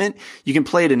of commitment. You can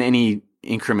play it in any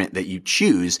increment that you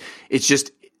choose. It's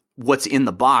just what's in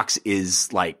the box is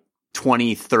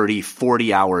 20, 30,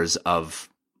 40 hours of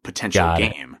potential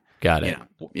game. Got it.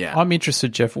 Yeah. I'm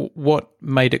interested, Jeff. What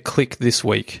made it click this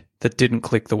week that didn't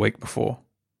click the week before?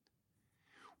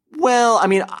 Well, I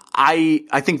mean,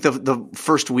 I think the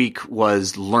first week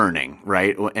was learning,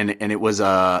 right? And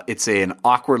it's an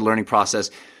awkward learning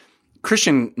process.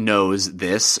 Christian knows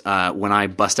this. When I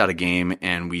bust out a game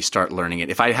and we start learning it,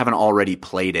 if I haven't already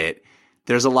played it,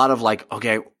 there's a lot of like,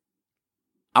 okay,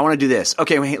 I want to do this.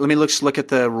 Okay, wait, let me look at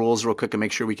the rules real quick and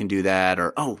make sure we can do that.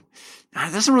 Or,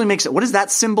 that doesn't really make sense. What does that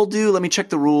symbol do? Let me check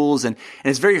the rules. And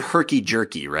it's very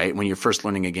herky-jerky, right? When you're first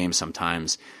learning a game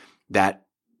sometimes, that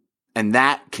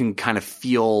can kind of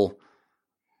feel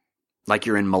like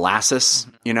you're in molasses,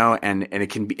 and it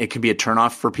can be a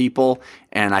turnoff for people.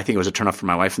 And I think it was a turnoff for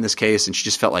my wife in this case. And she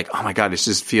just felt like, oh my God, it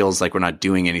just feels like we're not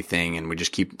doing anything. And we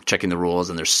just keep checking the rules.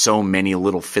 And there's so many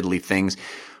little fiddly things.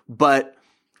 But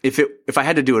if I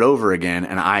had to do it over again,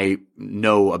 and I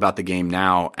know about the game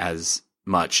now as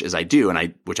much as I do,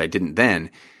 which I didn't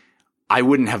then, I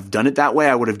wouldn't have done it that way.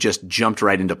 I would have just jumped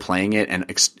right into playing it and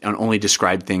only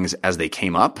described things as they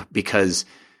came up, because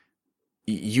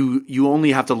you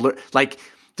only have to learn. Like,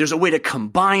 there's a way to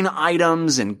combine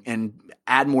items and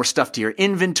add more stuff to your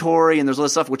inventory, and there's a lot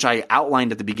of stuff which I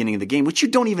outlined at the beginning of the game, which you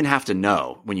don't even have to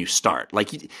know when you start.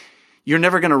 Like, you're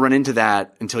never going to run into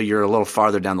that until you're a little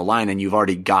farther down the line and you've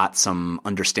already got some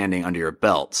understanding under your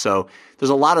belt. So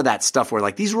there's a lot of that stuff where,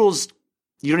 like, these rules,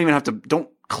 you don't even have to, don't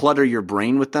clutter your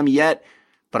brain with them yet,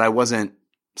 but I wasn't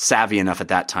savvy enough at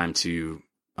that time to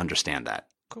understand that.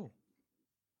 Cool.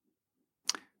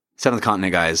 Seventh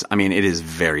Continent, guys. I mean, it is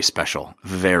very special.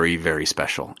 Very, very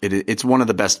special. It's one of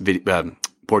the best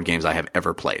board games I have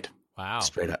ever played. Wow.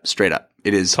 Straight up.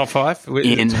 It is Top 5?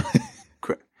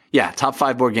 Yeah, top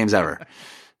 5 board games ever.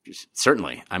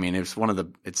 Certainly. I mean,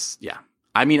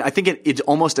 I mean, I think it's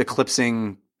almost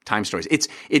eclipsing Time Stories.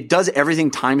 It does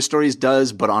everything Time Stories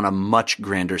does, but on a much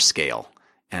grander scale.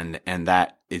 And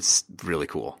that is really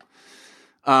cool.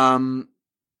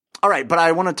 All right, but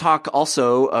I want to talk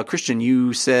also, Christian,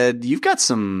 you said you've got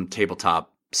some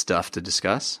tabletop stuff to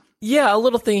discuss. Yeah, a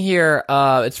little thing here.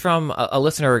 It's from a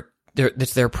listener.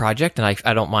 It's their project, and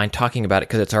I don't mind talking about it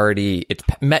because it's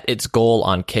met its goal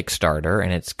on Kickstarter,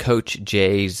 and it's Coach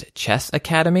Jay's Chess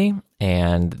Academy,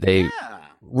 and they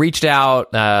reached out.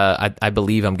 I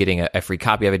believe I'm getting a free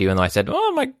copy of it, even though I said,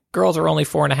 oh, my girls are only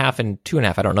 4.5 and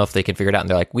 2.5. I don't know if they can figure it out. And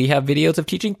they're like, we have videos of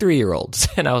teaching 3-year-olds.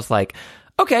 And I was like,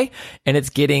 okay. And it's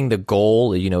getting the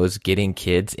goal, is getting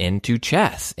kids into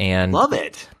chess. And love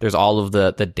it. There's all of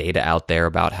the data out there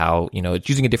about how, it's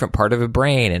using a different part of a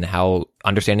brain, and how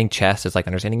understanding chess is like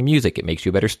understanding music. It makes you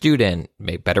a better student,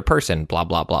 a better person, blah,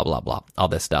 blah, blah, blah, blah, all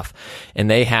this stuff.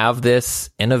 And they have this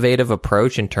innovative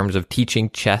approach in terms of teaching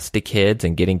chess to kids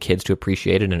and getting kids to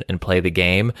appreciate it and play the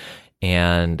game.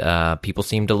 And people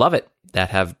seem to love it that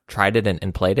have tried it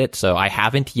and played it. So I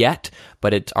haven't yet,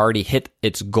 but it's already hit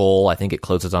its goal. I think it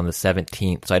closes on the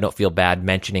 17th. So I don't feel bad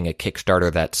mentioning a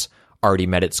Kickstarter that's already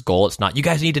met its goal. It's not, you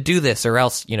guys need to do this or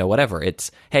else, whatever. It's,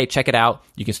 hey, check it out.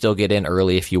 You can still get in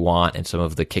early if you want. And some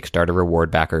of the Kickstarter reward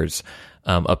backers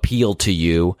appeal to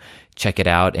you. Check it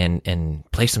out and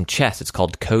play some chess. It's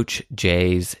called Coach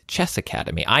Jay's Chess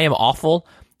Academy. I am awful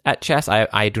at chess.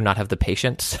 I do not have the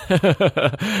patience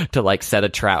to like set a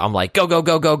trap. I'm like, go, go,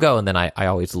 go, go, go. And then I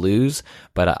always lose,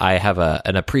 but I have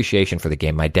an appreciation for the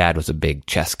game. My dad was a big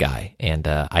chess guy, and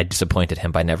I disappointed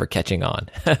him by never catching on.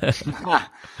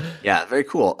 Yeah, very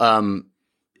cool.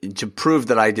 To prove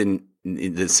that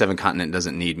the Seven Continent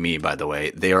doesn't need me, by the way,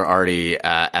 they are already,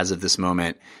 as of this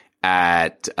moment,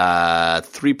 at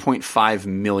 $3.5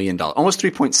 million, almost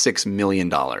 $3.6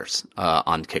 million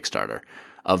on Kickstarter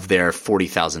of their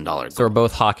 $40,000 goal. So we're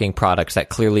both hawking products that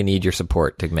clearly need your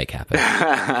support to make happen.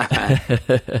 I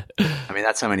mean,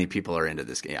 that's how many people are into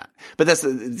this game. Yeah. But that's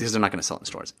because they're not going to sell it in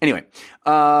stores. Anyway,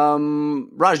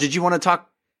 Raj, did you want to talk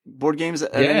board games?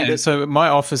 Yeah, so my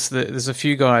office, there's a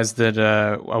few guys that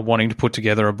are wanting to put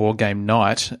together a board game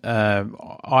night.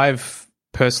 I've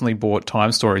personally bought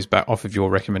Time Stories back off of your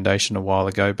recommendation a while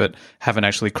ago, but haven't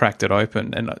actually cracked it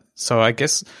open. And so I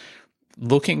guess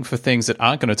looking for things that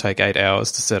aren't going to take 8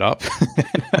 hours to set up.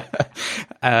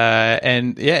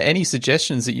 And yeah, any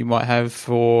suggestions that you might have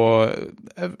for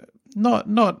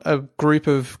not a group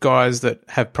of guys that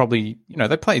have probably,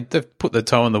 they've put their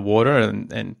toe in the water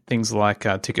and things like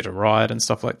Ticket to Ride and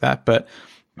stuff like that, but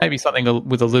maybe something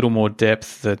with a little more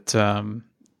depth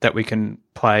that we can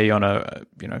play on a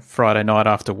Friday night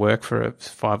after work for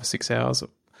 5 or 6 hours.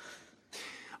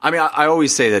 I mean, I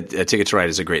always say that Ticket to Ride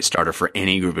is a great starter for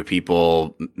any group of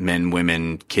people, men,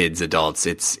 women, kids, adults.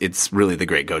 It's really the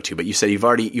great go-to. But you said you've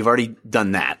already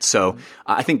done that. So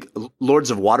I think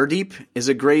Lords of Waterdeep is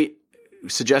a great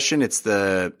suggestion. It's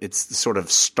the sort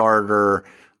of starter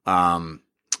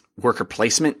worker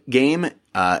placement game.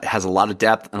 It has a lot of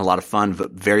depth and a lot of fun,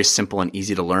 but very simple and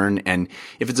easy to learn. And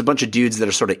if it's a bunch of dudes that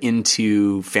are sort of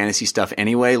into fantasy stuff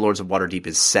anyway, Lords of Waterdeep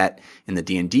is set in the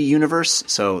D&D universe,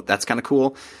 so that's kind of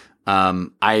cool.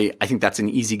 I think that's an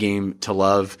easy game to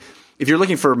love. If you're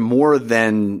looking for more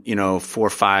than, 4 or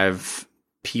 5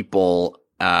 people,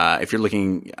 if you're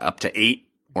looking up to 8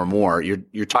 or more,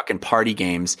 you're talking party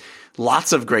games.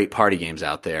 Lots of great party games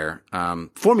out there.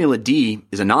 Formula D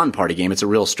is a non-party game. It's a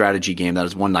real strategy game. That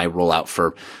is one I roll out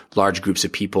for large groups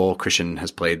of people. Christian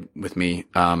has played with me.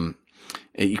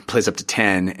 It plays up to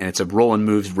 10, and it's a roll and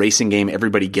moves racing game.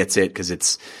 Everybody gets it because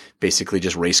it's basically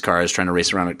just race cars trying to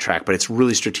race around a track, but it's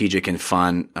really strategic and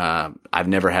fun. I've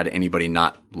never had anybody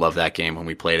not love that game when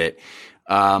we played it.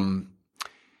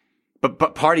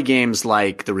 But party games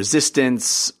like The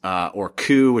Resistance, or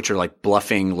Coup, which are like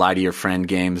bluffing, lie to your friend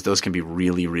games, those can be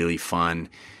really, really fun.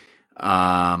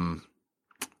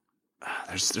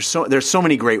 There's so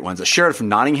many great ones. A Sheriff of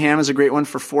Nottingham is a great one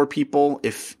for 4 people.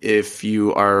 If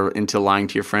you are into lying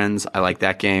to your friends, I like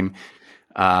that game.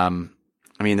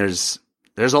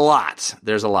 There's a lot.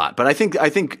 But I think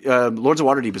Lords of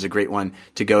Waterdeep is a great one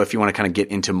to go if you want to kind of get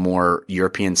into more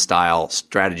European style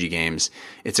strategy games.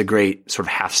 It's a great sort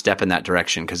of half step in that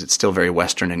direction because it's still very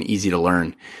Western and easy to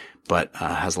learn, but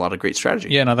has a lot of great strategy.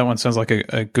 Yeah, no, that one sounds like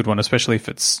a good one, especially if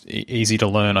it's easy to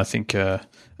learn. I think a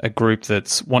group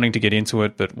that's wanting to get into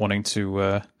it, but wanting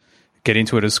to get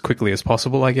into it as quickly as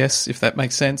possible, I guess, if that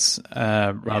makes sense,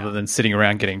 rather than sitting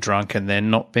around getting drunk and then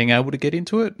not being able to get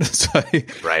into it. So,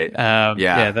 right.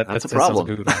 That's a problem. That sounds a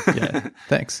good one. Yeah,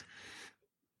 thanks.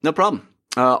 No problem.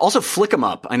 Also, Flick 'em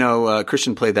Up. I know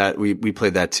Christian played that. We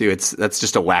played that too. That's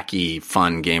just a wacky,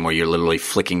 fun game where you're literally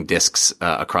flicking discs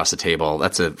across the table.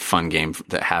 That's a fun game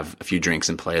to have a few drinks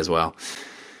and play as well.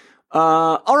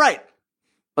 All right.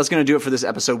 That's going to do it for this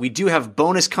episode. We do have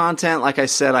bonus content. Like I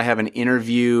said, I have an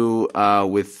interview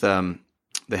with the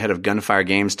head of Gunfire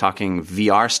Games talking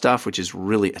VR stuff, which is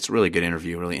it's a really good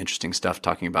interview, really interesting stuff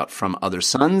talking about From Other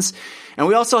Suns. And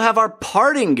we also have our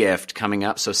parting gift coming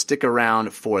up, so stick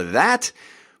around for that.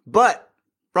 But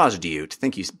Raj Dioot,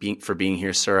 thank you for being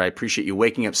here, sir. I appreciate you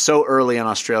waking up so early in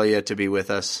Australia to be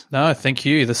with us. No, thank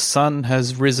you. The sun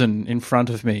has risen in front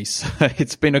of me. So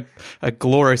it's been a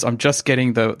glorious... I'm just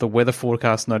getting the weather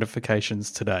forecast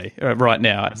notifications today, right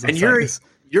now. And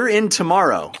you're in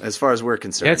tomorrow, as far as we're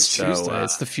concerned. Yeah, it's Tuesday.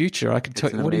 It's the future. I can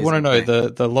tell you. What do you want to know?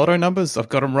 The lotto numbers? I've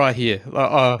got them right here.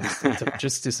 It's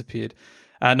just disappeared.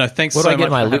 No, thanks so much. What do I get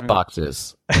my loot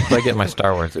boxes? What do I get my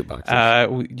Star Wars loot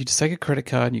boxes? You just take a credit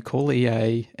card and you call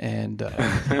EA and...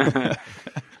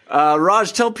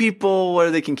 Raj, tell people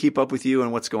where they can keep up with you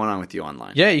and what's going on with you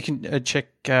online. Yeah, you can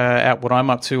check out what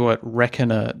I'm up to at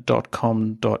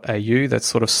reckoner.com.au. That's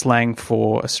sort of slang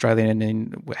for Australian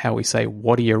in how we say,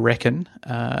 what do you reckon?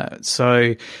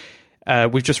 We've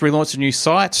just relaunched a new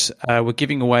site. We're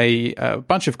giving away a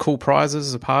bunch of cool prizes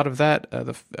as a part of that.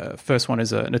 The first one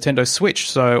is a Nintendo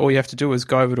Switch. So all you have to do is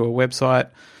go over to a website,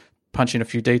 punch in a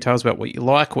few details about what you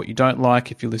like, what you don't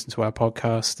like, if you listen to our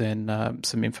podcast, and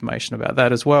some information about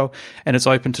that as well. And it's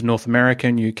open to North America,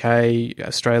 UK,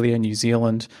 Australia, New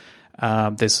Zealand.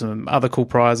 There's some other cool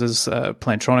prizes.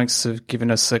 Plantronics have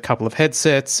given us a couple of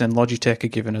headsets, and Logitech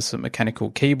have given us a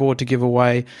mechanical keyboard to give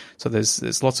away. So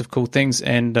there's lots of cool things.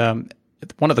 And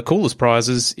one of the coolest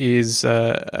prizes is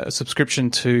a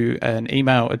subscription to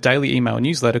a daily email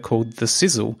newsletter called The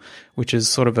Sizzle, which is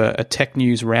sort of a tech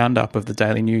news roundup of the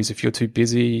daily news. If you're too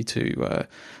busy to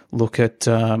look at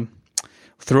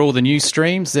through all the news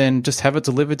streams, then just have it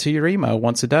delivered to your email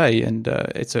once a day, and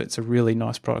it's a really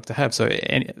nice product to have. So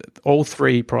all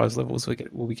 3 prize levels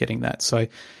will be getting that. So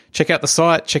check out the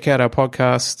site, check out our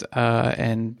podcast,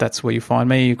 and that's where you find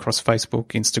me across Facebook,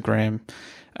 Instagram.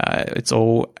 It's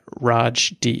all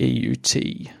Raj Deut.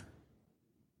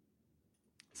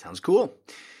 Sounds cool.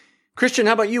 Christian,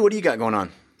 how about you? What do you got going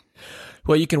on?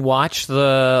 Well, you can watch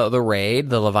the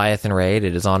raid, the Leviathan raid.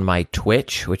 It is on my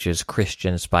Twitch, which is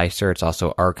Christian Spicer. It's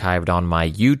also archived on my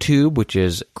YouTube, which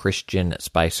is Christian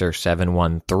Spicer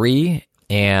 713.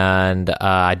 And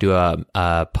I do a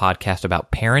podcast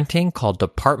about parenting called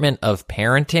Department of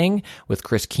Parenting with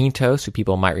Chris Quintos, who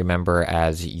people might remember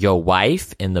as Yo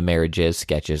Wife in the Marriage Is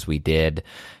sketches we did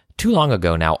too long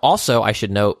ago now. Also, I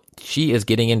should note, she is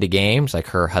getting into games, like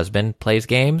her husband plays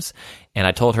games, and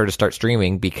I told her to start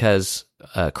streaming because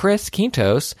Chris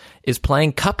Quintos is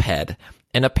playing Cuphead,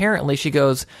 and apparently she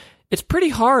goes, "It's pretty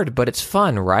hard, but it's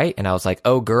fun, right?" And I was like,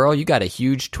 "Oh, girl, you got a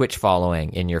huge Twitch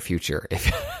following in your future.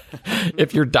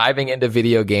 If you're diving into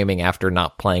video gaming after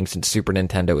not playing since Super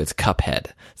Nintendo, it's Cuphead."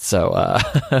 So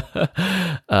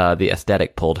the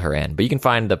aesthetic pulled her in. But you can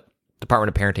find the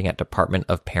Department of Parenting at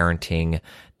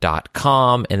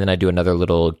departmentofparenting.com. And then I do another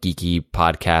little geeky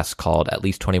podcast called At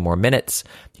Least 20 More Minutes.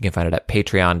 You can find it at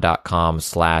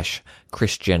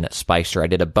patreon.com/Christian Spicer. I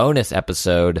did a bonus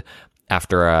episode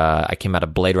after I came out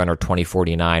of Blade Runner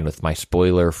 2049 with my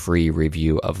spoiler-free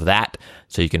review of that.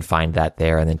 So you can find that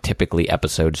there. And then typically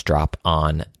episodes drop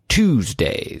on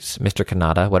Tuesdays. Mr.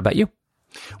 Kanata, what about you?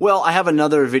 Well, I have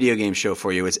another video game show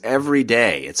for you. It's every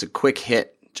day. It's a quick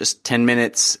hit, just 10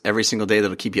 minutes every single day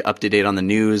that'll keep you up to date on the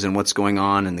news and what's going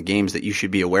on and the games that you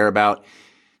should be aware about.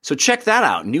 So check that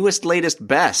out. Newest, latest,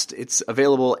 best. It's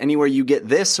available anywhere you get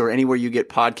this or anywhere you get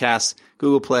podcasts,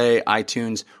 Google Play,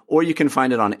 iTunes, or you can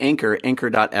find it on Anchor,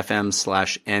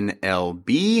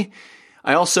 anchor.fm/NLB.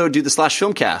 I also do the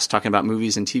 /Filmcast, talking about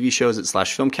movies and TV shows at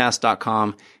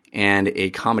 /filmcast.com, and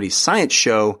a comedy science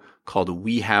show called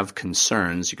We Have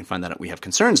Concerns. You can find that at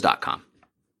wehaveconcerns.com.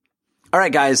 All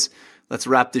right, guys, let's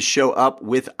wrap this show up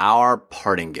with our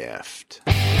parting gift.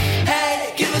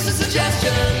 Hey, give us a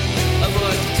suggestion of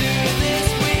what to do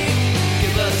this week.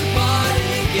 Give us a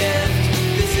parting gift.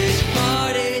 This is your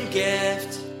parting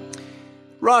gift.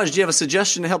 Raj, do you have a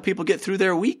suggestion to help people get through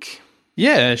their week?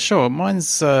 Yeah, sure.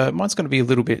 Mine's going to be a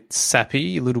little bit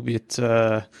sappy, a little bit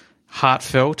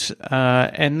heartfelt,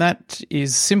 and that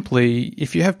is simply,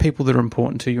 if you have people that are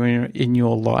important to you in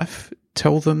your life,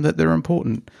 tell them that they're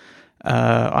important.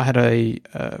 I had a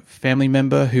family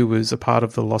member who was a part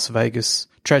of the Las Vegas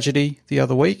tragedy the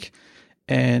other week,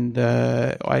 and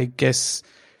I guess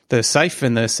they're safe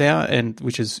and they're sound, and it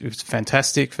was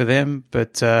fantastic for them.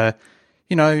 But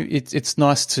it's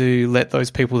nice to let those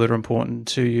people that are important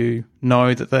to you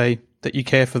know that you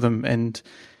care for them, and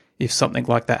if something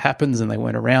like that happens and they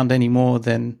weren't around anymore,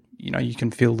 then you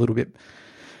can feel a little bit,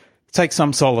 take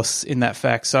some solace in that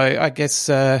fact. So I guess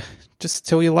just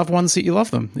tell your loved ones that you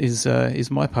love them is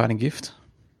my parting gift.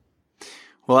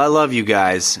 Well, I love you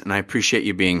guys, and I appreciate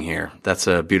you being here. That's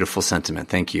a beautiful sentiment.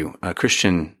 Thank you.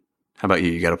 Christian, how about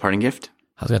you? You got a parting gift?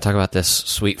 I was going to talk about this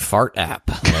sweet fart app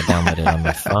that I downloaded on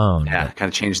my phone. Yeah, kind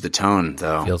of changed the tone,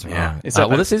 though. Feels wrong.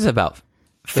 Yeah. This is about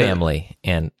family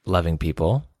and loving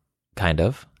people, kind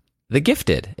of. The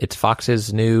Gifted. It's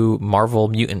Fox's new Marvel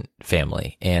mutant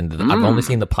family, and I've only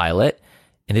seen the pilot,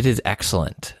 and it is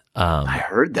excellent. I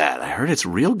heard that. I heard it's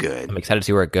real good. I'm excited to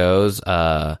see where it goes.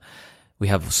 We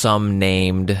have some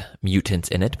named mutants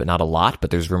in it, but not a lot.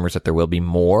 But there's rumors that there will be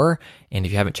more. And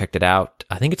if you haven't checked it out,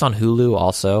 I think it's on Hulu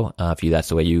also. If that's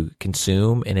the way you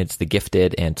consume, and it's The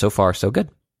Gifted, and so far so good.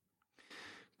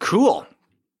 Cool.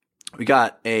 We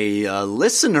got a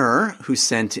listener who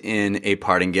sent in a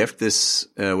parting gift. This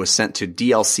was sent to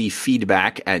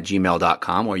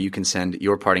dlcfeedback@gmail.com, where you can send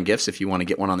your parting gifts if you want to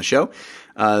get one on the show.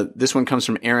 This one comes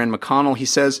from Aaron McConnell. He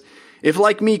says, if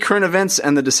like me, current events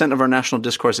and the descent of our national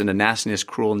discourse into nastiness,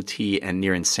 cruelty, and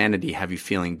near insanity have you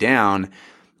feeling down,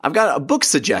 I've got a book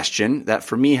suggestion that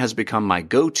for me has become my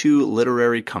go-to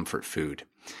literary comfort food.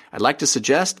 I'd like to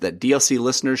suggest that DLC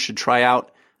listeners should try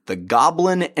out The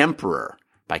Goblin Emperor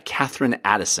by Catherine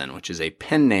Addison, which is a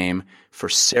pen name for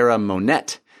Sarah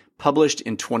Monette, published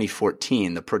in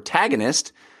 2014. The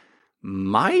protagonist,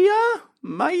 Maya,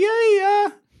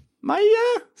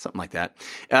 something like that,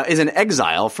 is an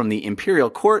exile from the imperial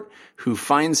court who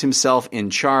finds himself in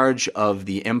charge of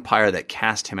the empire that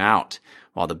cast him out.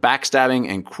 While the backstabbing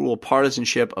and cruel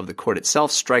partisanship of the court itself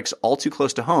strikes all too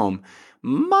close to home,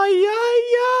 Maya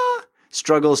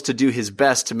struggles to do his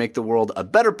best to make the world a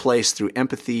better place through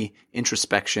empathy,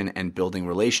 introspection, and building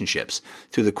relationships.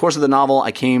 Through the course of the novel,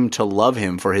 I came to love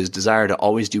him for his desire to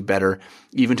always do better,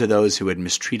 even to those who had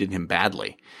mistreated him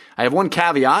badly. I have one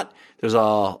caveat. There's a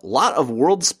lot of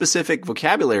world-specific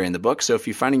vocabulary in the book, so if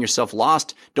you're finding yourself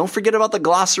lost, don't forget about the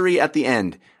glossary at the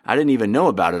end. I didn't even know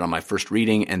about it on my first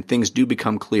reading, and things do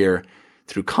become clear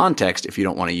through context if you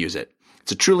don't want to use it.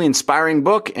 It's a truly inspiring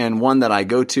book, and one that I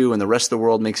go to, and the rest of the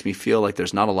world makes me feel like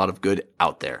there's not a lot of good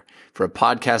out there. For a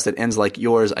podcast that ends like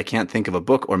yours, I can't think of a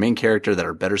book or main character that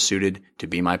are better suited to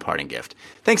be my parting gift.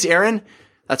 Thanks, Aaron.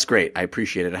 That's great. I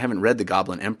appreciate it. I haven't read The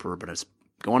Goblin Emperor, but it's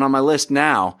going on my list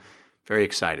now. Very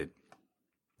excited.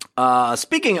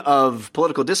 Speaking of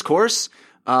political discourse,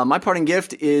 my parting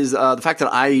gift is the fact that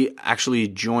I actually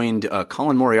joined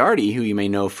Colin Moriarty, who you may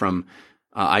know from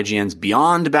IGN's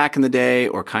Beyond back in the day,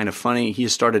 or Kind of Funny. He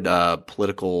has started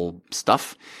political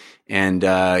stuff, and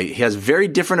he has very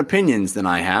different opinions than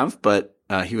I have, but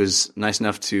he was nice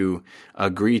enough to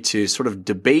agree to sort of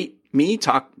debate me,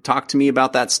 talk to me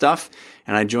about that stuff,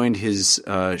 and I joined his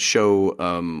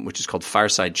show, which is called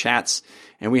Fireside Chats,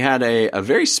 and we had a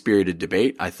very spirited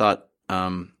debate. I thought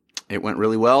it went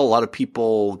really well. A lot of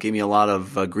people gave me a lot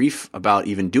of grief about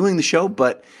even doing the show,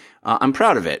 but I'm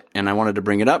proud of it, and I wanted to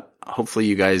bring it up. hopefully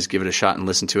you guys give it a shot and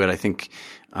listen to it. I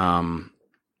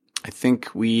think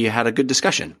we had a good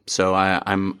discussion, so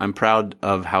I'm proud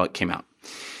of how it came out.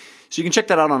 So you can check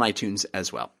that out on iTunes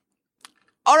as well.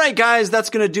 All right, guys, that's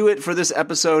going to do it for this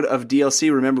episode of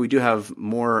DLC. Remember, we do have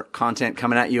more content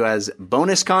coming at you as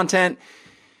bonus content,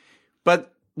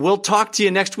 but we'll talk to you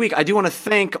next week. I do want to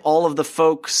thank all of the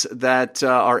folks that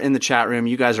are in the chat room.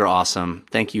 You guys are awesome.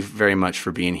 Thank you very much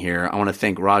for being here. I want to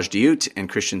thank Raj Diut and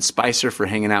Christian Spicer for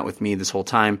hanging out with me this whole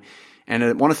time. And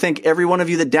I want to thank every one of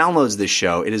you that downloads this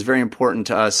show. It is very important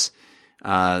to us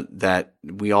that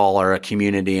we all are a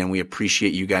community, and we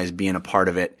appreciate you guys being a part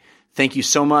of it. Thank you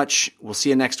so much. We'll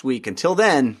see you next week. Until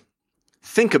then,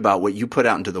 think about what you put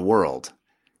out into the world.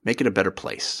 Make it a better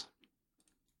place.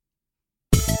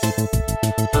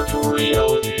 Virtual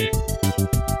reality.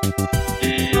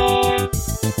 VR.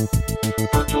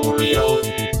 Virtual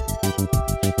reality.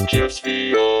 Just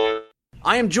VR.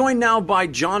 I am joined now by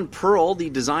John Pearl, the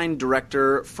design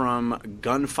director from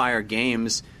Gunfire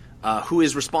Games, who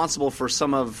is responsible for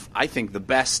some of, I think, the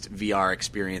best VR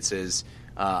experiences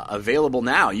available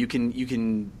now. You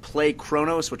can play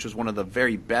Chronos, which was one of the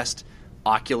very best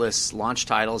Oculus launch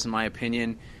titles, in my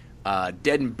opinion.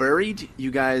 Dead and Buried,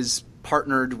 you guys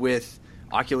partnered with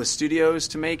Oculus Studios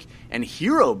to make, and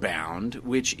Hero Bound,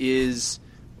 which is,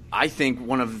 I think,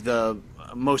 one of the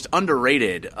most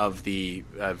underrated of the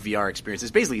VR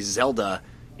experiences. Basically Zelda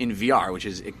in VR, which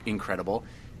is incredible.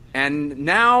 And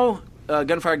now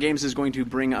Gunfire Games is going to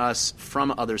bring us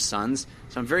From Other Suns.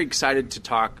 So I'm very excited to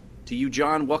talk to you,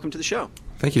 John. Welcome to the show.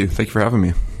 Thank you. Thank you for having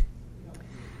me.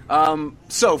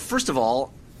 So first of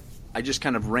all, I just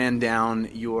kind of ran down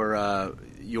your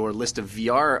list of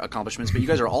VR accomplishments, but you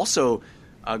guys are also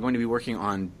going to be working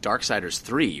on Darksiders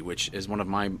 3, which is one of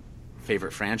my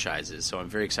favorite franchises. So I'm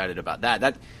very excited about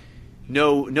that.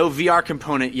 No VR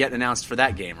component yet announced for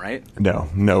that game, right?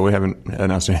 No, we haven't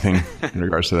announced anything in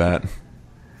regards to that.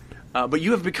 But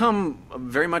you have become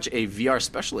very much a VR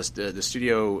specialist. The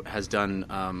studio has done,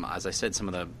 as I said, some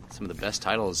of the best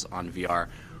titles on VR.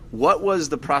 What was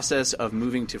the process of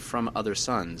moving to From Other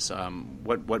Suns?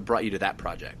 What brought you to that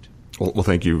project? Well,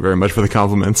 thank you very much for the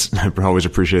compliments. I always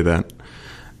appreciate that.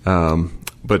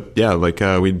 But yeah,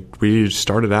 we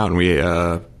started out, and we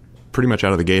pretty much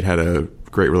out of the gate had a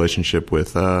great relationship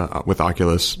with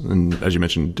Oculus, and as you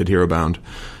mentioned, did Hero Bound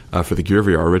for the Gear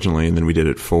VR originally, and then we did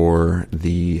it for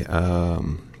the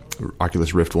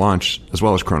Oculus Rift launch as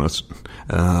well as Chronos.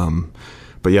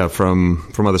 But yeah,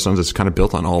 from Other Suns, it's kind of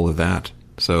built on all of that.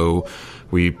 So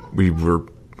we were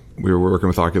working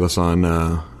with Oculus on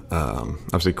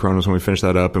obviously Chronos when we finished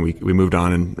that up, and we moved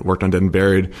on and worked on Dead and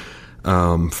Buried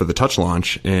for the Touch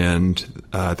launch. And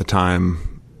at the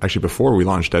time, actually before we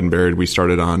launched Dead and Buried, we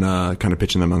started on kind of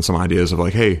pitching them on some ideas of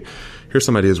like, hey, here's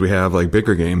some ideas we have, like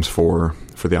bigger games for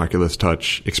the Oculus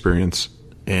Touch experience.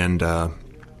 And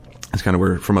it's kind of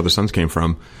where From Other Suns came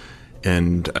from.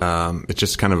 And it's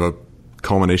just kind of a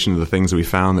culmination of the things that we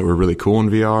found that were really cool in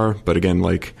VR. But again,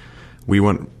 like we're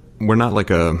not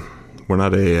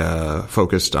a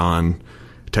focused on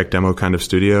tech demo kind of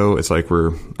studio. It's like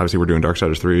we're doing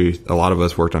Darksiders 3. A lot of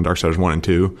us worked on Darksiders 1 and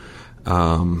 2.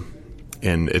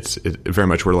 And it very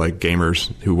much we're like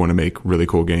gamers who want to make really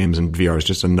cool games, and VR is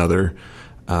just another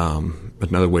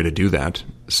way to do that.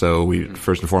 So we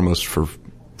first and foremost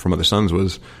From Other Suns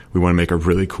was we want to make a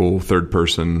really cool first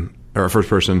person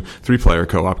 3-player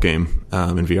co-op game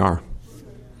in VR.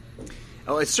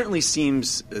 Oh, it certainly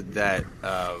seems that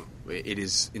it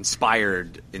is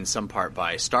inspired in some part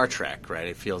by Star Trek, right?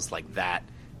 It feels like that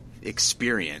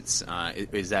experience.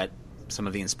 Is that some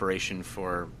of the inspiration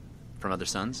for From Other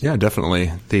Suns? Yeah,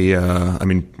 definitely.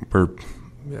 We're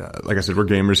like I said, we're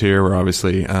gamers here. We're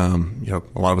obviously, a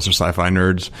lot of us are sci-fi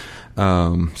nerds.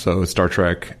 So Star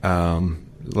Trek, a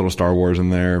little Star Wars in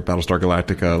there, Battlestar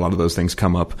Galactica. A lot of those things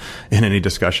come up in any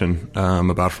discussion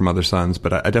about From Other Suns.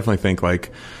 But I definitely think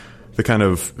like the kind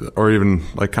of, or even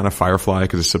like kind of Firefly,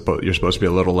 because you're supposed to be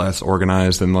a little less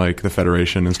organized than like the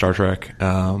Federation in Star Trek.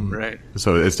 Right.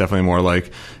 So it's definitely more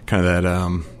like kind of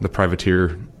that the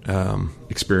privateer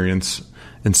experience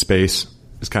in space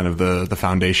is kind of the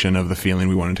foundation of the feeling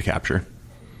we wanted to capture.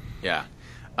 Yeah.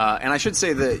 And I should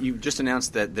say that you just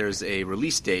announced that there's a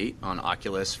release date on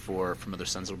Oculus for From Other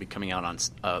Suns. It'll be coming out on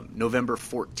November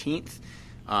 14th.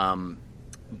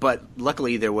 But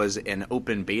luckily there was an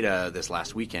open beta this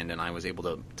last weekend, and I was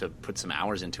able to put some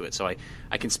hours into it. So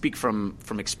I can speak from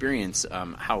experience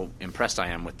how impressed I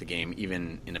am with the game,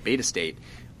 even in a beta state.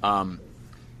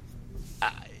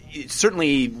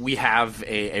 Certainly we have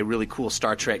a really cool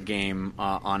Star Trek game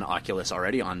on Oculus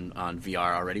already, on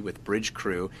VR already with Bridge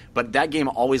Crew. But that game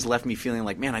always left me feeling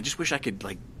like, man, I just wish I could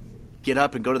like get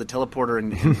up and go to the teleporter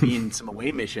and be in some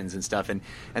away missions and stuff. And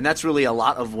that's really a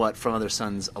lot of what From Other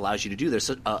Suns allows you to do.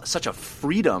 There's such a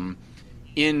freedom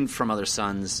in From Other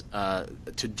Suns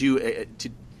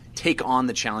to take on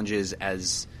the challenges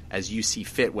as you see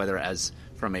fit, whether as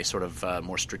from a sort of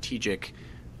more strategic,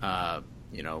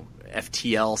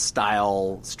 FTL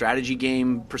style strategy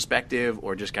game perspective,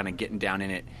 or just kind of getting down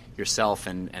in it yourself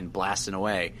and blasting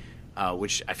away,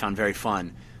 which I found very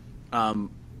fun.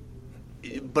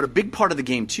 But a big part of the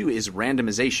game too is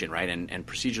randomization, right? And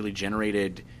procedurally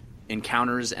generated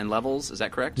encounters and levels. Is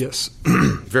that correct? Yes,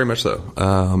 very much so.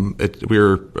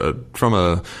 We're from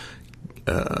a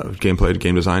gameplay to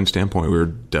game design standpoint, we were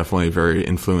definitely very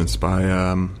influenced by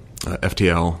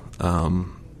FTL,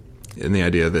 in the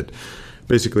idea that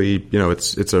basically,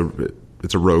 it's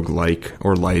a rogue-like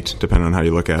or light, depending on how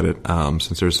you look at it.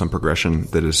 Since there's some progression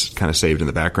that is kind of saved in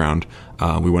the background,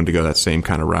 we wanted to go that same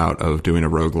kind of route of doing a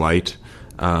rogue-light,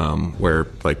 where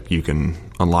like you can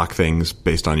unlock things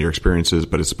based on your experiences,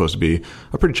 but it's supposed to be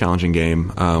a pretty challenging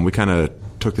game. We kind of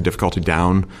took the difficulty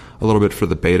down a little bit for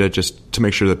the beta, just to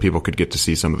make sure that people could get to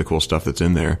see some of the cool stuff that's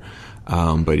in there.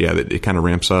 But yeah, it kind of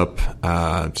ramps up.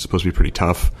 It's supposed to be pretty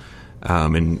tough,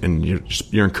 and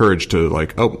you're encouraged to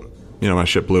like, my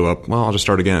ship blew up. Well, I'll just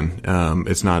start again.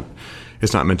 It's not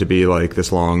meant to be like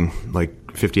this long, like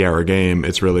 50-hour game.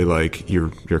 It's really like you're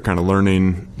kind of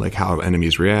learning like how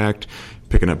enemies react,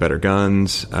 picking up better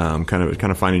guns, kind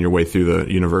of finding your way through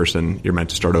the universe, and you're meant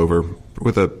to start over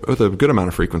with a good amount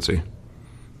of frequency.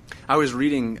 I was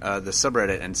reading the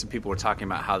subreddit, and some people were talking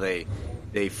about how they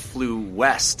flew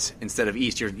west instead of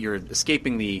east. You're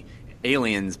escaping the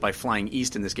aliens by flying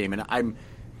east in this game, and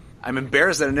I'm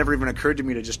embarrassed that it never even occurred to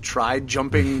me to just try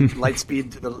jumping light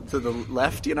speed to the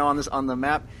left, on the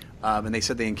map. And they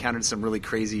said they encountered some really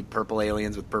crazy purple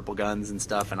aliens with purple guns and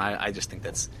stuff. And I just think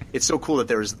it's so cool that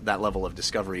there's that level of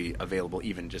discovery available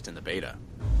even just in the beta.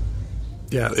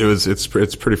 Yeah, it's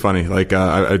pretty funny. Like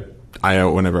I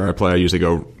whenever I play, I usually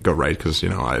go right because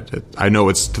I know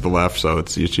it's to the left, so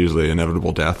it's usually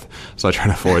inevitable death. So I try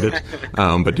to avoid it.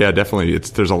 But yeah, definitely,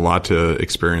 there's a lot to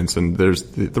experience, and there's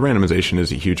the randomization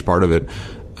is a huge part of it.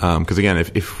 Because again,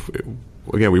 if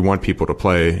we want people to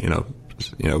play,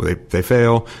 they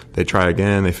fail, they try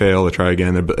again, they fail, they try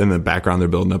again. In the background, they're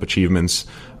building up achievements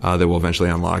that will eventually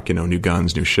unlock, new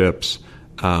guns, new ships.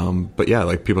 But yeah,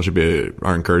 like people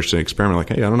are encouraged to experiment.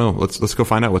 Like, hey, I don't know, let's go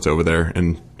find out what's over there,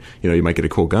 and you might get a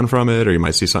cool gun from it, or you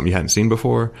might see something you hadn't seen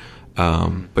before.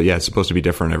 But yeah, it's supposed to be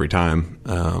different every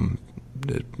time.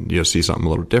 You'll see something a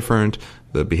little different,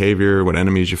 the behavior, what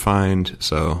enemies you find.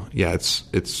 So yeah,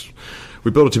 it's we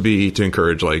built it to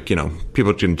encourage, like,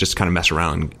 people can just kind of mess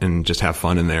around and just have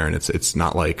fun in there. And it's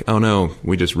not like, oh no,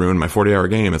 we just ruined my 40-hour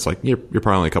game. It's like, you're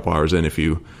probably only a couple hours in.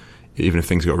 Even if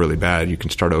things go really bad, you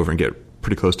can start over and get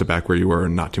pretty close to back where you were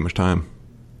in not too much time.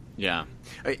 Yeah.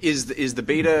 Is the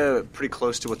beta pretty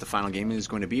close to what the final game is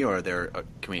going to be, or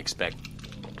can we expect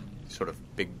sort of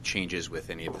big changes with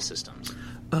any of the systems?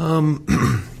 I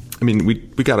mean,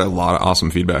 we got a lot of awesome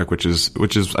feedback, which is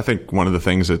I think one of the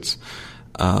things that's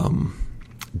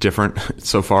different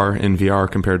so far in VR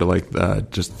compared to like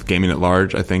just gaming at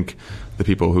large. I think the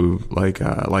people who like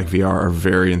VR are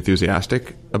very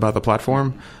enthusiastic about the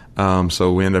platform.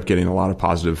 So we end up getting a lot of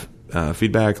positive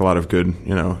feedback, a lot of good,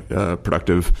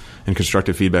 productive and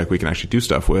constructive feedback we can actually do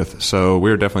stuff with. So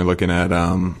we're definitely looking at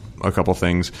a couple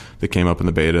things that came up in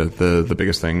the beta. The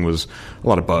biggest thing was a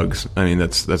lot of bugs. I mean,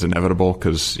 that's inevitable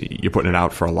because you're putting it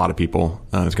out for a lot of people.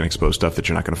 It's going to expose stuff that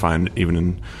you're not going to find even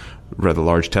in rather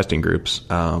large testing groups.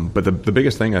 But the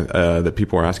biggest thing that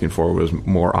people were asking for was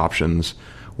more options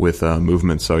with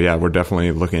movement. So yeah, we're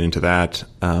definitely looking into that.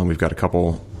 We've got a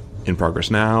couple in progress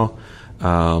now.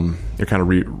 You're kind of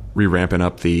re-ramping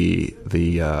up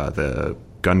the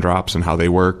gun drops and how they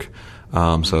work.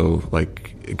 So like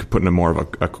putting a more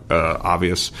of a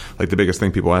obvious, like the biggest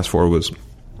thing people asked for was,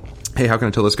 hey, how can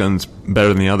I tell this gun's better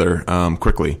than the other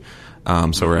quickly?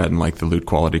 So we're adding like the loot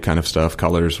quality kind of stuff.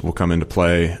 Colors will come into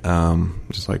play.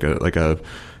 Just like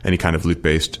any kind of loot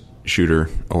based shooter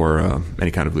or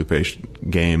any kind of loot based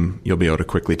game, you'll be able to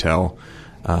quickly tell,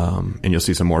 and you'll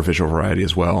see some more visual variety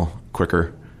as well,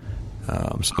 quicker.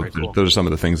 So cool. Those are some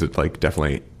of the things that like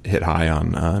definitely hit high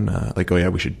on like, oh yeah,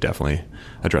 we should definitely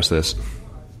address this.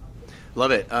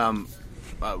 Love it.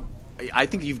 I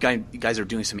think you guys are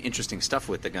doing some interesting stuff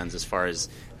with the guns as far as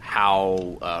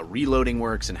how reloading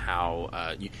works and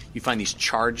how you find these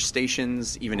charge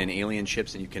stations even in alien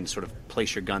ships, and you can sort of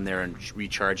place your gun there and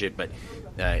recharge it. But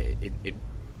it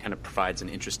kind of provides an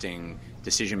interesting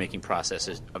decision-making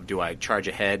process of, do I charge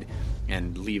ahead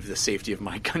and leave the safety of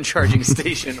my gun charging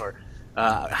station, or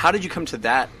how did you come to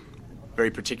that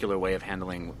very particular way of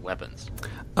handling weapons?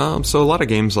 So a lot of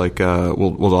games like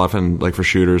will often, like for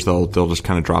shooters, they'll just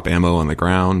kind of drop ammo on the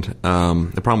ground.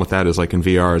 The problem with that is like in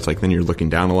VR, it's like then you're looking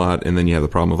down a lot, and then you have the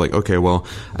problem of like, okay, well,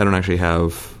 I don't actually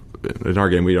have. In our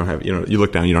game, we don't have, you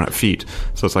look down, you don't have feet.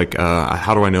 So it's like,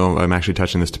 how do I know I'm actually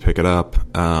touching this to pick it up?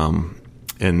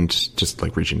 And just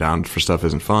like reaching down for stuff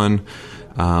isn't fun.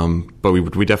 But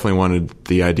we definitely wanted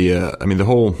the idea. I mean, the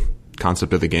whole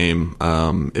concept of the game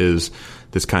is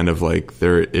this kind of like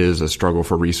there is a struggle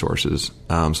for resources.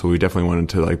 So we definitely wanted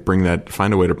to like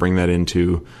find a way to bring that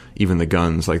into even the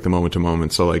guns, like the moment to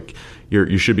moment. So like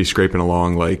you should be scraping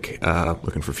along, like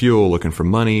looking for fuel, looking for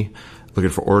money, looking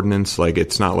for ordnance. Like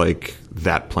it's not like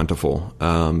that plentiful.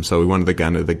 So we wanted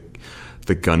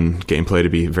the gun gameplay to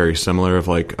be very similar of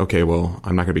like, okay, well,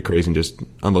 I'm not going to be crazy and just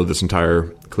unload this entire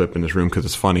clip in this room because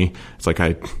it's funny. It's like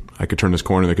I could turn this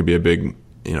corner, there could be a big,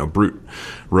 brute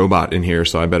robot in here,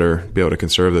 so I better be able to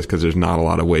conserve this because there's not a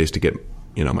lot of ways to get,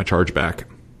 my charge back.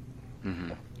 Mm-hmm.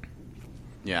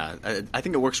 Yeah, I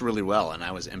think it works really well, and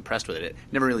I was impressed with it.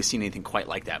 Never really seen anything quite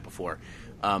like that before.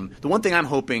 The one thing I'm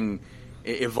hoping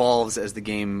evolves as the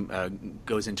game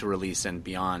goes into release and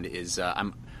beyond is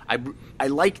I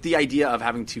like the idea of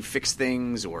having to fix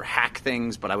things or hack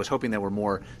things, but I was hoping there were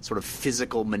more sort of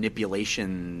physical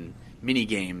manipulation mini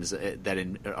games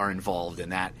that are involved in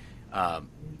that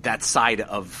side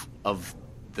of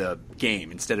the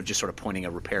game instead of just sort of pointing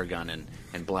a repair gun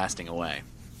and blasting away.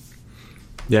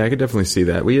 Yeah, I could definitely see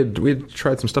that. We had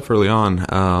tried some stuff early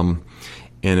on.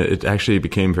 And it actually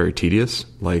became very tedious.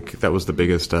 Like that was the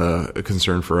biggest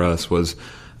concern for us was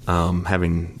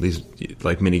having these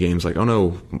like mini games. Like, oh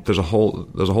no, there's a hole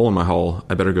in my hull.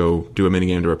 I better go do a mini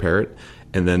game to repair it.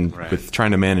 And then with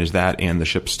trying to manage that and the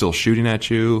ship still shooting at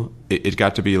you, it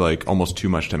got to be like almost too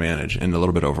much to manage and a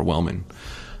little bit overwhelming.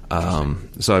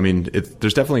 So I mean,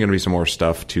 there's definitely going to be some more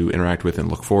stuff to interact with and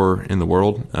look for in the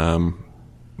world.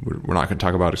 We're not going to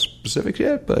talk about specifics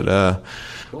yet, but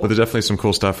there's definitely some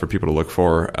cool stuff for people to look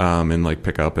for and like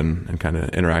pick up and kind of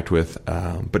interact with.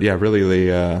 But yeah, really,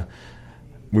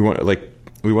 we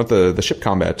want the ship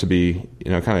combat to be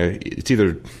kind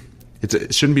of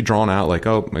it shouldn't be drawn out like,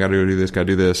 oh, I got to go do this, got to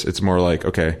do this. It's more like,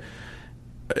 okay,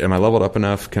 am I leveled up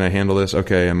enough? Can I handle this?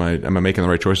 Okay, am I making the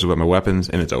right choices with my weapons?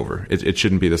 And it's over. It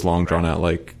shouldn't be this long drawn out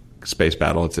like space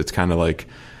battle. It's kind of like.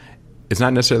 It's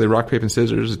not necessarily rock, paper, and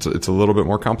scissors. It's a little bit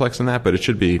more complex than that, but it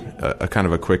should be a kind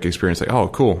of a quick experience. Like, oh,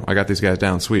 cool, I got these guys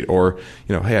down, sweet. Or,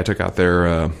 hey, I took out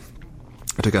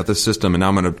this system, and now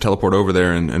I'm going to teleport over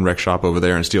there and wreck shop over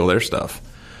there and steal their stuff.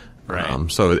 Right.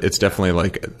 So it's definitely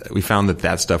like we found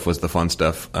that stuff was the fun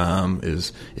stuff.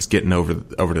 Is getting over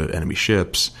to enemy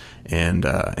ships and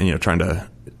trying to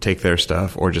take their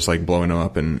stuff, or just like blowing them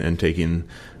up and taking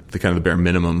the kind of the bare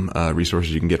minimum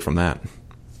resources you can get from that.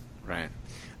 Right.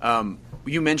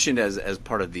 You mentioned as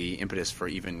part of the impetus for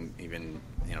even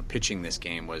pitching this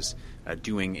game was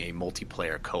doing a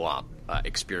multiplayer co-op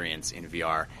experience in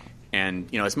VR,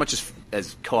 and as much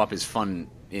as co-op is fun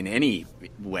in any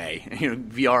way,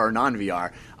 VR or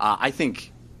non-VR, I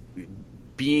think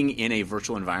being in a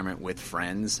virtual environment with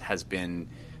friends has been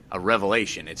a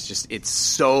revelation. It's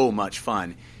so much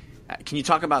fun. Can you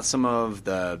talk about some of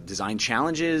the design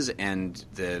challenges and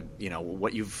the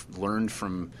what you've learned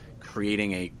from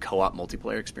creating a co-op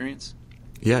multiplayer experience?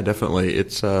 Yeah, definitely.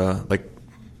 It's like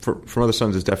from Other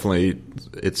Suns, it's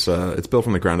built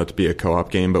from the ground up to be a co-op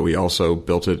game, but we also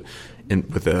built it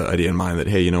with the idea in mind that,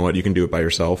 hey, you know what, you can do it by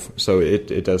yourself. So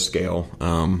it does scale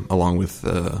along with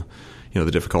the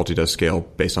difficulty does scale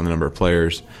based on the number of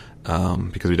players,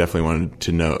 because we definitely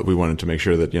wanted to make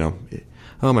sure that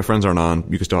my friends aren't on,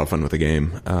 you can still have fun with the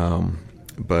game.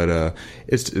 But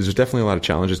there's definitely a lot of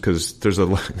challenges because there's a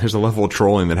level of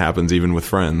trolling that happens even with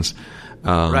friends.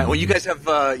 Right. Well, you guys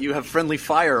have friendly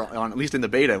fire on, at least in the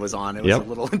beta. It was on. It was a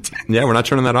little intense. Yeah, we're not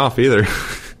turning that off either.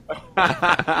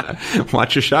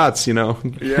 Watch your shots.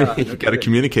 Yeah, you got to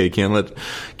communicate. Can't let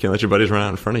your buddies run out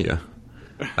in front of you.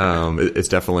 It's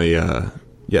definitely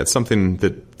it's something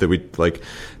that we like.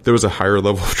 There was a higher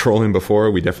level of trolling before.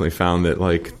 We definitely found that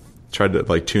like. Tried to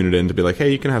like tune it in to be like,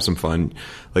 hey, you can have some fun.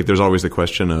 Like there's always the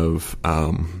question of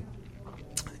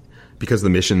because the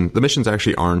missions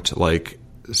actually aren't like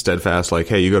steadfast. Like,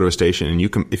 hey, you go to a station and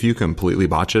if you completely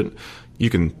botch it, you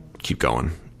can keep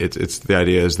going. It's the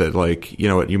idea is that like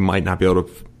you might not be able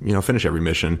to finish every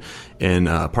mission, and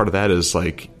part of that is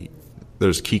like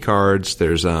there's key cards,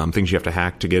 there's things you have to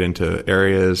hack to get into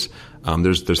areas.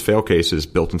 There's fail cases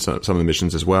built in some of the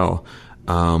missions as well.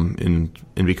 And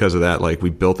because of that, like we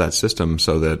built that system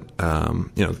so that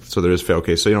so there is fail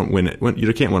case, so you don't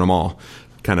you can't win them all,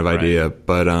 kind of idea.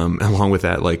 But along with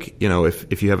that, like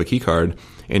if you have a key card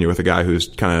and you're with a guy who's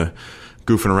kind of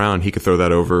goofing around, he could throw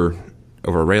that over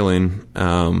a railing,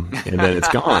 and then it's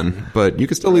gone. But you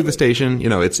can still leave the station.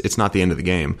 It's not the end of the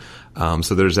game.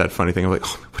 So there's that funny thing of like,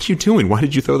 oh, what are you doing? Why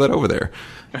did you throw that over there?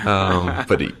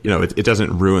 But it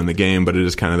doesn't ruin the game. But it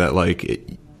is kind of that like,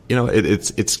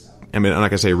 it's. I mean, I'm not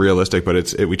gonna say realistic,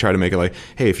 but we try to make it like,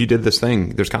 hey, if you did this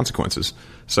thing, there's consequences.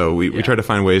 So we try to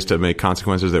find ways to make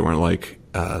consequences that weren't like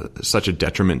such a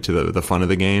detriment to the fun of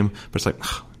the game. But it's like,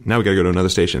 now we got to go to another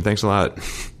station. Thanks a lot.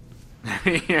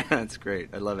 Yeah, that's great.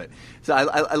 I love it. So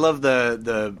I love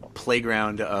the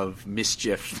playground of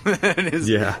mischief that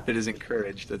is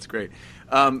encouraged. That's great.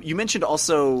 You mentioned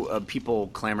also people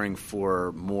clamoring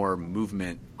for more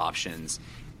movement options.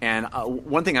 And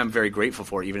one thing I'm very grateful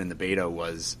for, even in the beta,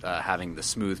 was having the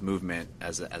smooth movement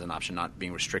as an option, not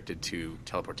being restricted to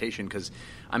teleportation, because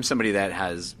I'm somebody that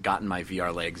has gotten my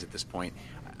VR legs at this point.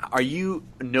 Are you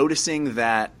noticing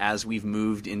that as we've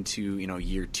moved into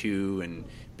year 2 and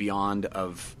beyond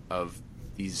of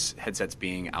these headsets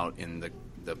being out in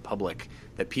the public,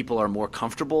 that people are more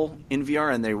comfortable in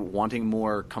VR and they're wanting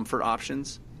more comfort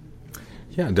options?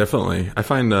 Yeah, definitely. I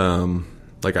find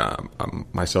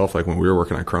myself, like when we were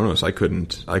working on Chronos, I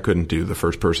couldn't do the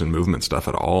first person movement stuff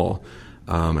at all.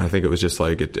 And I think it was just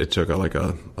like it took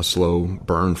a slow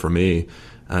burn for me,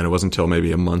 and it wasn't until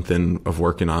maybe a month in of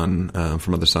working on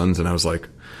From Other Suns, and I was like,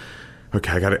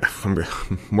 okay, I'm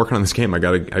working on this game. I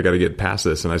gotta get past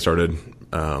this. And I started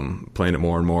playing it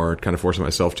more and more, kind of forcing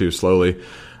myself to slowly.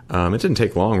 It didn't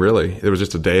take long, really. It was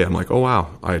just a day. I'm like, oh wow,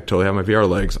 I totally have my VR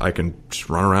legs. I can just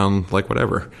run around like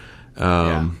whatever.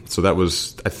 So that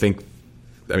was,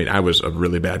 I was a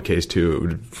really bad case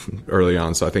too early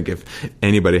on. So I think if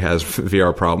anybody has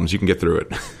VR problems, you can get through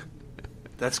it.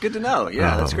 That's good to know.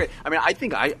 Yeah, that's great. I mean, I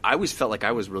think I always felt like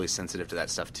I was really sensitive to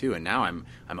that stuff too, and now I'm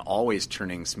always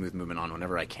turning smooth movement on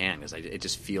whenever I can, because it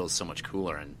just feels so much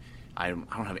cooler, and I don't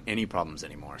have any problems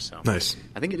anymore. So nice.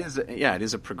 I think it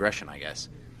is a progression, I guess.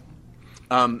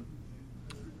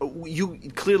 You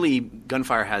clearly,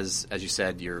 Gunfire has, as you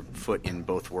said, your foot in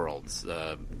both worlds,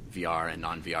 VR and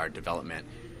non-VR development.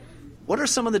 What are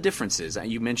some of the differences?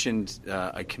 You mentioned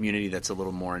a community that's a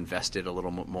little more invested, a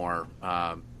little more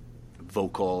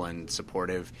vocal and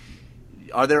supportive.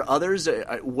 Are there others?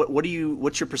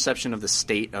 What's your perception of the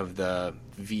state of the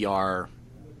VR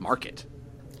market?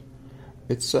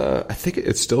 It's I think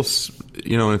it's still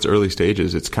in its early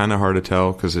stages. It's kind of hard to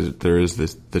tell because there is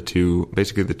the two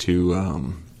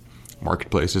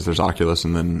marketplaces. There's Oculus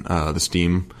and then the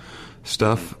Steam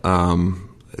stuff.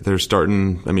 They're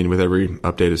starting. I mean, with every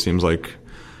update, it seems like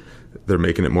they're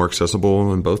making it more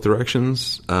accessible in both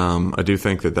directions. I do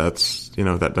think that's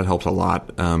that helps a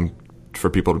lot for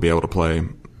people to be able to play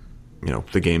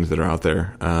the games that are out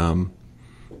there. And,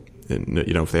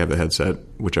 if they have the headset,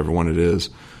 whichever one it is.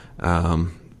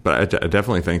 But I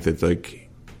definitely think that like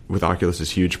with Oculus'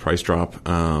 huge price drop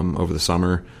over the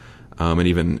summer, and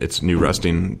even its new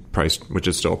resting price, which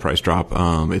is still a price drop,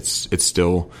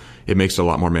 it makes it a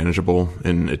lot more manageable.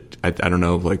 And I don't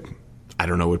know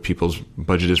what people's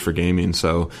budget is for gaming,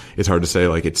 so it's hard to say.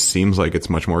 Like it seems like it's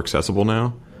much more accessible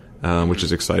now, which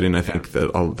is exciting. I think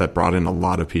that brought in a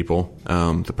lot of people.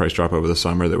 The price drop over the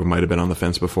summer that might have been on the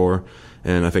fence before,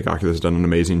 and I think Oculus has done an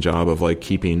amazing job of like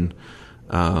keeping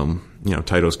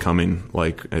titles coming.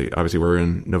 Like obviously we're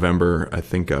in November. I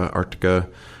think Arctica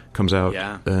comes out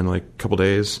in like a couple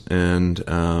days, and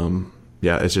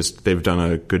it's just they've done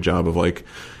a good job of like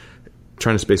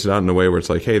trying to space it out in a way where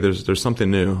it's like, hey, there's something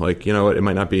new. Like, it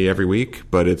might not be every week,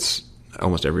 but it's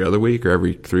almost every other week or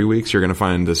every 3 weeks. You're going to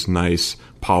find this nice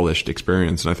polished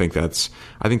experience, and I think that's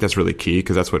really key,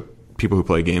 because that's what people who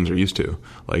play games are used to.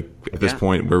 Like at this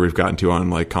point where we've gotten to on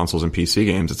like consoles and PC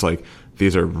games, it's like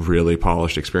these are really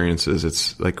polished experiences.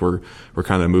 It's like we're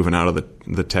kind of moving out of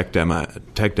the tech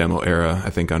demo era, I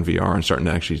think, on VR, and starting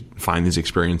to actually find these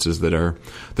experiences that are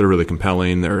really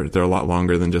compelling. They're a lot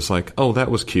longer than just like, oh, that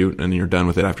was cute, and you're done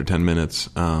with it after 10 minutes.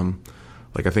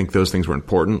 Like I think those things were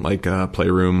important. Like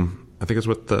Playroom, I think is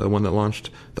what the one that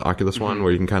launched, the Oculus one,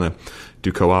 where you can kind of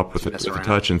do co-op with the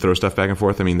touch and throw stuff back and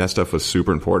forth. I mean, that stuff was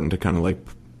super important to kind of like,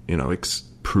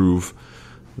 prove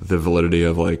the validity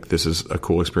of like, this is a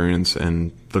cool experience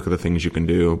and look at the things you can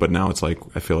do. But now it's like,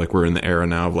 I feel like we're in the era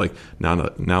now of like,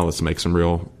 now let's make some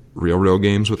real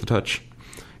games with the touch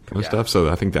kind of stuff. So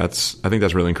I think that's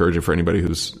really encouraging for anybody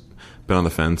who's been on the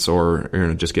fence or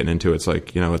just getting into it. It's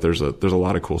like, there's a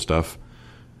lot of cool stuff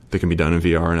that can be done in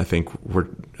VR, and I think we're,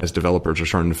 as developers, are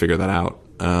starting to figure that out,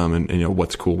 and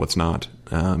what's cool, what's not,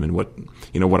 and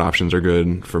what options are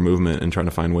good for movement, and trying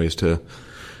to find ways to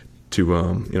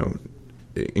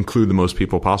include the most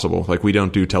people possible. Like we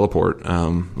don't do teleport.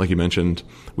 Like you mentioned,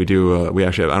 we do. We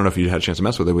actually have, I don't know if you had a chance to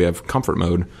mess with it. We have comfort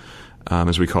mode,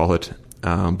 as we call it.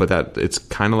 But that it's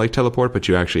kind of like teleport, but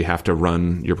you actually have to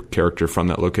run your character from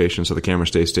that location, so the camera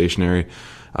stays stationary.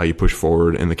 You push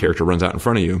forward, and the character runs out in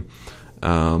front of you.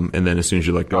 And then as soon as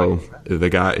you let go,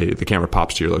 the camera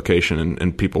pops to your location,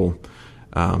 and people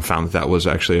found that was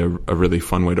actually a really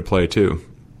fun way to play too.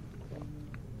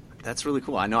 That's really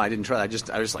cool. I know I didn't try that.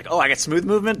 I was like, oh, I got smooth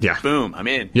movement? Yeah. Boom, I'm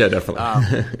in. Yeah,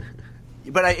 definitely.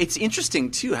 But it's interesting,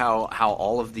 too, how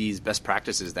all of these best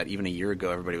practices that even a year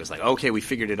ago everybody was like, okay, we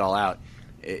figured it all out.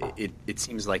 It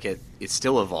seems like it's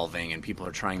still evolving, and people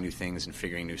are trying new things and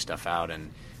figuring new stuff out.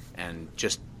 And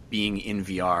just being in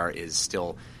VR is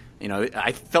still,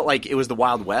 I felt like it was the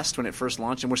Wild West when it first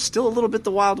launched, and we're still a little bit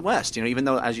the Wild West. Even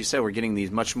though, as you said, we're getting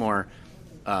these much more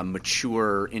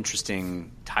mature,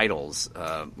 interesting titles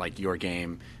like Your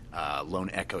Game, Lone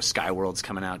Echo, Skyworld's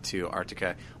coming out too,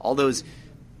 Arctica, all those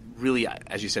really,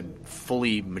 as you said,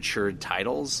 fully matured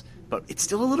titles, but it's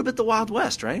still a little bit the Wild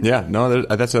West, right? Yeah, no,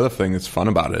 that's the other thing that's fun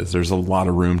about it is there's a lot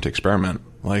of room to experiment.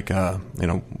 Like,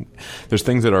 there's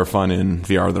things that are fun in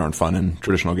VR that aren't fun in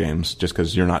traditional games just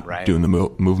because you're not doing the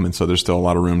movement, so there's still a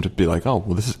lot of room to be like, oh,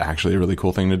 well, this is actually a really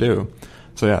cool thing to do.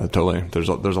 So yeah, totally. There's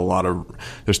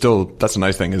still, that's a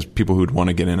nice thing is people who'd want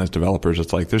to get in as developers,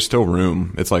 it's like there's still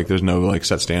room. It's like there's no like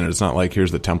set standard. It's not like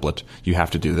here's the template, you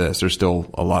have to do this. There's still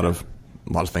a lot of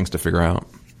things to figure out.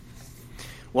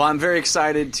 Well, I'm very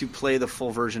excited to play the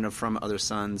full version of From Other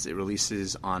Suns. It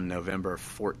releases on November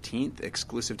 14th,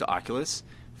 exclusive to Oculus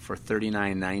for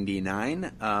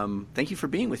 $39.99. Thank you for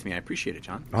being with me. I appreciate it,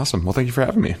 John. Awesome. Well, thank you for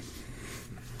having me. All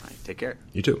right, take care.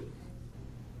 You too.